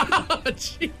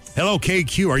 Jeez. Hello,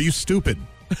 KQ. Are you stupid?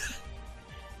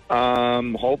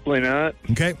 Hopefully not.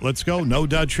 Okay, let's go. No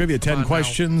Duh Trivia. 10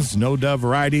 questions. No Duh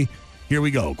variety. Here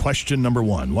we go. Question number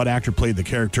 1. What actor played the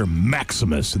character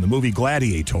Maximus in the movie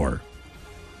Gladiator?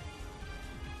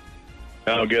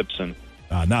 Mel Gibson.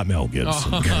 Not Mel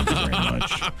Gibson. Thank you very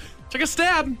much. Take a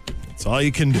stab. That's all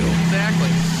you can do. Exactly.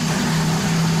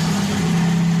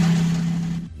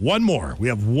 One more. We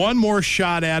have one more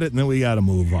shot at it, and then we got to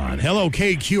move on. Hello,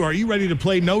 KQ. Are you ready to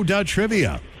play No Duh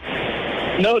Trivia?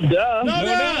 No duh. No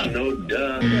duh. No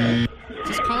duh. Is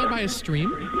this caller by a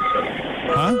stream?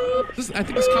 Huh? I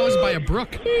think this caller's by a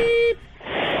brook.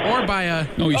 Or by a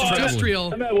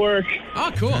industrial. I'm at work.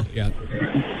 Oh, cool. Yeah.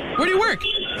 Where do you work?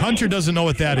 Hunter doesn't know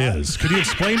what that is. Could you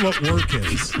explain what work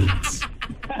is?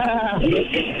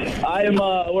 I am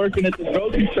working at the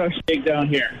road construction gig down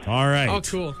here. All right. Oh,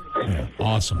 cool. Yeah.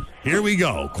 Awesome. Here we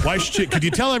go. Question. Could you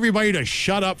tell everybody to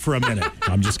shut up for a minute?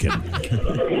 I'm just kidding.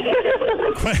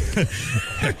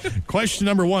 Question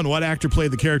number 1. What actor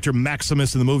played the character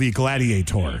Maximus in the movie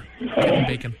Gladiator?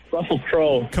 Bacon. Russell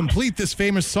Crowe. Complete this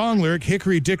famous song lyric,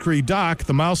 Hickory Dickory Dock,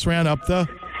 the mouse ran up the...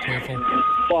 Careful.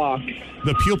 Fuck.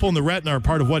 The pupil and the retina are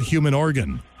part of what human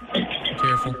organ?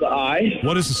 Careful. The eye.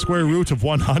 What is the square root of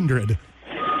 100?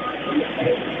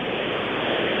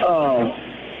 Oh.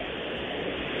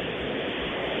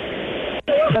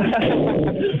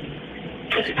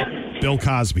 Bill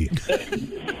Cosby.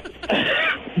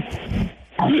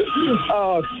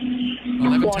 Oh.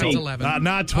 11 times 11.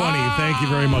 Not 20. Thank you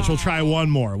very much. We'll try one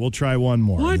more.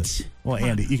 What? Well,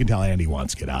 Andy, you can tell Andy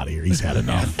wants to get out of here. He's had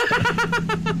enough.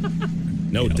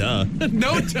 No duh.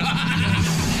 No duh.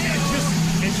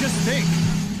 And just think.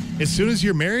 As soon as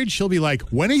you're married, she'll be like,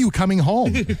 when are you coming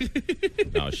home?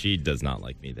 No, she does not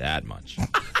like me that much.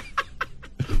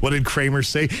 What did Kramer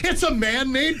say? It's a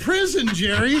man-made prison,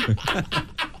 Jerry.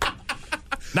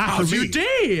 Not How's for me. your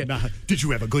day? Did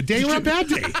you have a good day or a bad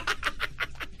day?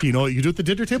 Do you know what you do at the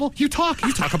dinner table? You talk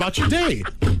about your day.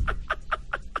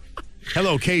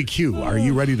 Hello, KQ. Are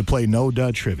you ready to play No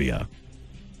Duh Trivia?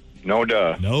 No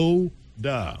duh. No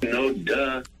duh. No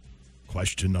duh.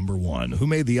 Question number 1. Who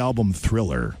made the album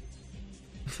Thriller?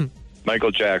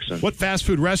 Michael Jackson. What fast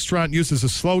food restaurant uses a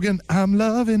slogan, I'm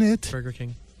loving it? Burger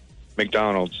King.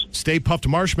 McDonald's. Stay Puft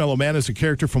Marshmallow Man is a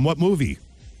character from what movie?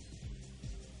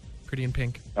 Pretty in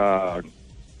Pink. The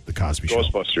Cosby Show.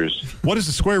 Ghostbusters. What is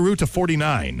the square root of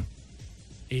 49?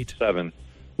 8. 7.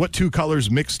 What two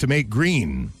colors mix to make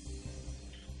green?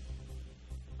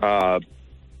 Bill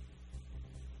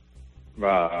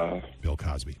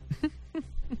Cosby.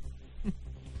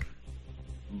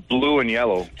 Blue and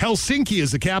yellow. Helsinki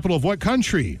is the capital of what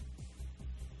country?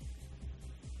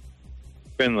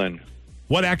 Finland.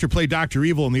 What actor played Dr.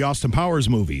 Evil in the Austin Powers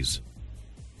movies?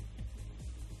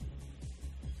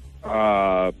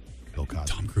 Bill Cosby.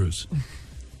 Tom Cruise.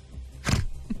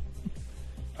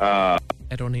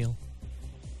 Ed O'Neill.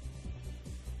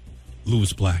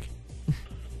 Lewis Black.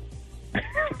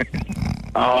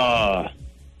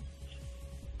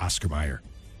 Oscar Mayer.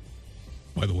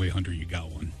 By the way, Hunter, you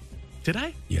got one. Did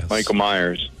I? Yes. Michael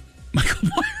Myers.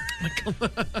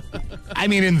 I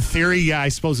mean, in theory, yeah, I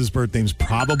suppose his birth name's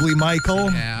probably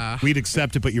Michael. Yeah. We'd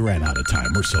accept it, but you ran out of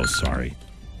time. We're so sorry.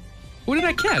 What did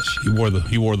I catch? He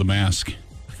wore the mask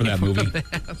for that movie.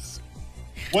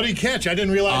 What did he catch? I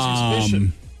didn't realize he was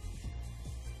fishing.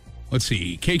 Let's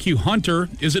see. KQ Hunter,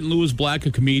 isn't Lewis Black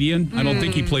a comedian? I don't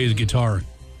think he plays guitar.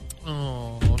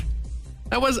 Oh.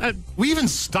 That was... we even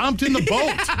stomped in the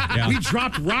boat. Yeah. We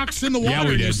dropped rocks in the water, Yeah,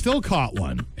 we and you did. still caught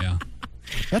one. Yeah.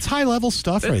 That's high-level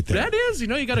stuff right there. That is. You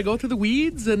know, you got to go through the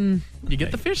weeds, and you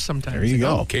get the fish sometimes. There you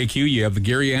go. KQ, you have the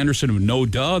Gary Anderson of No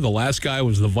Duh. The last guy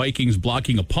was the Vikings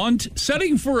blocking a punt,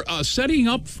 settling for a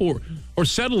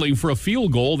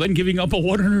field goal, then giving up a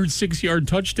 106-yard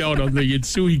touchdown on the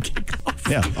ensuing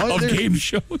kickoff of game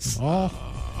shows. Oh.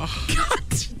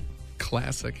 God.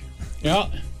 Classic. Yeah.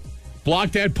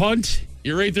 Block that punt.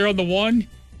 You're right there on the 1.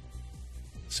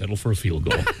 Settle for a field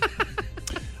goal.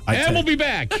 And we'll be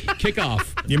back.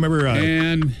 Kickoff. You remember...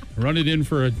 and run it in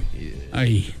for a... Do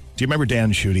you remember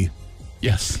Dan Schutte?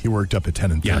 Yes. He worked up at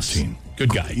 10 and 13. Yes. Good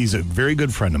guy. He's a very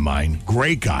good friend of mine.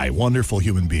 Great guy. Wonderful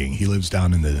human being. He lives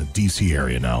down in the D.C.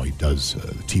 area now. He does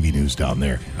TV news down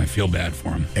there. I feel bad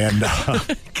for him. And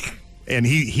and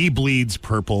he bleeds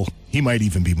purple. He might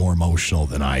even be more emotional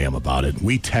than I am about it.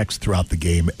 We text throughout the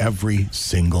game, every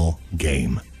single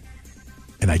game.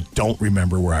 And I don't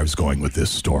remember where I was going with this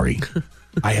story.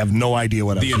 I have no idea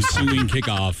what the ensuing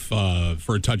kickoff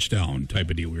for a touchdown type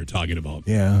of deal we were talking about.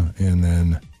 Yeah, and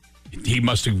then he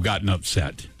must have gotten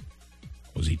upset.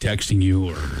 Was he texting you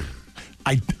or?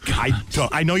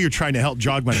 I know you're trying to help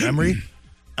jog my memory.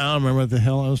 I don't remember what the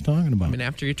hell I was talking about. I mean,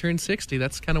 after you turn 60,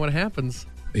 that's kind of what happens.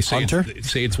 They say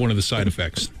it's one of the side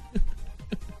effects.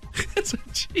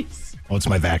 Jeez. Oh, it's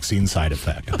my vaccine side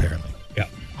effect, apparently. Yeah.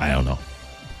 I don't know.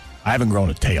 I haven't grown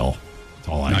a tail. That's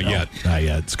all I know. Not yet. Not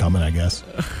yet. It's coming, I guess.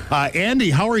 Andy,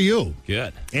 how are you?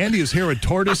 Good. Andy is here with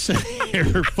Tortoise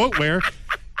Hair Footwear.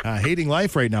 Hating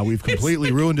life right now. We've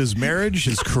completely ruined his marriage,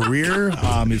 his career,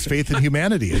 his faith in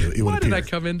humanity. Why did I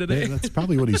come in today? Yeah, that's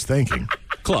probably what he's thinking.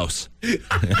 Close.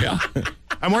 Yeah.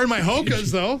 I'm wearing my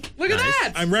Hokas, though. Look at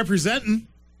that. I'm representing.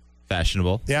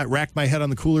 Fashionable. Yeah, racked my head on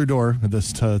the cooler door at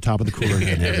this top of the cooler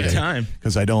again every time.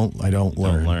 Because I don't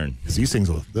learn. Because these things,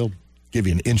 they'll give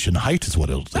you an inch in height is what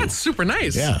it'll do. That's super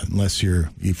nice. Yeah, unless you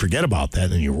forget about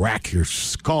that and you rack your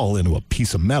skull into a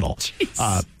piece of metal.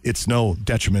 It's no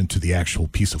detriment to the actual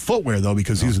piece of footwear, though,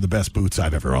 because these are the best boots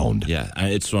I've ever owned. Yeah,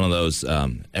 it's one of those,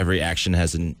 every action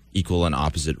has an equal and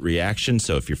opposite reaction.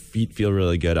 So if your feet feel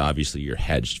really good, obviously your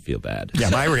head should feel bad. Yeah,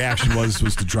 my reaction was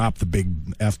to drop the big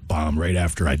F-bomb right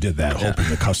after I did that, hoping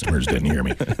the customers didn't hear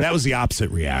me. That was the opposite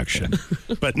reaction.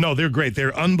 But no, they're great.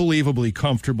 They're unbelievably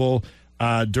comfortable.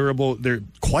 Durable. They're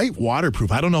quite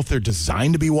waterproof. I don't know if they're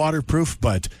designed to be waterproof,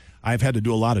 but I've had to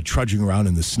do a lot of trudging around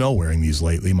in the snow wearing these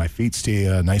lately. My feet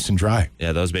stay nice and dry.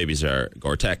 Yeah, those babies are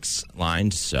Gore-Tex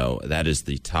lined, so that is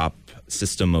the top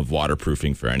system of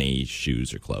waterproofing for any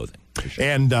shoes or clothing. Sure.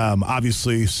 And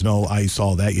obviously, snow, ice,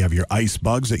 all that. You have your ice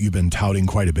bugs that you've been touting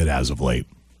quite a bit as of late.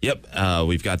 Yep,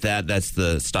 we've got that. That's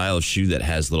the style of shoe that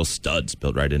has little studs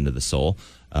built right into the sole.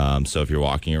 So if you're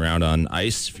walking around on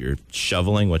ice, if you're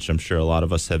shoveling, which I'm sure a lot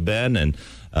of us have been, and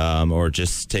or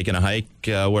just taking a hike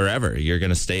wherever, you're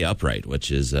going to stay upright, which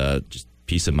is just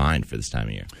peace of mind for this time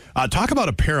of year. Talk about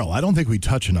apparel. I don't think we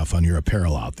touch enough on your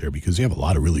apparel out there because you have a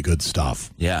lot of really good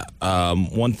stuff. Yeah.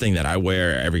 One thing that I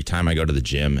wear every time I go to the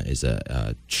gym is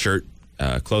a shirt.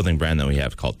 Clothing brand that we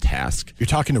have called Task. You're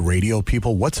talking to radio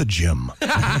people. What's a gym?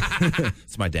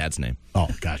 It's my dad's name. Oh,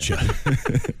 gotcha.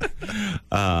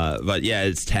 But yeah,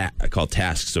 it's called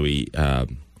Task. So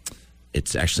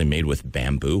it's actually made with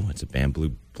bamboo. It's a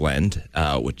bamboo blend,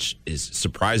 which is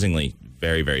surprisingly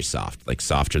very, very soft, like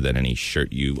softer than any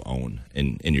shirt you own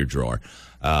in your drawer.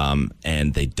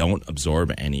 And they don't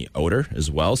absorb any odor as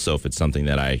well. So if it's something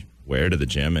that I wear to the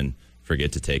gym and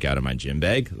forget to take out of my gym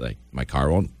bag, like my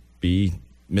car won't be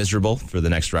miserable for the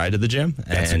next ride to the gym.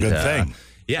 That's a good thing.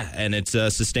 Yeah, and it's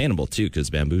sustainable, too,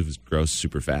 because bamboo grows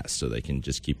super fast, so they can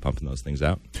just keep pumping those things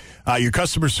out. Your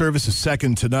customer service is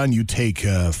second to none. You take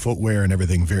footwear and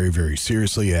everything very, very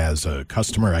seriously. As a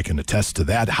customer, I can attest to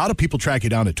that. How do people track you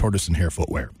down at Tortoise and Hair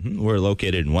Footwear? We're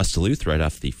located in West Duluth, right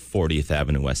off the 40th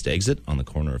Avenue West exit on the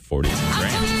corner of 40th and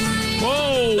Grand.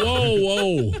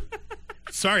 Whoa.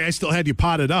 Sorry, I still had you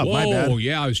potted up. Whoa, my bad.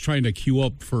 Yeah, I was trying to queue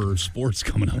up for sports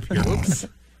coming up here.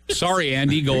 Sorry,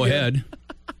 Andy, go ahead.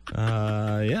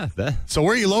 Yeah. So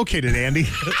where are you located, Andy?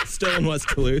 Still in West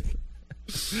Duluth.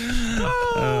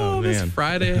 Oh, man. It's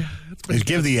Friday. Just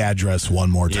give the address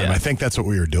one more time. Yeah. I think that's what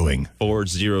we were doing.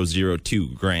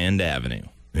 4002 Grand Avenue.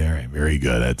 All right, very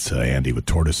good. That's Andy with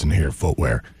Tortoise and Hair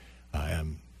Footwear.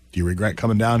 Do you regret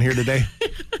coming down here today?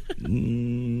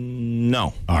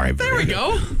 No. All right. There we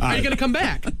go. Are you going to come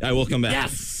back? I will come back.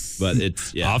 Yes. But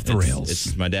it's off the rails.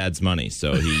 It's my dad's money,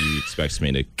 so he expects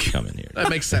me to come in here. That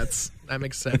makes sense.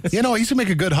 You know, he's going to make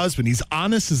a good husband. He's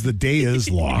honest as the day is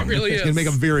long. He really is. He's going to make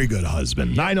a very good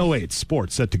husband. 9:08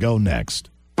 Sports set to go next.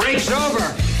 Break's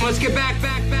over. Let's get back.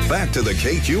 Back to the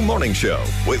KQ Morning Show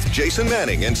with Jason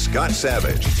Manning and Scott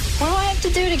Savage. What do I have to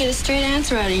do to get a straight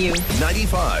answer out of you?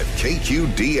 95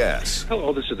 KQDS.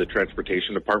 Hello, this is the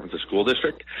Transportation Department of the School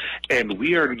District, and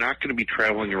we are not going to be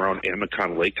traveling around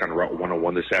Amicon Lake on Route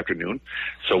 101 this afternoon,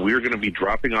 so we're going to be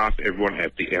dropping off everyone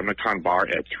at the Amicon Bar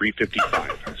at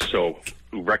 3:55. So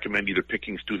we recommend either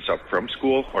picking students up from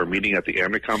school or meeting at the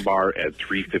Amicon Bar at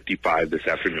 3:55 this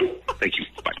afternoon. Thank you.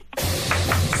 Bye.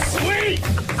 Sweet!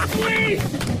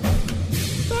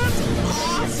 That's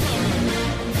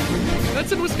awesome!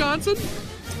 That's in Wisconsin?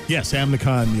 Yes,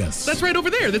 Amicon, yes. That's right over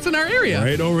there. That's in our area.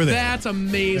 Right over there. That's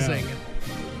amazing. Yeah.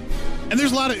 And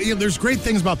there's a lot of, there's great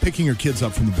things about picking your kids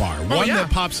up from the bar. One that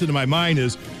pops into my mind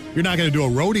is you're not going to do a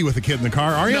roadie with a kid in the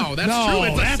car, are you? No, that's true.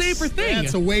 It's a safer thing.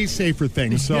 That's a way safer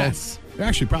thing. So you're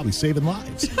actually probably saving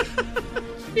lives.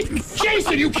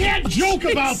 Jason, you can't joke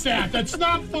about that. That's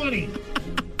not funny.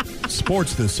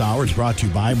 Sports this hour is brought to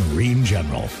you by Marine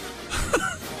General.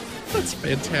 That's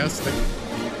fantastic.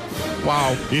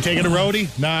 Wow. You taking a roadie?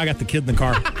 Nah, I got the kid in the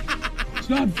car.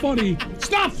 not funny. It's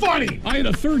not funny. I had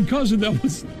a third cousin that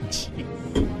was...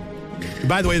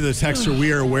 By the way, the texter,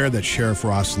 we are aware that Sheriff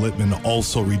Ross Littman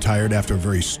also retired after a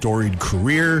very storied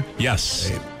career.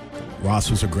 Yes.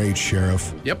 Ross was a great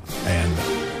sheriff. Yep. And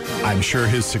I'm sure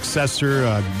his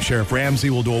successor, Sheriff Ramsey,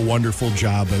 will do a wonderful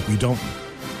job, but we don't...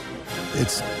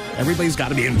 Everybody's got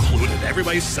to be included.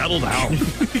 Everybody's settled down.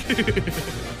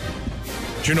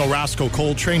 Did you know Roscoe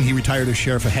Coltrane, he retired as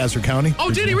sheriff of Hazard County? Oh,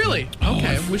 did he really?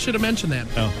 Okay, we should have mentioned that.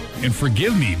 Oh. And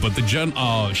forgive me, but the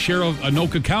sheriff of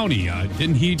Anoka County,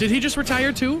 didn't he? Did he just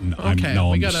retire too? No, okay,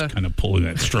 I'm just kind of pulling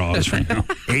at straws right now.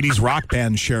 80s rock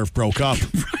band sheriff broke up.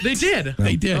 They did?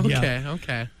 They did,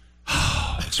 Okay.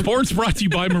 Sports brought to you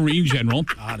by Marine General.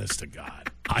 Honest to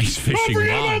God. Ice fishing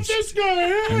rods, this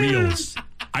guy. reels,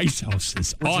 ice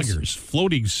houses, augers,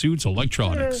 floating suits,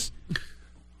 electronics,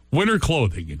 winter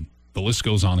clothing, and the list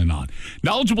goes on and on.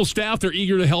 Knowledgeable staff, they're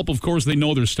eager to help. Of course, they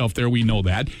know their stuff there. We know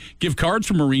that. Gift cards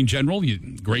from Marine General.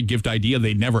 Great gift idea.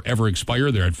 They never, ever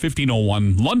expire. They're at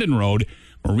 1501 London Road,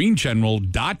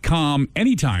 marinegeneral.com.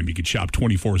 Anytime you can shop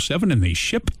 24/7, and they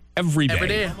ship every day. Every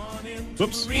day.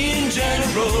 Whoops. Marine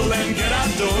General and get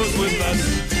outdoors with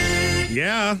us.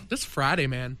 Yeah. This Friday,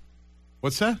 man.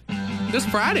 What's that? This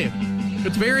Friday.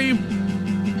 It's very,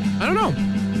 I don't know,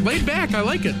 laid back. I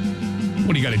like it.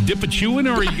 What, you got to dip a chew in,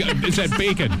 or is that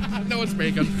bacon? No, it's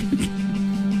bacon.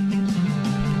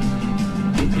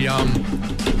 Yum.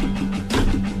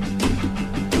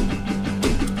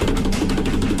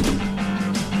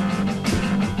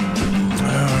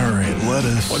 All right, let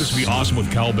us... What is be awesome with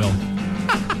cowbell?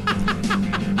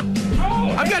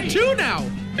 I've got two now.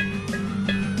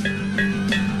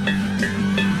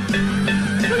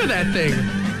 Look at that thing.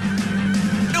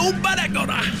 Nobody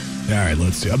gonna. All right,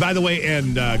 let's see. By the way,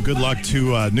 and good luck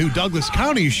to new Douglas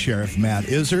County Sheriff Matt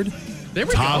Izzard. There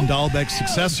we Tom go. Dahlbeck's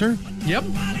successor. Yep.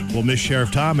 We'll miss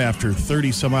Sheriff Tom after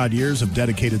 30-some-odd years of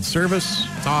dedicated service.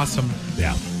 It's awesome.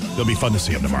 Yeah. It'll be fun to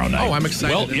see him tomorrow night. Oh, I'm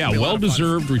excited. Well, yeah,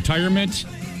 well-deserved retirement,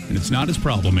 and it's not his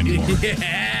problem anymore.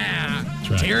 Yeah.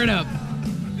 right. Tear it up.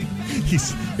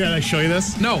 Can I show you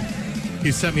this? No.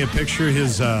 He sent me a picture.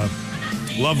 His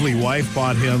lovely wife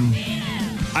bought him...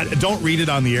 don't read it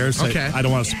on the air. So okay. I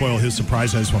don't want to spoil his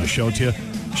surprise. I just want to show it to you.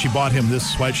 She bought him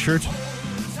this sweatshirt.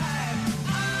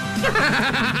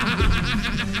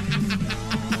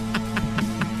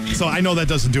 So I know that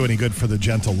doesn't do any good for the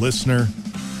gentle listener.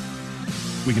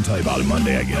 We can tell you about it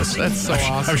Monday, I guess. That's so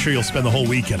awesome. I'm sure you'll spend the whole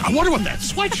weekend. I wonder what that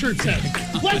sweatshirt said.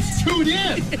 Let's tune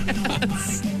in.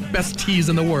 Yes. Best tease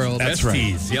in the world. That's Best right.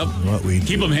 tease, yep. What we Keep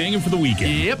do. them hanging for the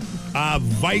weekend. Yep.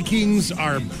 Vikings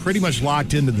are pretty much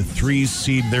locked into the 3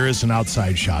 seed. There is an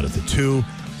outside shot at the 2.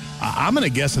 I'm going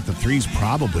to guess that the 3's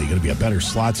probably going to be a better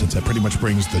slot since that pretty much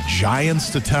brings the Giants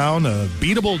to town. A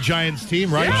beatable Giants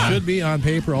team, right? Yeah. Should be on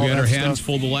paper. All We had that our hands stuff.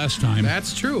 full the last time.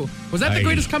 That's true. Was that the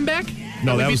greatest comeback?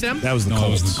 No, we that beat was them? that was the No, it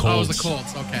Colts. was the Oh, it was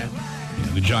Colts. the Colts. Okay.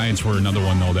 Yeah, the Giants were another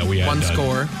one, though, that we had. One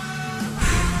score.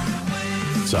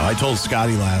 So I told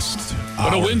Scotty last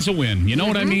But a hour, win's a win. You know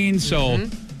what I mean? So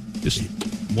just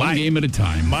one game at a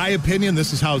time. my opinion,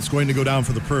 this is how it's going to go down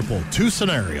for the Purple. 2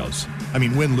 scenarios. I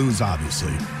mean, win, lose,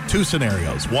 obviously. 2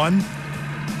 scenarios. 1,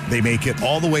 they make it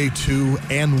all the way to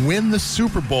and win the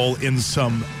Super Bowl in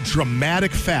some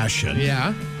dramatic fashion.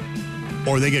 Yeah.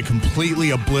 Or they get completely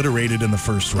obliterated in the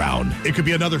first round. It could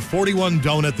be another 41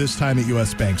 donut this time at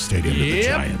U.S. Bank Stadium to the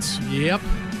Giants. Yep.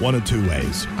 One of 2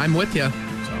 ways. I'm with you.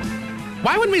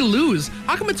 Why would we lose?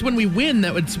 How come it's when we win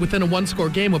that it's within a 1-score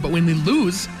game, but when we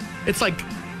lose, it's like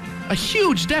a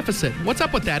huge deficit? What's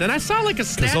up with that? And I saw like a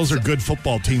stat. Because those are good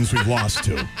football teams we've lost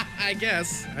to. I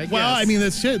guess. Well, I mean,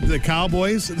 that's it. The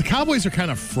Cowboys are kind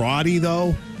of fraudy,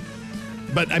 though.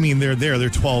 But, I mean, they're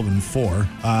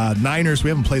 12-4. Niners,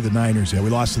 we haven't played the Niners yet. We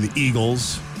lost to the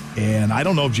Eagles. And I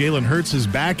don't know if Jalen Hurts is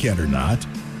back yet or not.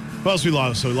 What else we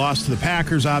lost? So we lost to the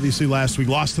Packers, obviously, last week.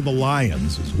 Lost to the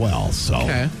Lions as well. So.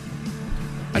 Okay.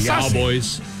 I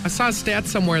saw a stat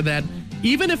somewhere that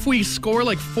even if we score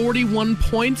like 41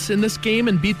 points in this game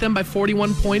and beat them by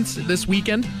 41 points this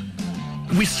weekend,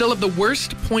 we still have the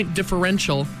worst point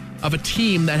differential of a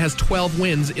team that has 12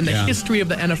 wins in the history of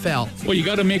the NFL. Well, you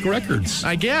got to make records.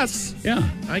 I guess. Yeah.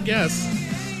 I guess.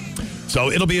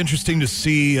 So it'll be interesting to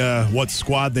see what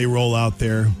squad they roll out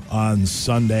there on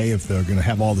Sunday, if they're going to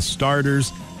have all the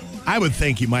starters. I would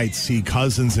think you might see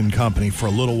Cousins and company for a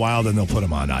little while, then they'll put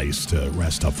them on ice to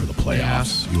rest up for the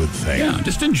playoffs, you would think. Yeah,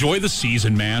 just enjoy the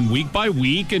season, man, week by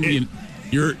week, and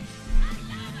you're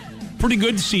pretty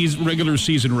good regular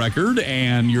season record,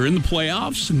 and you're in the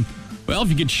playoffs, and, well, if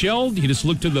you get shelled, you just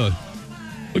look to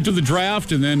the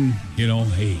draft, and then,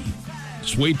 hey,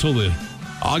 just wait till the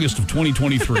August of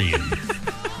 2023.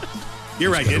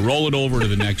 You're right. Roll it over to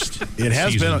the next. It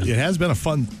has season. been a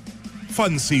fun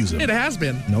season. It has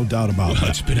been. No doubt about it.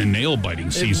 It's been a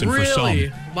nail-biting season for some. Really,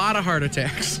 a lot of heart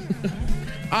attacks.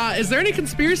 Is there any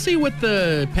conspiracy with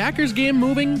the Packers game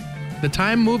moving? The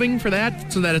time moving for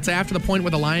that so that it's after the point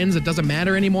with the Lions, it doesn't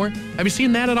matter anymore? Have you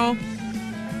seen that at all?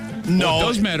 No. Well, it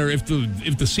does matter if the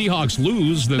Seahawks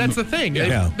lose. Then That's the thing.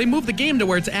 Yeah. They move the game to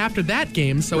where it's after that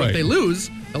game, so Right. if they lose,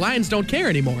 the Lions don't care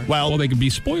anymore. Well, they can be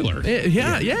spoiler.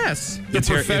 Yes. The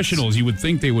professionals, you would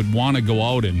think they would want to go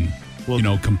out and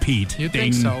compete. You'd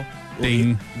think so.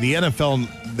 Ding. The NFL,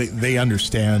 they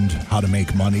understand how to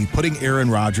make money. Putting Aaron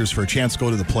Rodgers for a chance to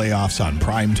go to the playoffs on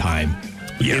prime time.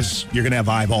 Yes. You're going to have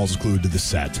eyeballs glued to the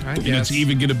set. I And guess. it's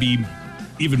even going to be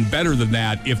even better than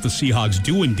that if the Seahawks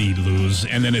do indeed lose,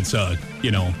 and then it's a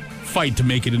fight to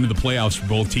make it into the playoffs for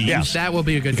both teams. Yes. That will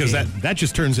be a good Because game. that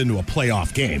just turns into a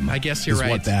playoff game. I guess you're is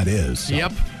right. what that is. So.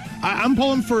 Yep. I'm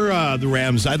pulling for the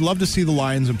Rams. I'd love to see the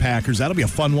Lions and Packers. That'll be a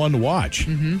fun one to watch.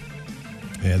 Mm-hmm.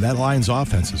 Yeah, that Lions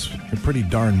offense is pretty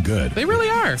darn good. They really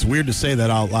are. It's weird to say that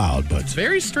out loud, but It's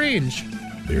very strange.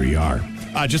 there you are.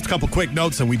 Just a couple quick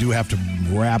notes, and we do have to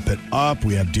wrap it up.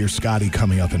 We have Dear Scotty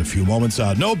coming up in a few moments.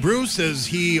 No Bruce as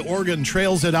he Oregon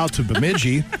trails it out to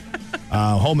Bemidji.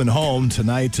 Home and home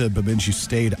tonight. Bemidji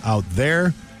stayed out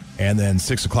there. And then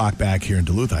 6 o'clock back here in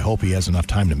Duluth. I hope he has enough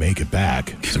time to make it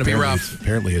back. It's going to be rough.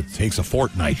 Apparently it takes a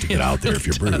fortnight to get out there if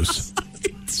you're Bruce.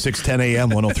 6:10 a.m.,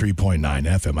 103.9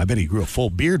 FM. I bet he grew a full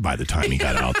beard by the time he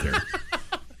got out there.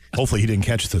 Hopefully he didn't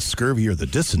catch the scurvy or the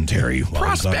dysentery. while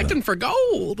he's on Prospecting for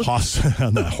gold.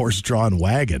 on the horse-drawn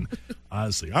wagon.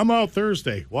 Honestly, I'm out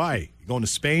Thursday. Why? You going to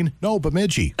Spain? No,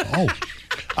 Bemidji. Oh.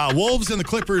 Wolves and the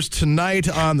Clippers tonight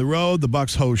on the road. The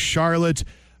Bucks host Charlotte.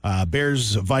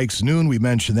 Bears, Vikes noon. We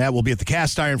mentioned that. We'll be at the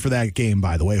Cast Iron for that game,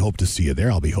 by the way. Hope to see you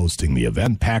there. I'll be hosting the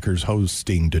event. Packers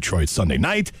hosting Detroit Sunday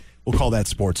night. We'll call that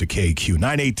Sports at KQ.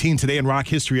 9:18 today in rock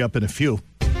history up in a few.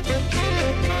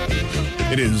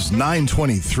 It is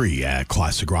 9:23 at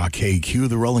Classic Rock KQ,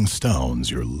 the Rolling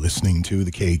Stones. You're listening to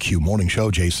the KQ Morning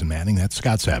Show. Jason Manning, that's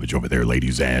Scott Savage over there,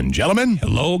 ladies and gentlemen.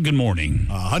 Hello, good morning.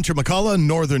 Hunter McCullough,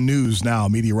 Northern News Now,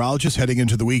 meteorologist heading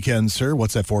into the weekend, sir.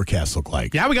 What's that forecast look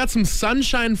like? Yeah, we got some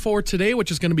sunshine for today, which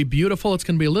is going to be beautiful. It's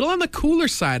going to be a little on the cooler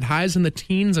side, highs in the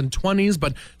teens and 20s,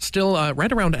 but still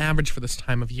right around average for this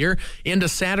time of year. Into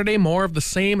Saturday, more of the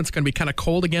same. It's going to be kind of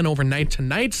cold again overnight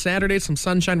tonight. Saturday, some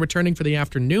sunshine returning for the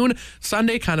afternoon.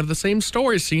 Sunday, kind of the same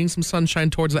story, seeing some sunshine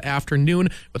towards the afternoon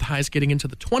with highs getting into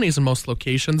the 20s in most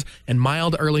locations and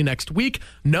mild early next week.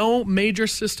 No major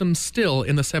systems still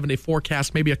in the 7-day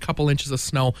forecast, maybe a couple inches of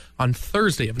snow on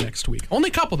Thursday of next week. Only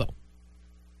a couple, though.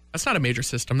 That's not a major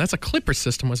system. That's a clipper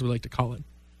system, as we like to call it.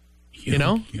 You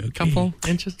know, a couple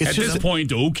inches. At this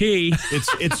point, okay.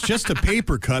 It's just a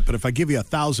paper cut, but if I give you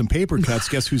 1,000 paper cuts,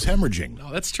 guess who's hemorrhaging?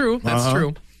 No, that's true. That's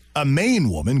true. A Maine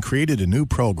woman created a new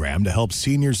program to help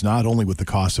seniors not only with the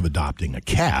cost of adopting a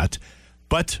cat,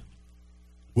 but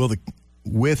will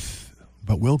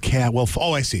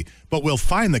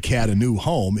find the cat a new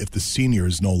home if the senior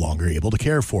is no longer able to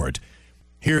care for it.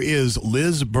 Here is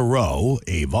Liz Barreau,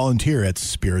 a volunteer at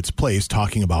Spirits Place,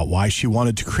 talking about why she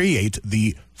wanted to create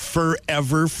the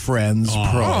Forever Friends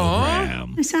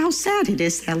program. I said how sad it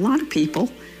is that a lot of people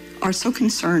are so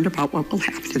concerned about what will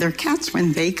happen to their cats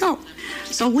when they go.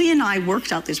 So Lee and I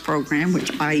worked out this program,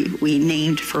 which we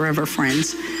named Forever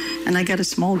Friends, and I got a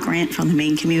small grant from the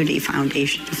Maine Community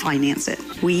Foundation to finance it.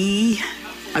 We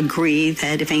agree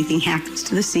that if anything happens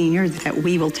to the senior, that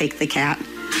we will take the cat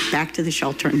back to the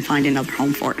shelter and find another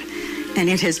home for it. And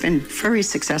it has been very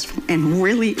successful and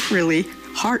really, really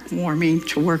heartwarming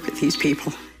to work with these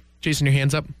people. Jason, your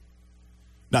hands up.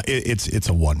 No, it's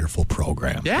a wonderful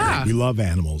program. Yeah. We love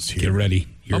animals here. Get ready.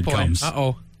 Here it boy. comes.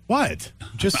 Uh-oh. What?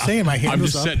 Just saying my hand I'm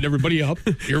was just up. setting everybody up.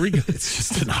 Here we go. It's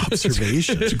just an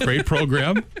observation. It's a great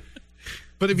program.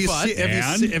 But have you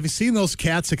seen those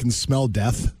cats that can smell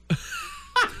death?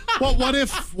 Well, what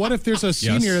if there's a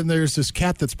senior and there's this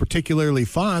cat that's particularly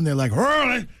fond? They're like,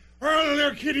 oh,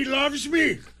 their kitty loves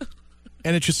me.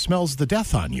 And it just smells the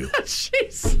death on you.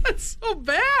 Jeez, that's so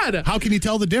bad. How can you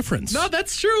tell the difference? No,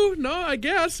 that's true. No, I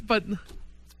guess, but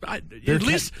at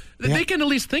least they can at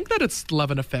least think that it's love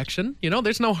and affection. You know,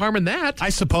 there's no harm in that. I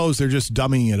suppose they're just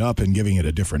dumbing it up and giving it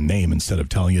a different name instead of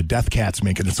telling you death cat's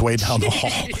making its way down the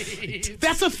hall.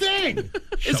 That's a thing.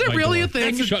 Is it really a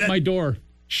thing? Shut my door.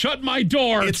 Shut my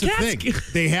door. It's a thing.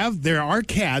 There are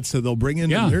cats that they'll bring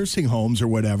into nursing homes or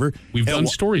whatever. We've done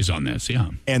stories on this,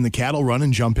 And the cat will run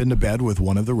and jump into bed with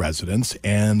one of the residents.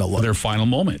 And for their final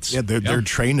moments. Yeah, they're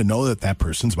trained to know that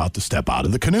person's about to step out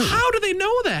of the canoe. How do they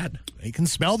know that? They can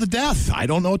smell the death. I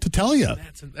don't know what to tell you.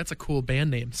 That's a cool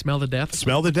band name. Smell the Death.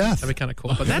 Smell the Death. That'd be kind of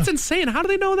cool. But that's insane. How do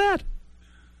they know that?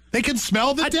 They can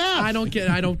smell the death. I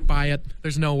don't buy it.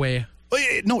 There's no way.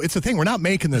 No, it's a thing. We're not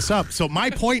making this up. So my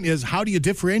point is, how do you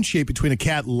differentiate between a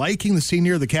cat liking the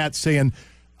senior, the cat saying,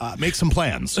 make some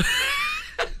plans?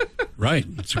 Right.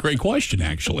 It's a great question,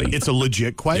 actually. It's a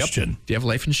legit question. Yep. Do you have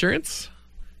life insurance?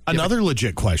 Another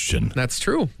legit question. That's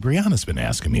true. Brianna's been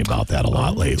asking me about that a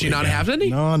lot lately. Do you not have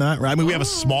any? No, not right. I mean, we have a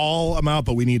small amount,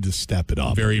 but we need to step it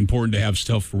up. Very important to have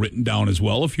stuff written down as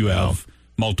well if you have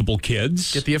multiple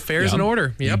kids. Get the affairs in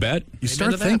order. Yep. You bet. You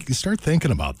start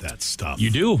thinking about that stuff. You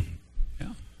do.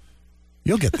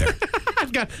 You'll get there.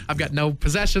 I've got no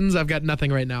possessions. I've got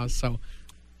nothing right now, so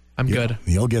I'm good.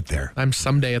 You'll get there.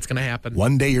 Someday it's going to happen.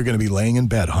 One day you're going to be laying in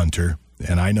bed, Hunter,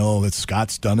 and I know that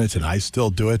Scott's done it, and I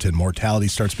still do it, and mortality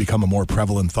starts to become a more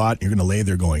prevalent thought. And you're going to lay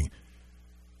there going,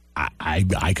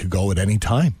 I could go at any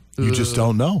time. You just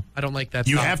don't know. I don't like that.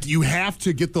 You have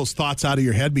to get those thoughts out of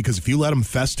your head, because if you let them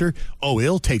fester,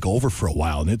 it'll take over for a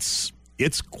while, and it's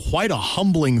quite a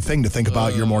humbling thing to think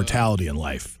about your mortality in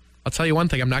life. I'll tell you one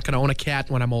thing. I'm not going to own a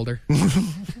cat when I'm older.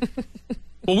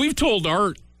 Well, we've told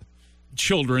our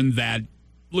children that,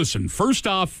 listen, first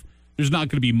off, there's not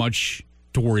going to be much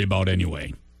to worry about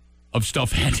anyway of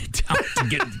stuff handed down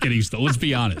to getting stuff. Let's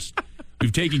be honest.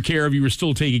 We've taken care of you. We're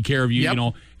still taking care of you. Yep. You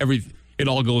know, it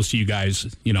all goes to you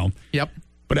guys, you know. Yep.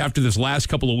 But after this last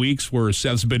couple of weeks where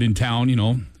Seth's been in town, you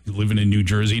know, he's living in New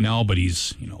Jersey now, but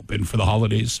he's, you know, been for the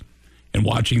holidays, and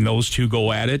watching those two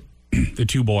go at it, the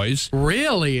two boys.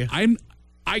 Really?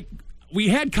 We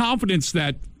had confidence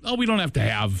that, we don't have to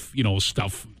have, you know,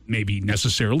 stuff maybe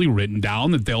necessarily written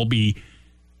down, that they'll be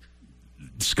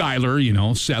Skylar, you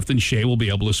know, Seth and Shay will be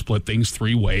able to split things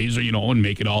 3 ways, or, you know, and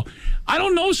make it all. I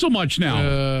don't know so much now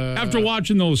after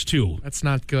watching those two. That's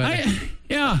not good.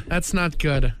 That's not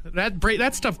good.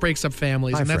 That stuff breaks up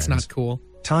families, and that's not cool.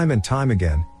 Time and time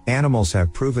again, animals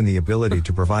have proven the ability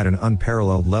to provide an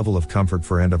unparalleled level of comfort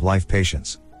for end-of-life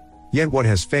patients. Yet what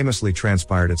has famously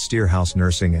transpired at Steer House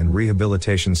Nursing and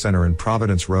Rehabilitation Center in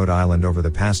Providence, Rhode Island over the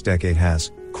past decade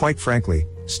has, quite frankly,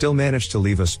 still managed to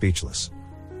leave us speechless.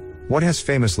 What has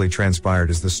famously transpired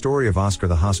is the story of Oscar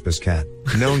the hospice cat,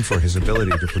 known for his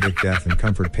ability to predict death and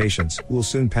comfort patients who will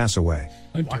soon pass away.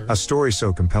 A story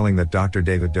so compelling that Dr.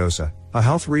 David Dosa, a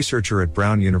health researcher at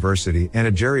Brown University and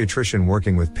a geriatrician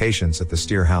working with patients at the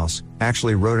Steer House,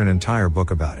 actually wrote an entire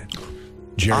book about it.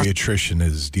 Geriatrician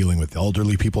is dealing with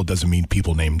elderly people. Doesn't mean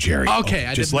people named Jerry. Okay,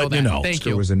 I just didn't know letting that. you know. Thank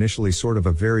you. Oscar was initially sort of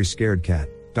a very scared cat.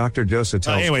 Dr. Dosa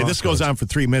tells anyway, this goes on for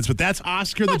 3 minutes, but that's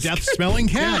Oscar the death-smelling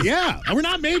cat. Yeah, we're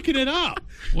not making it up.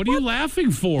 What are you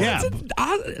laughing for? Yeah,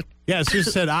 it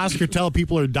just said Oscar tell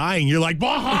people are dying. You're like,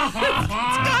 bah, ha, ha,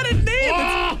 ha. It's got a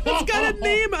name. It's got a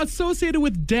name associated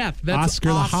with death. That's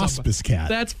Oscar awesome. the hospice cat.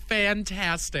 That's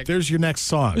fantastic. There's your next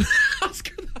song.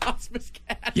 Oscar the hospice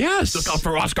cat. Yes. Look out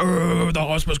for Oscar the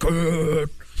hospice cat.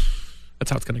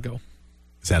 That's how it's going to go.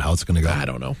 Is that how it's going to go? I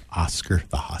don't know. Oscar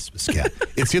the hospice cat.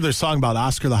 It's either a song about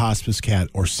Oscar the hospice cat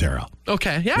or Sarah.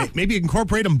 Okay, yeah. Maybe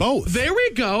incorporate them both. There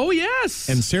we go, yes.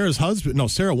 And Sarah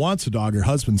wants a dog. Her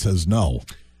husband says no.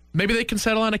 Maybe they can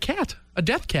settle on a cat, a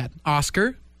death cat.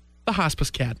 Oscar the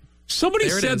hospice cat. Somebody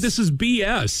said this is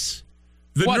BS.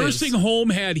 The nursing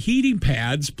home had heating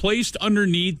pads placed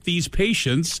underneath these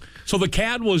patients, so the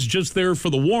cat was just there for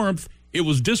the warmth. It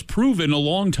was disproven a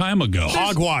long time ago.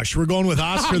 Hogwash. We're going with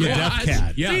Oscar the death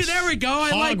cat. See, Yes. there we go.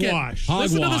 I like it. Hogwash.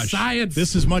 Listen to the science.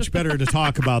 This is much better to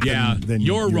talk about than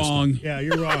you're wrong. Yeah,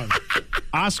 you're wrong.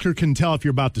 Oscar can tell if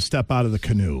you're about to step out of the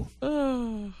canoe.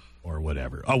 Or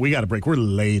whatever. Oh, we got a break. We're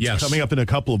late. Yes. Coming up in a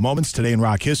couple of moments today in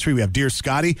rock history, we have Dear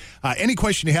Scotty. Any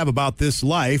question you have about this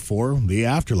life or the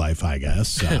afterlife, I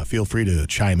guess, feel free to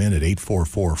chime in at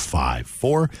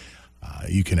 84454.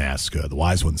 You can ask the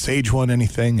wise one, sage one,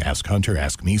 anything. Ask Hunter,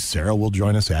 ask me. Sarah will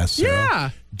join us. Ask Sarah. Yeah.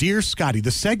 Dear Scotty, the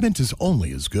segment is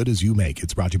only as good as you make.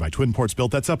 It's brought to you by Twin Ports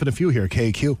Built. That's up in a few here at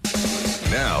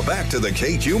KQ. Now back to the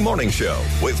KQ Morning Show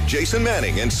with Jason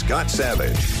Manning and Scott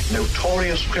Savage.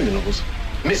 Notorious criminals,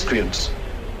 miscreants,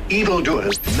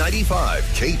 evildoers. 95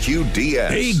 KQDS.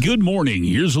 Hey, good morning.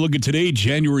 Here's a look at today,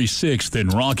 January 6th in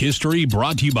rock history,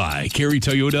 brought to you by Kerry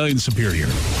Toyota in Superior.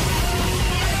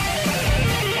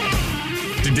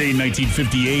 Today in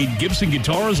 1958, Gibson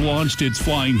Guitars launched its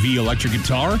Flying V electric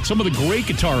guitar. Some of the great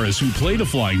guitarists who played a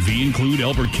Flying V include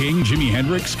Albert King, Jimi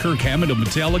Hendrix, Kirk Hammett of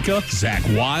Metallica,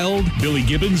 Zakk Wylde, Billy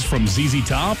Gibbons from ZZ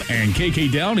Top, and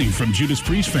KK Downing from Judas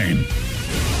Priest fame.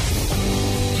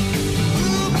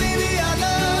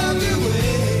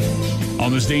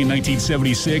 On this day in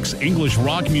 1976, English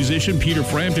rock musician Peter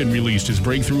Frampton released his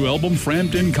breakthrough album,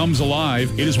 Frampton Comes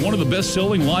Alive. It is one of the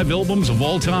best-selling live albums of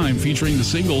all time, featuring the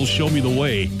singles Show Me the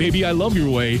Way, Baby I Love Your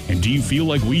Way, and Do You Feel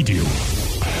Like We Do.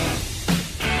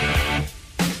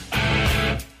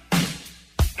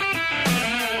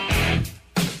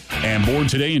 And born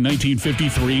today in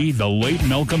 1953, the late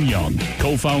Malcolm Young,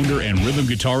 co-founder and rhythm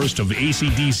guitarist of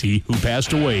AC/DC, who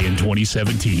passed away in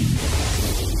 2017.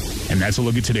 And that's a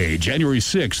look at today, January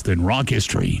 6th in rock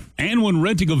history. And when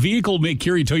renting a vehicle, make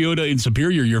Kerry Toyota in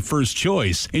Superior your first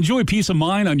choice. Enjoy peace of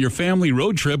mind on your family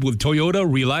road trip with Toyota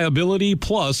Reliability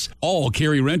Plus. All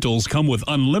Kerry rentals come with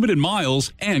unlimited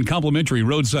miles and complimentary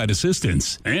roadside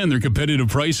assistance. And their competitive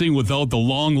pricing without the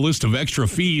long list of extra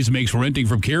fees makes renting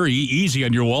from Kerry easy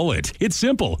on your wallet. It's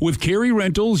simple. With Kerry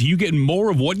Rentals, you get more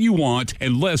of what you want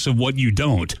and less of what you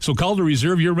don't. So call to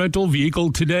reserve your rental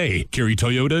vehicle today. Kerry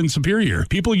Toyota in Superior.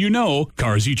 People you know,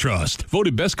 cars you trust.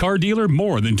 Voted best car dealer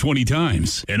more than 20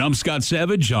 times. And I'm Scott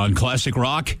Savage on Classic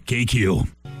Rock KQ.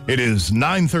 It is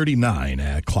 9:39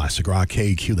 at Classic Rock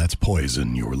KQ. That's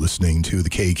Poison. You're listening to the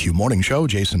KQ Morning Show.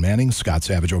 Jason Manning, Scott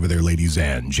Savage over there, ladies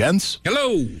and gents.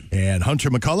 Hello. And Hunter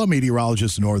McCullough,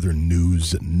 meteorologist, Northern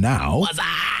News Now. What's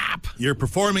up? You're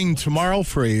performing tomorrow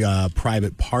for a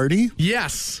private party.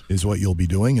 Yes. Is what you'll be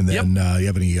doing. And then you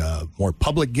have any more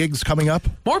public gigs coming up?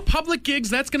 More public gigs.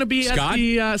 That's going to be Scott? at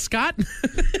the Scott.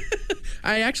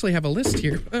 I actually have a list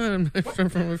here from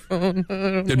my phone. I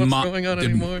don't know what's going on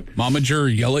anymore.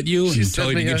 Momager yell at you and tell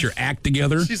you to get your act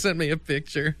together? She sent me a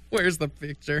picture. Where's the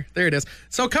picture? There it is.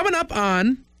 So coming up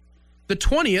on the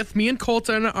 20th, me and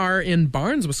Colton are in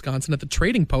Barnes, Wisconsin at the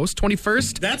Trading Post.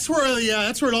 21st. That's where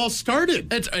it all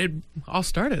started. It all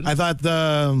started. I thought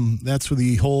that's where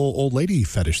the whole old lady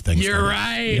fetish thing You're started.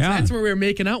 right. Yeah. That's where we were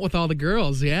making out with all the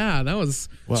girls. Yeah, that was...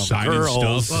 Well, Signing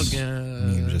girls, stuff. Well,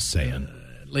 I'm just saying.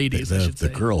 ladies, I should the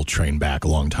say. girl trained back a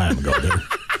long time ago. They're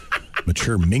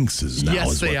mature minxes now.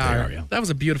 Yes, is what they are. yeah. That was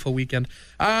a beautiful weekend.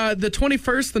 The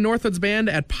 21st, the Northwoods Band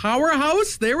at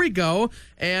Powerhouse. There we go.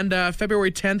 And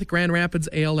February 10th, Grand Rapids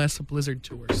ALS Blizzard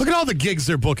Tours. Look at all the gigs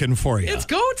they're booking for you. It's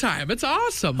go time. It's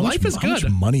awesome. How Life is How much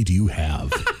good. money do you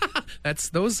have?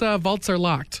 Those vaults are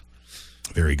locked.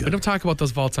 Very We good. don't talk about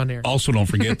those vaults on air. Also, don't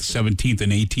forget the 17th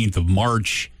and 18th of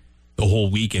March, the whole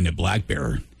weekend at Black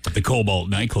Bear at the Cobalt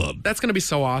nightclub. That's going to be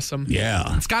so awesome.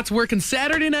 Yeah. Scott's working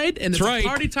Saturday night, and That's it's right.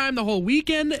 party time the whole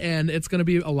weekend, and it's going to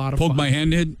be a lot of Poke fun. my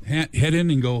head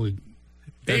in and go, Hey,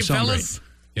 that sounds fellas. great.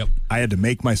 Yep. I had to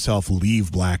make myself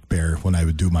leave Black Bear when I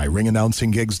would do my ring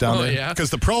announcing gigs down Oh, there. yeah? Because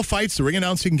the pro fights, the ring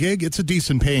announcing gig, it's a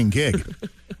decent paying gig.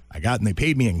 And they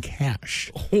paid me in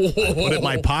cash. I put it in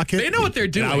my pocket. They know what they're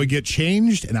doing. And I would get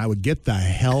changed, and I would get the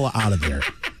hell out of there.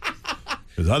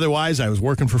 Because otherwise, I was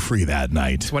working for free that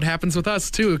night. That's what happens with us,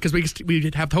 too, because we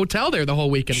have the hotel there the whole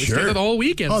weekend. We stay there the whole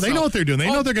weekend. Oh, they know what they're doing. They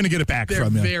know they're going to get it back They're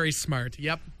from you. very smart.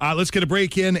 Yep. Let's get a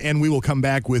break in, and we will come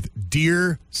back with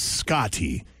Dear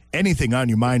Scotty. Anything on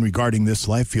your mind regarding this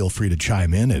life, feel free to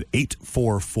chime in at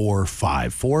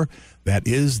 84454. That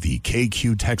is the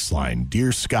KQ text line.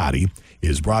 Dear Scotty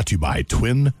is brought to you by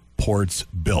Twin Ports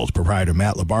Built. Proprietor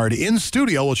Matt Labard in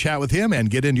studio. We'll chat with him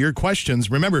and get into your questions.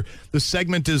 Remember, the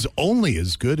segment is only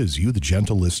as good as you, the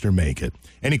gentle listener, make it.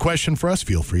 Any question for us,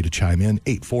 feel free to chime in,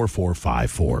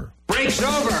 84454. Break's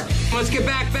over. Let's get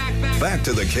back. Back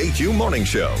to the KQ Morning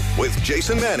Show with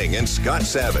Jason Manning and Scott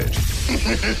Savage.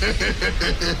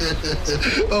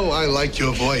 Oh, I like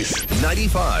your voice.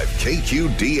 95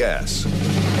 KQDS.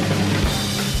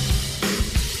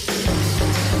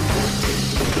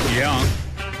 Yeah.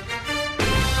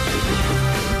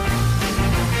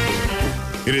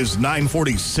 It is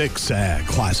 9:46 at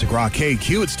Classic Rock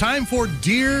KQ. It's time for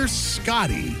Dear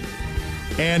Scotty.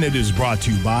 And it is brought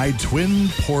to you by Twin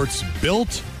Ports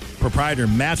Built. Proprietor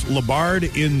Matt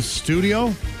Labard in studio.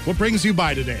 What brings you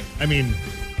by today? I mean,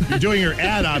 you're doing your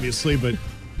ad, obviously, but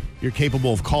you're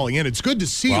capable of calling in. It's good to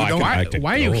see you. Why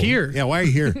are you here? Yeah, why are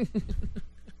you here?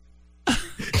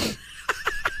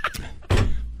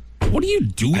 What are you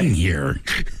doing here?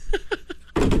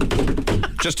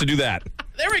 Just to do that.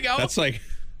 There we go. That's like,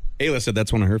 Ayla said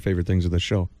that's one of her favorite things of the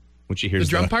show. When she hears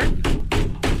The drum part?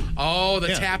 Oh, the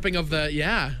tapping of the,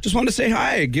 Just wanted to say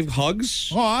hi, give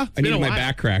hugs. Aw. I needed my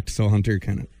back cracked, so Hunter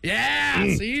kind of. Yeah,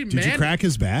 see, Did you crack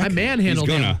his back? I manhandled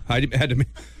He's him. gonna.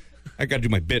 I I got to do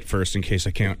my bit first in case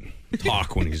I can't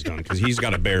talk when he's done because he's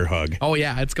got a bear hug. Oh,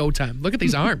 yeah, it's go time. Look at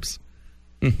these arms.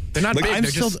 They're not big.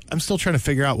 I'm still trying to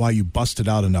figure out why you busted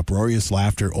out in uproarious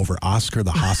laughter over Oscar the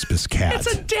hospice cat.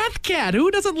 It's a death cat. Who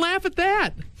doesn't laugh at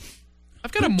that?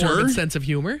 I've got a morbid sense of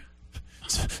humor.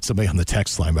 Somebody on the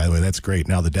text line, by the way, that's great.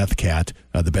 Now the death cat,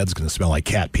 the bed's going to smell like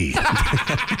cat pee.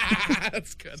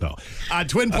 That's good. So,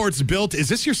 Twin Ports Built, is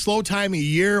this your slow time of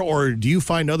year, or do you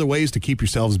find other ways to keep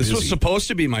yourselves busy? This was supposed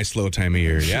to be my slow time of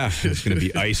year, yeah. It's going to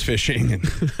be ice fishing.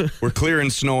 And we're clearing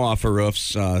snow off of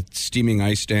roofs, steaming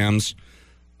ice dams.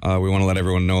 We want to let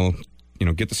everyone know,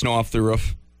 get the snow off the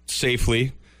roof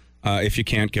safely. If you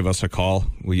can't, give us a call.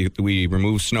 We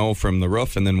remove snow from the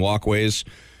roof and then walkways.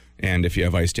 And if you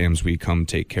have ice dams, we come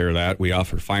take care of that. We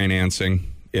offer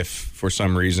financing if for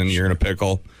some reason you're in a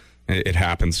pickle. It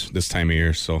happens this time of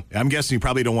year. So I'm guessing you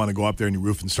probably don't want to go up there on your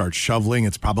roof and start shoveling.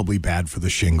 It's probably bad for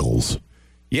the shingles.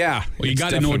 Yeah. Well, you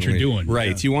got to know what you're doing.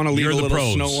 Right. Yeah. You want to leave a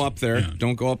little snow up there. Yeah.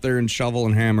 Don't go up there and shovel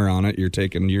and hammer on it. You're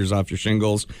taking years off your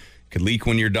shingles. Could leak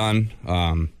when you're done.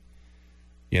 Like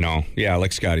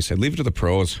Scotty said, leave it to the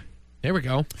pros. There we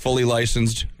go. Fully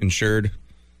licensed, insured.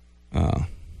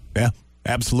 Yeah,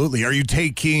 absolutely. Are you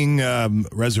taking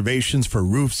reservations for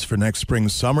roofs for next spring,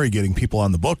 summer? Are you getting people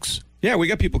on the books? Yeah, we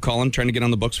got people calling, trying to get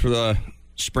on the books for the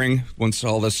spring. Once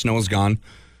all the snow's gone,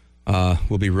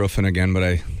 we'll be roofing again, but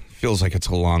it feels like it's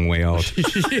a long way out.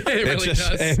 Yeah, it really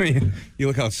does. I mean, you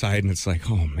look outside and it's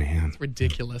like, oh, man. It's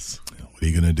ridiculous. What are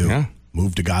you going to do? Yeah.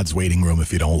 Move to God's waiting room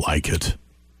if you don't like it.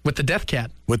 With the death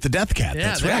cat. With the death cat, yeah,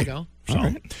 that's there right. You go. So,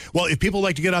 right. Well, if people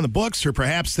like to get on the books or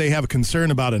perhaps they have a concern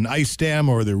about an ice dam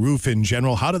or their roof in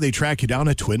general, how do they track you down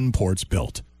at Twin Ports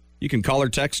Built? You can call or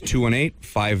text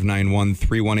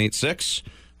 218-591-3186,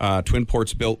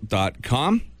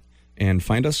 twinportsbuilt.com, and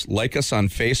find us, like us on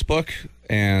Facebook,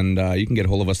 and you can get a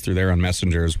hold of us through there on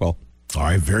Messenger as well. All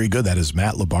right, very good. That is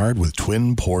Matt Labard with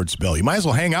Twin Ports Built. You might as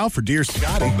well hang out for Dear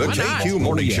Scotty. The KQ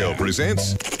Morning Show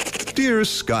presents Dear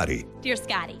Scotty. Dear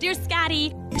Scotty. Dear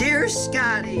Scotty. Dear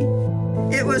Scotty,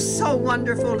 it was so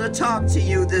wonderful to talk to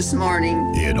you this morning.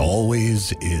 It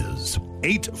always is.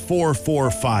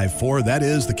 84454, that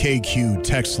is the KQ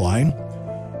text line.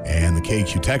 And the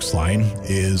KQ text line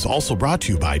is also brought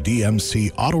to you by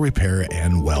DMC Auto Repair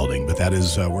and Welding. But that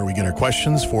is where we get our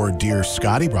questions for Dear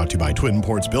Scotty, brought to you by Twin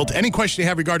Ports Built. Any question you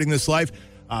have regarding this life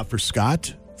for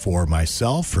Scott, for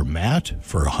myself, for Matt,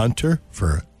 for Hunter,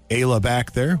 for Ayla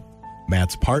back there,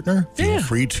 Matt's partner, feel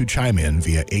free to chime in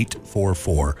via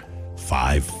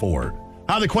 84454.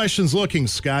 How are the questions looking,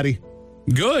 Scotty?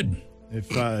 Good.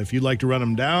 If you'd like to run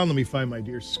them down, let me find my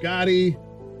Dear Scotty.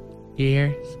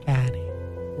 Dear Scotty.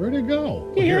 Where'd it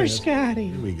go? Dear Scotty.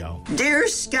 Here we go. Dear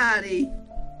Scotty.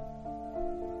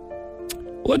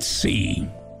 Let's see.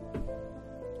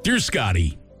 Dear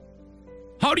Scotty,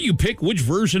 how do you pick which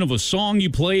version of a song you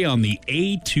play on the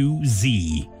A to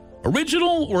Z?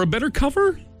 Original or a better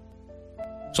cover?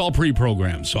 It's all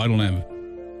pre-programmed, so I don't have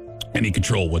any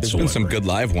control whatsoever. There's been some good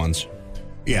live ones.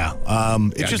 Yeah.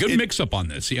 Good mix-up on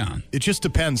this, yeah. It just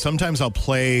depends. Sometimes I'll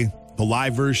play the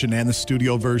live version and the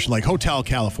studio version. Like Hotel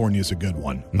California is a good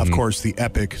one. Mm-hmm. Of course, the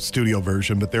epic studio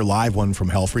version, but their live one from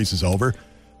Hell Freezes Over,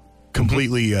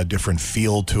 completely different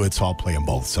feel to it, so I'll play them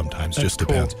both sometimes. That's just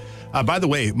depends. Cool. By the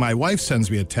way, my wife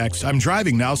sends me a text. I'm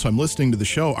driving now, so I'm listening to the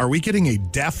show. Are we getting a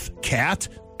deaf cat?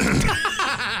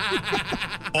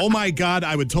 Oh my God,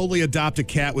 I would totally adopt a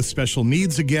cat with special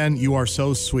needs again. You are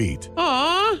so sweet.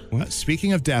 Aww.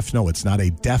 Speaking of deaf, no, it's not a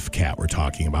deaf cat we're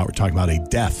talking about. We're talking about a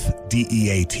deaf,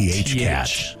 DEATH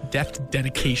cat. Deaf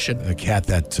dedication. A cat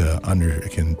that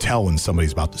can tell when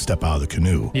somebody's about to step out of the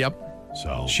canoe. Yep.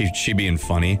 So she being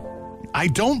funny? I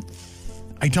don't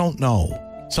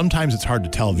know. Sometimes it's hard to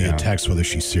tell via text whether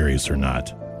she's serious or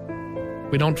not.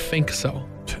 We don't think so.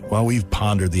 Well, we've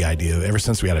pondered the idea ever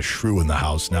since we had a shrew in the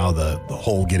house. Now the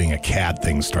whole getting a cat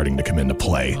thing's starting to come into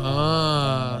play.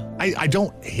 I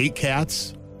don't hate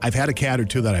cats. I've had a cat or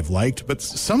two that I've liked, but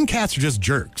some cats are just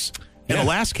jerks. And the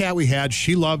last cat we had,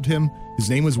 she loved him. His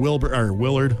name was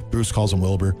Willard. Bruce calls him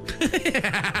Wilbur.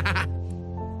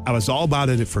 I was all about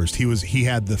it at first. He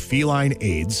had the feline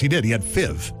AIDS. He did. He had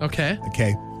FIV.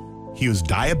 Okay. He was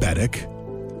diabetic,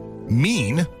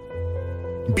 mean,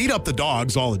 beat up the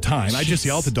dogs all the time. I just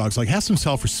yell at the dogs, like, have some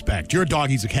self-respect. You're a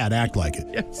dog, he's a cat, act like it.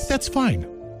 Yes. That's fine.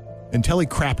 Until he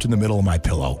crapped in the middle of my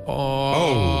pillow.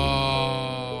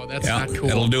 Oh. That's not cool.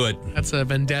 That'll do it. That's a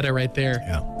vendetta right there.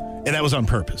 Yeah. And that was on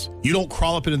purpose. You don't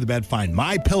crawl up into the bed, find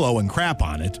my pillow, and crap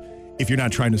on it if you're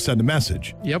not trying to send a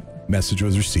message. Yep. Message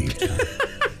was received.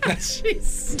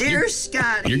 Dear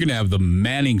Scotty. You're going to have the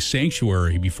Manning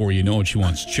sanctuary before you know it. She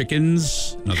wants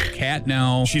chickens, another cat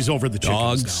now. She's over the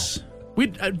dogs. chickens now.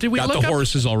 Did we got look the up,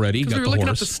 horses already. Because Got we the were looking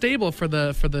horse. up the stable for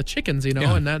the chickens,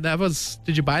 Yeah. and that was.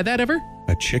 Did you buy that ever?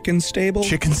 A chicken stable?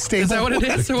 Chicken stable. Is that what it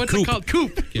is? So what's it called?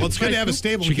 Coop. Well, it's good to have a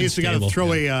stable in Chicken case we got to stable, throw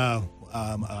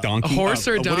donkey. A horse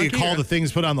or a what do you donkey, call or- the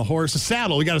things put on the horse? A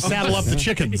saddle. We got to saddle up the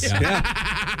chickens.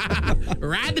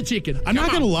 Ride the chicken. I'm not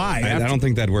going to lie. I don't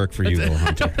think that'd work for you, though,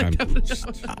 Hunter.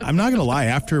 I'm not going to lie.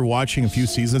 After watching a few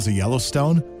seasons of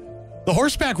Yellowstone, the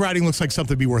horseback riding looks like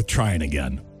something to be worth trying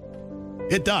again.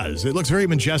 It does. It looks very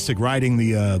majestic riding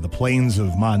the plains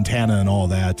of Montana and all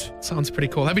that. Sounds pretty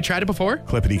cool. Have you tried it before?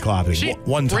 Clippity-cloppity.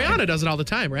 One time. Brianna does it all the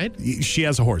time, right? She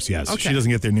has a horse, yes. Okay. She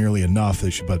doesn't get there nearly enough,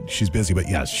 but she's busy. But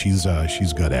yes, she's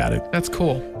good at it. That's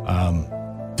cool.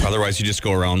 Otherwise, you just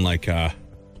go around like.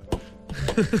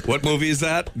 What movie is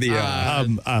that? What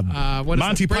is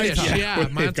Monty it? British. Python. Yeah,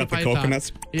 They've Monty got the Python.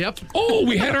 coconuts. Yep. Oh,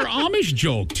 we had our Amish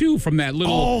joke too from that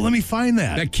little. Oh, let me find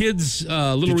that. That kid's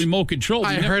little remote control.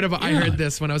 I heard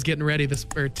this when I was getting ready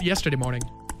yesterday morning.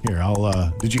 Here,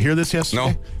 did you hear this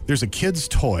yesterday? No. There's a kid's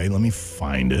toy. Let me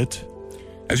find it.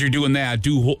 As you're doing that,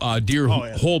 Dear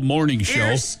Whole Morning Show.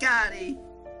 Dear Scotty.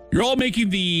 You're all making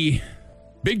the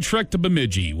big trek to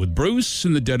Bemidji with Bruce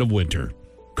in the dead of winter.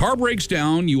 Car breaks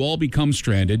down, you all become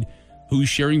stranded. Who's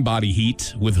sharing body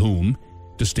heat with whom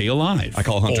to stay alive? I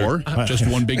call Hunter. Or just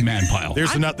one big man pile.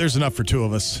 There's enough for two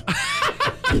of us.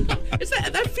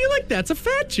 I feel like that's a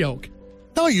fat joke.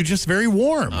 No, you're just very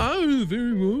warm. Oh,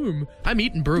 very warm. I'm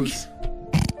eating Bruce.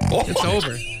 It's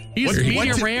over. He's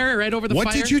medium rare right over the fire.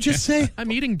 What did you just say?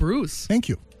 I'm eating Bruce. Thank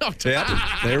you. Oh,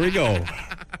 Yeah, there we go.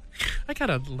 I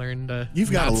gotta learn to.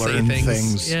 You've got to learn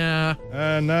things. Yeah.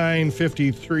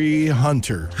 9:53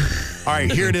 Hunter. All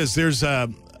right, here it is. There's a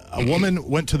woman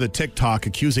went to the TikTok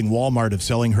accusing Walmart of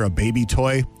selling her a baby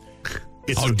toy.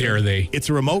 How dare they? It's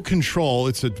a remote control.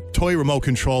 It's a toy remote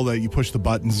control that you push the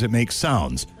buttons. It makes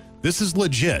sounds. This is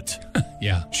legit.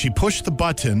 Yeah. She pushed the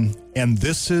button, and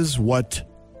this is what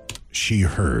she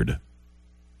heard.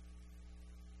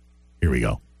 Here we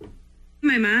go.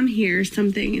 My mom hears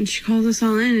something and she calls us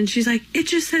all in and she's like, it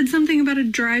just said something about a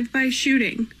drive-by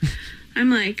shooting. I'm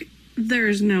like,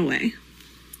 there's no way.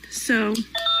 So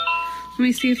let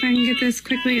me see if I can get this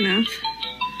quickly enough.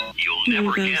 You'll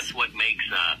never guess what makes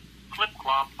a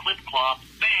clip-clop,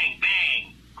 bang,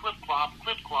 bang, clip-clop,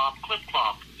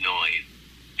 clip-clop noise.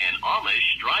 An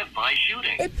Amish drive-by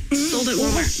shooting. Sold at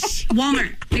Walmart.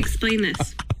 Walmart, explain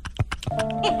this.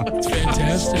 It's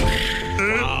fantastic.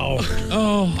 Wow.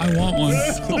 Oh, I want one.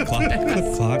 Clip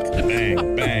clock,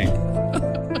 bang, bang.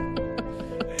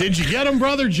 Did you get him,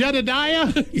 brother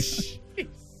Jedediah?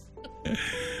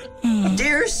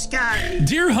 Dear Scotty.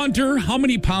 Dear Hunter, how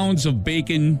many pounds of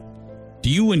bacon do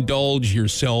you indulge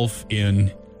yourself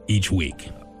in each week?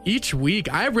 Each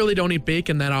week, I really don't eat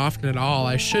bacon that often at all.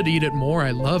 I should eat it more. I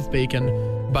love bacon,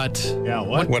 but yeah,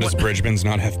 what does Bridgman's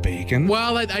not have bacon?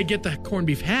 Well, I get the corned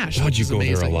beef hash. God, which you is go there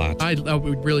amazing. a lot. I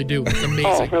really do. It's amazing.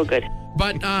 Oh, real good.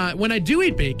 But when I do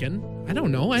eat bacon, I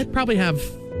don't know. I'd probably have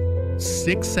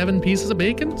 6-7 pieces of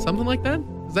bacon, something like that.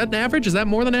 Is that average? Is that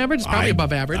more than average? It's probably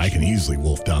above average. I can easily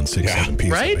wolf down 6-7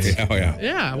 pieces. Right? Of bacon. Oh yeah.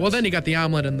 Yeah. Well, then you got the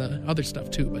omelet and the other stuff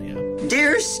too. But yeah.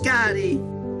 Dear Scotty.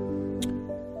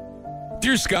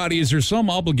 Dear Scotty, is there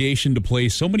some obligation to play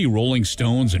so many Rolling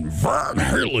Stones and Van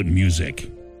Halen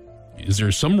music? Is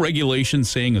there some regulation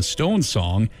saying a Stones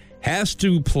song has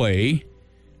to play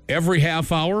every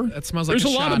half hour? That smells like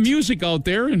There's a lot shot. of music out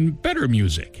there and better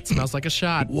music. It smells like a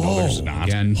shot. Whoa. There's not.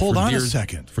 Again, Hold for on dear, a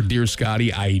second. For Dear Scotty,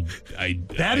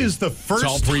 That is the it's all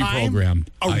first time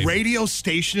pre-programmed. a radio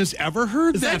station has ever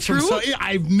heard Is that from true?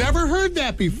 I've never heard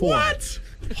that before. What?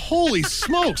 Holy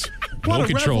smokes. What No a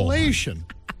control. revelation.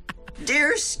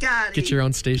 Dear Scotty. Get your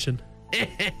own station.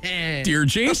 Dear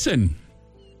Jason,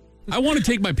 I want to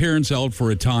take my parents out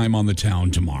for a time on the town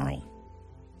tomorrow.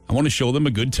 I want to show them a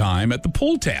good time at the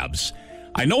pull tabs.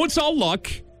 I know it's all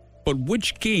luck, but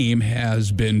which game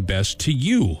has been best to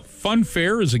you? Fun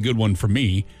Fair is a good one for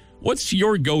me. What's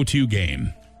your go-to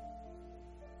game?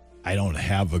 I don't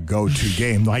have a go-to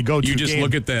game. My go-to You just game,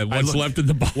 look at what's left in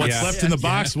the box. What's left in the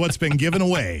box, what's been given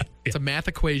away. It's a math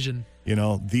equation. You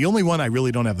know, the only one I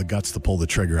really don't have the guts to pull the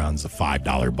trigger on is the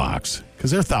 $5 box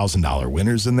because there are $1,000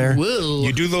 winners in there. Whoa.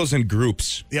 You do those in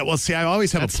groups. Yeah, well, see, I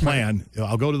always have That's a plan.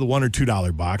 I'll go to the $1 or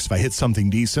 $2 box. If I hit something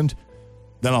decent,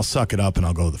 then I'll suck it up and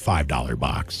I'll go to the $5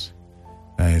 box.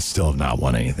 I still have not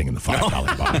won anything in the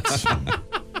 $5 box.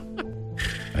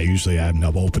 I usually end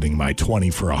up opening my 20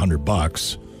 for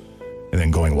 $100 and then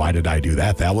going, why did I do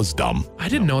that? That was dumb. I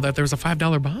didn't know that there was a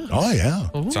 $5 box. Oh, yeah.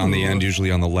 It's on the end,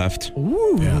 usually on the left.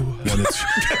 Ooh. Yeah. One that's,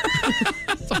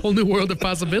 It's a whole new world of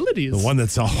possibilities. the one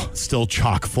that's all still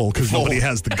chock full because nobody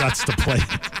has the guts to play.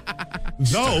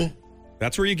 Though,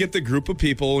 That's where you get the group of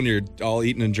people and you're all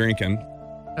eating and drinking.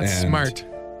 That's smart.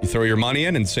 You throw your money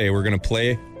in and say, we're going to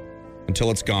play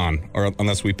until it's gone, or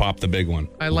unless we pop the big one.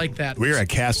 I like that. We were at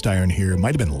Cast Iron here. It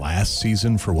might have been last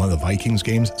season for one of the Vikings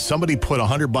games. Somebody put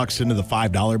 $100 into the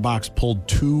 $5 box, pulled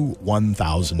two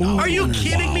 $1,000. Are you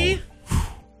kidding me?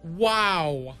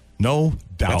 Wow. No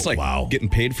doubt. That's like getting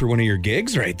paid for one of your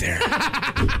gigs right there.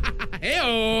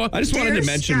 Hey-o. I just wanted to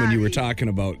mention when you were talking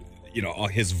about,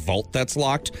 his vault that's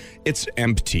locked, it's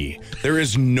empty. There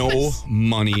is no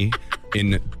money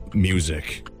in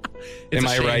music. Am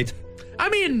I right? I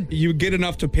mean, you get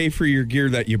enough to pay for your gear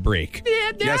that you break.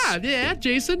 Yeah.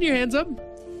 Jason, your hands up.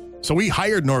 So we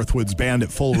hired Northwood's band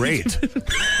at full rate.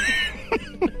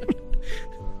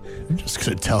 I'm just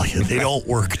going to tell you, they don't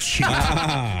work cheap.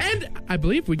 And I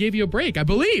believe we gave you a break. I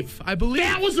believe.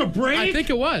 That was a break? I think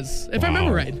it was, if I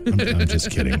remember right. I'm just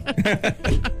kidding.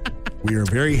 We are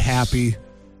very happy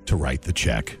to write the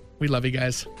check. We love you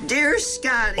guys. Dear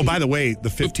Scotty. Oh, by the way, the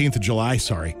 15th of July,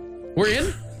 sorry. We're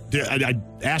in? I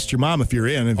asked your mom if you're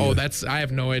in. I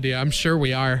have no idea. I'm sure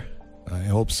we are. I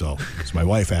hope so. Because my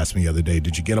wife asked me the other day,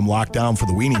 did you get them locked down for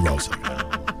the weenie roast?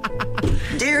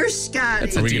 Dear Scotty.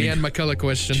 That's a Deanne McCullough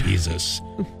question. Jesus.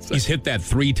 He's hit that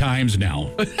 3 times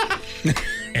now.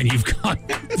 And you've gone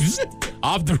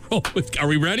off the road. Are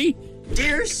we ready?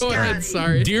 Dear Scotty. Go ahead,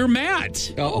 sorry. Dear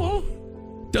Matt. Oh.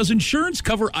 Does insurance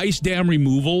cover ice dam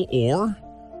removal or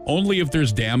only if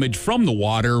there's damage from the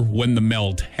water when the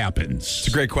melt happens? It's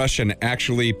a great question.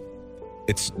 Actually,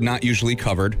 it's not usually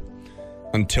covered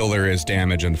until there is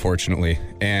damage, unfortunately.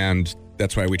 And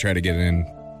that's why we try to get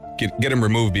them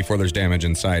removed before there's damage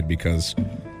inside, because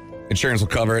insurance will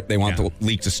cover it. They want the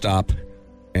leak to stop.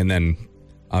 And then,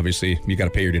 obviously, you got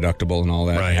to pay your deductible and all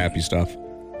that happy stuff.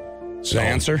 So, the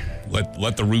answer?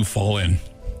 Let the roof fall in.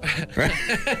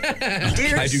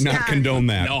 I do not condone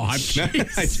that.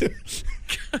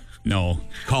 No,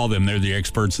 call them. They're the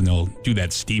experts, and they'll do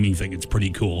that steaming thing. It's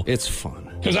pretty cool. It's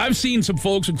fun. Because I've seen some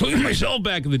folks, including myself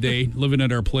back in the day, living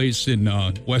at our place in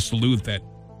West Duluth, that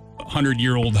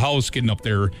 100-year-old house, getting up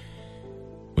there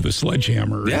with a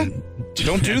sledgehammer. Yeah,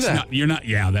 don't do that.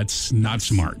 That's not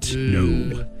smart.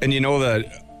 No. And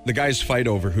the guys fight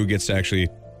over who gets to actually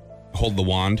hold the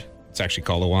wand. It's actually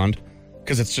called a wand.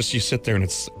 Because it's just you sit there and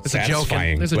it's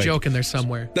satisfying. There's a joke in there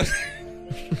somewhere.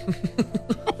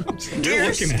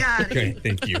 Dear Scotty. Okay,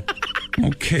 thank you.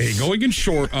 Okay, going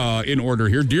in order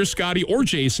here. Dear Scotty or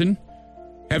Jason,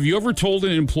 have you ever told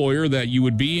an employer that you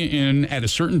would be in at a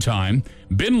certain time,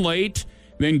 been late,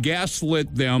 then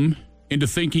gaslit them into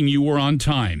thinking you were on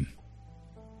time?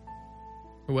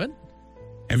 What?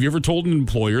 Have you ever told an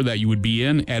employer that you would be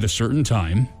in at a certain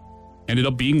time, ended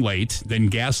up being late, then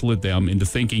gaslit them into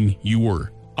thinking you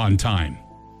were on time?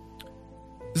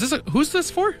 Who's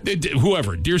this for?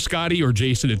 Whoever. Dear Scotty or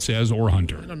Jason, it says, or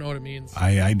Hunter. I don't know what it means.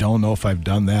 I don't know if I've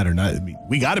done that or not. I mean,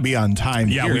 we got to be on time.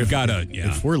 Yeah, here. we've got to. Yeah.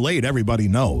 If we're late, everybody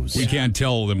knows. We can't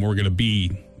tell them we're going to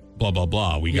be blah, blah,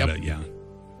 blah. We got to,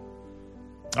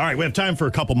 All right, we have time for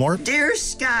a couple more. Dear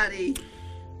Scotty.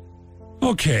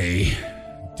 Okay.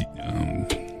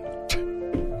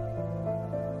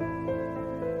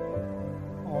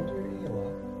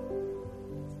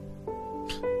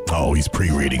 Oh, he's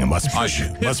pre-reading. It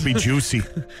must be juicy.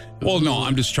 Well, no,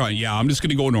 I'm just trying. Yeah, I'm just going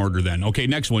to go in order then. Okay,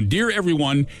 next one. Dear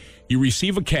everyone, you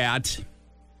receive a cat.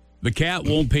 The cat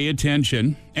won't pay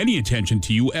any attention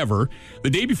to you ever. The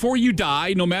day before you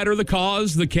die, no matter the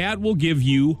cause, the cat will give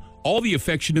you all the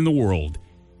affection in the world.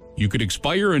 You could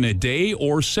expire in a day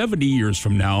or 70 years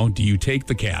from now. Do you take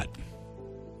the cat?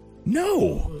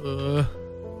 No.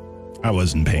 I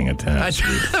wasn't paying attention.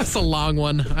 That's a long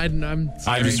one. I'm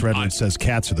sorry. I just read it says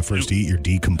cats are the first to eat your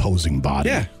decomposing body.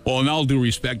 Yeah. Well, in all due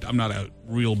respect, I'm not a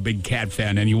real big cat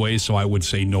fan anyway, so I would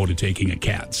say no to taking a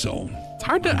cat. So it's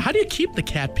hard to. How do you keep the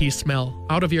cat pee smell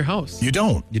out of your house? You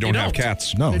don't. You don't have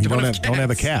cats. No, you don't have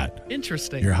a cat.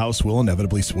 Interesting. Your house will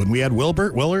inevitably. When we had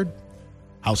Willard,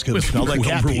 house could have smelled like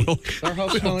cat pee. Our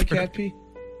house smell like cat pee?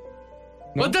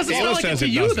 No? Well, it doesn't smell like it to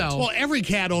you, though. Well, every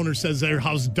cat owner says their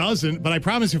house doesn't, but I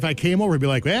promise if I came over, I'd be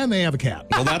like, man, they have a cat.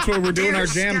 Well, that's where we're doing our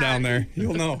jam down there.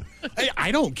 You'll know.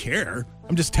 I don't care.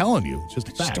 I'm just telling you. It's just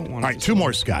a fact. All right, two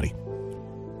more, Scotty.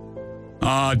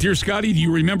 Dear Scotty, do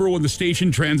you remember when the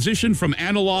station transitioned from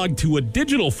analog to a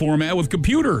digital format with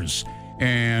computers?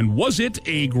 And was it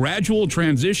a gradual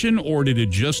transition or did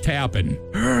it just happen?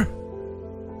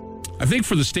 I think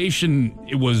for the station,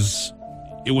 it was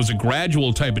a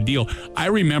gradual type of deal. I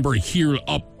remember here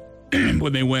up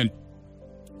when they went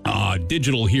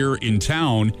digital here in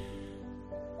town,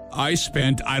 I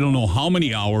spent, I don't know how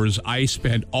many hours, I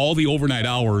spent all the overnight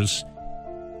hours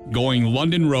going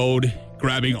London Road,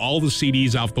 grabbing all the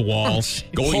CDs off the wall,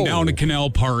 going down to Canal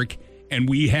Park, and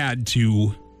we had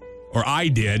to, or I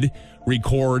did,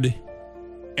 record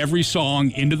every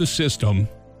song into the system,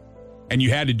 and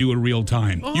you had to do it real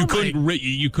time. You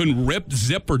couldn't rip,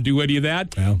 zip, or do any of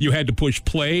that. Yeah. You had to push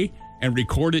play and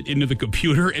record it into the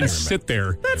computer and sit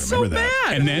there. That's so bad.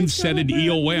 And then set an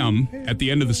EOM at the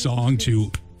end of the song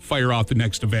to fire off the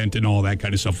next event and all that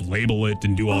kind of stuff, label it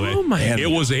and do all that. Oh, my. It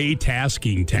was a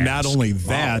tasking task. Not only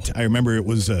that, I remember it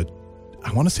was I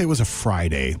want to say it was a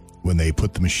Friday when they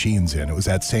put the machines in. It was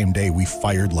that same day we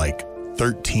fired like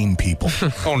 13 people.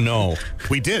 Oh, no.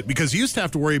 We did, because you used to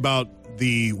have to worry about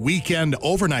the weekend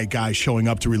overnight guy showing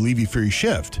up to relieve you for your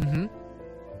shift. Mm-hmm.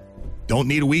 Don't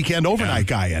need a weekend overnight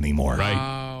guy anymore. Right.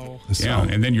 Wow. So, yeah,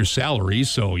 and then your salary,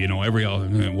 so, it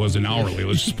wasn't hourly.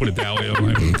 Let's just put it that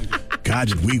way.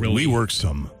 God, we worked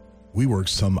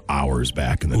some hours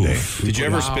back in the day. Did you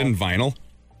ever spin vinyl?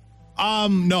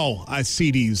 No,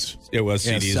 CDs. It was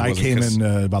CDs. Yes, I came in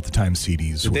about the time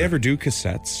CDs. Did they ever do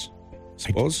cassettes? I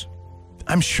suppose.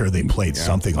 I'm sure they played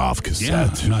something off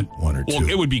cassette. Not one or two. Well,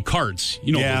 it would be carts.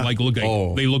 They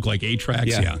look like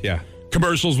 8-tracks. Yeah.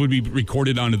 Commercials would be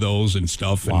recorded onto those and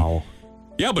stuff. Wow.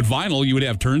 Yeah, but vinyl, you would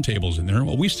have turntables in there.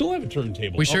 Well, we still have a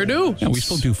turntable. We sure do. Yeah, we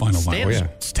still do final vinyl. Oh, yeah.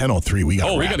 It's 10:03. We got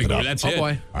to go. Up. That's it.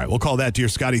 Boy. All right, we'll call that, dear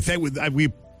Scotty.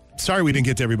 Sorry we didn't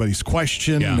get to everybody's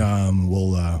question. Yeah.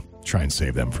 We'll try and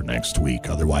save them for next week.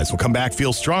 Otherwise, we'll come back,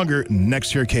 feel stronger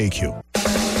next year, KQ.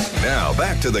 Now,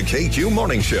 back to the KQ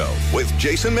Morning Show with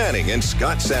Jason Manning and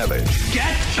Scott Savage.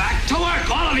 Get back to work,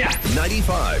 all of you.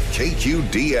 95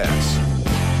 KQDS.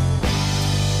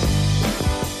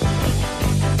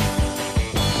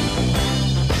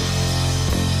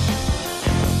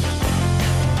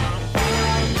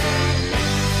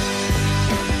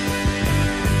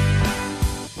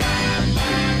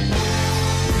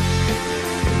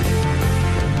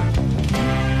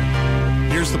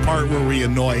 Here's the part where we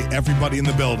annoy everybody in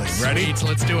the building. Ready? Sweet,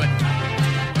 let's do it.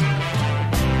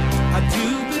 I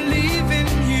do believe in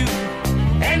you,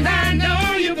 And I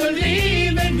know you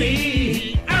believe in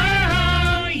me.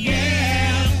 Oh,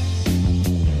 yeah.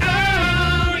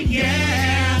 Oh,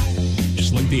 yeah.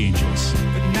 Just like the Angels.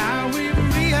 but now we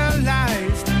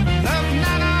realize love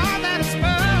not all that it's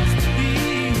supposed to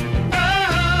be.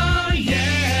 Oh,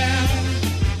 yeah.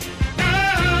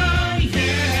 Oh,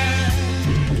 yeah.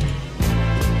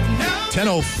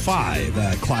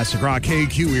 10:05 Classic Rock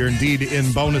KQ. We are indeed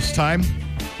in bonus time.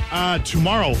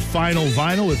 Tomorrow, Final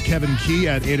Vinyl with Kevin Key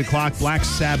at 8 o'clock. Black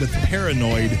Sabbath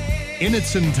Paranoid in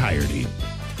its entirety.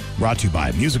 Brought to you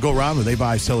by Musical Round, where they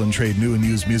buy, sell, and trade new and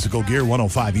used musical gear.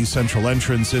 105 East Central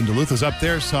entrance in Duluth is up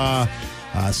there. Saw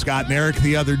Scott and Eric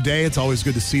the other day. It's always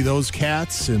good to see those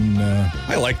cats. And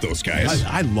I like those guys.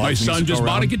 I love My son just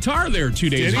bought a guitar there 2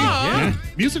 days ago. Yeah.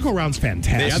 Musical Round's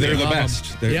fantastic. They're the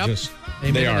best. They're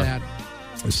they are. That.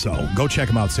 So go check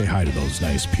them out. Say hi to those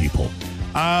nice people.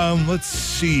 Let's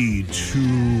see.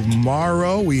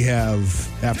 Tomorrow we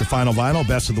have, after Final Vinyl,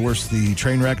 Best of the Worst of the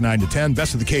Trainwreck, 9 to 10.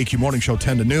 Best of the KQ Morning Show,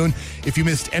 10 to noon. If you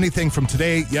missed anything from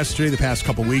today, yesterday, the past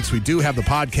couple weeks, we do have the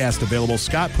podcast available.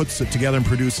 Scott puts it together and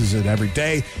produces it every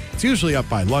day. It's usually up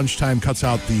by lunchtime, cuts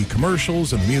out the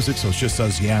commercials and the music, so it's just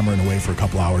us yammering away for a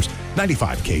couple hours.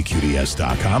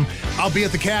 95KQDS.com. I'll be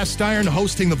at the Cast Iron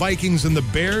hosting the Vikings and the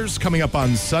Bears coming up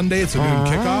on Sunday. It's a noon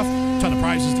kickoff. Ton of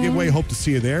prizes to give away. Hope to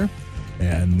see you there.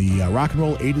 And the Rock and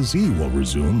Roll A to Z will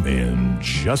resume in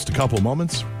just a couple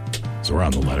moments. So we're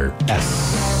on the letter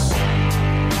S.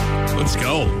 Let's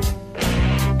go.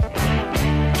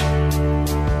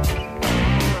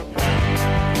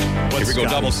 Here we go,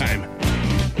 double time.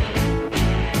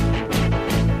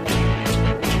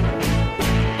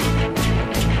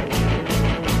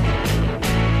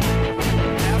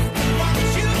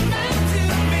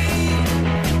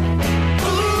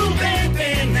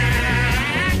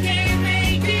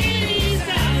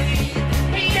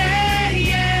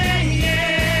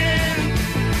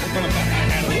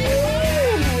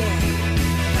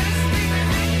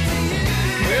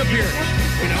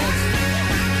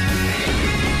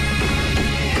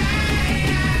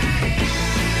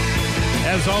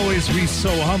 As always, we so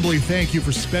humbly thank you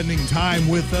for spending time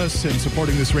with us and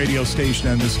supporting this radio station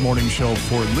and this morning show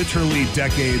for literally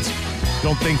decades.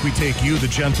 Don't think we take you, the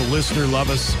gentle listener,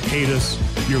 love us, hate us.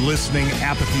 You're listening.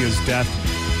 Apathy is death.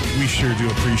 We sure do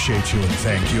appreciate you and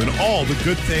thank you. And all the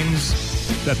good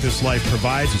things that this life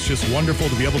provides. It's just wonderful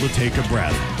to be able to take a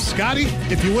breath. Scotty,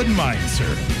 if you wouldn't mind,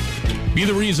 sir. Be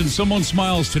the reason someone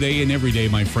smiles today and every day,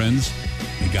 my friends.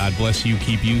 May God bless you,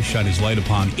 keep you, shine his light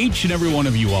upon each and every one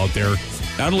of you out there.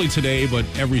 Not only today, but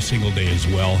every single day as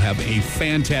well. Have a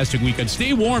fantastic weekend.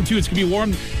 Stay warm, too. It's going to be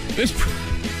warm. This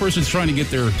person's trying to get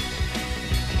their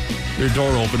their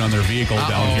door open on their vehicle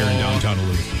down here in downtown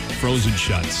Duluth. Frozen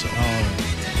shut. So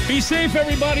be safe,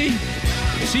 everybody.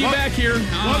 See you back here.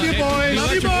 Love you, boys.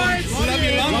 Love you, boys. Love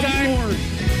you. Long time.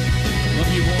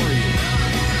 Love you more.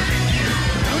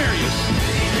 Come here, you.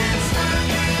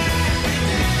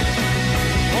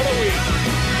 What a week.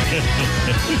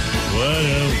 What a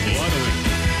week. What a week.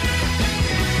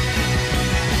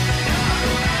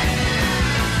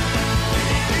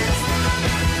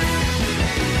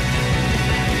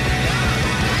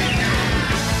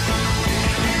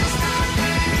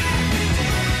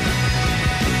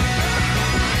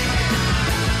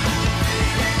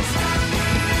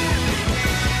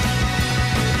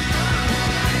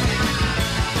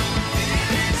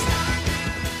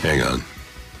 Hang on.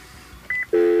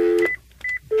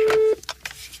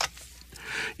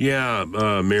 Yeah,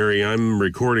 Mary, I'm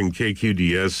recording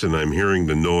KQDS and I'm hearing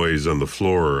the noise on the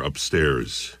floor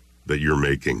upstairs that you're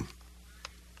making.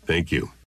 Thank you.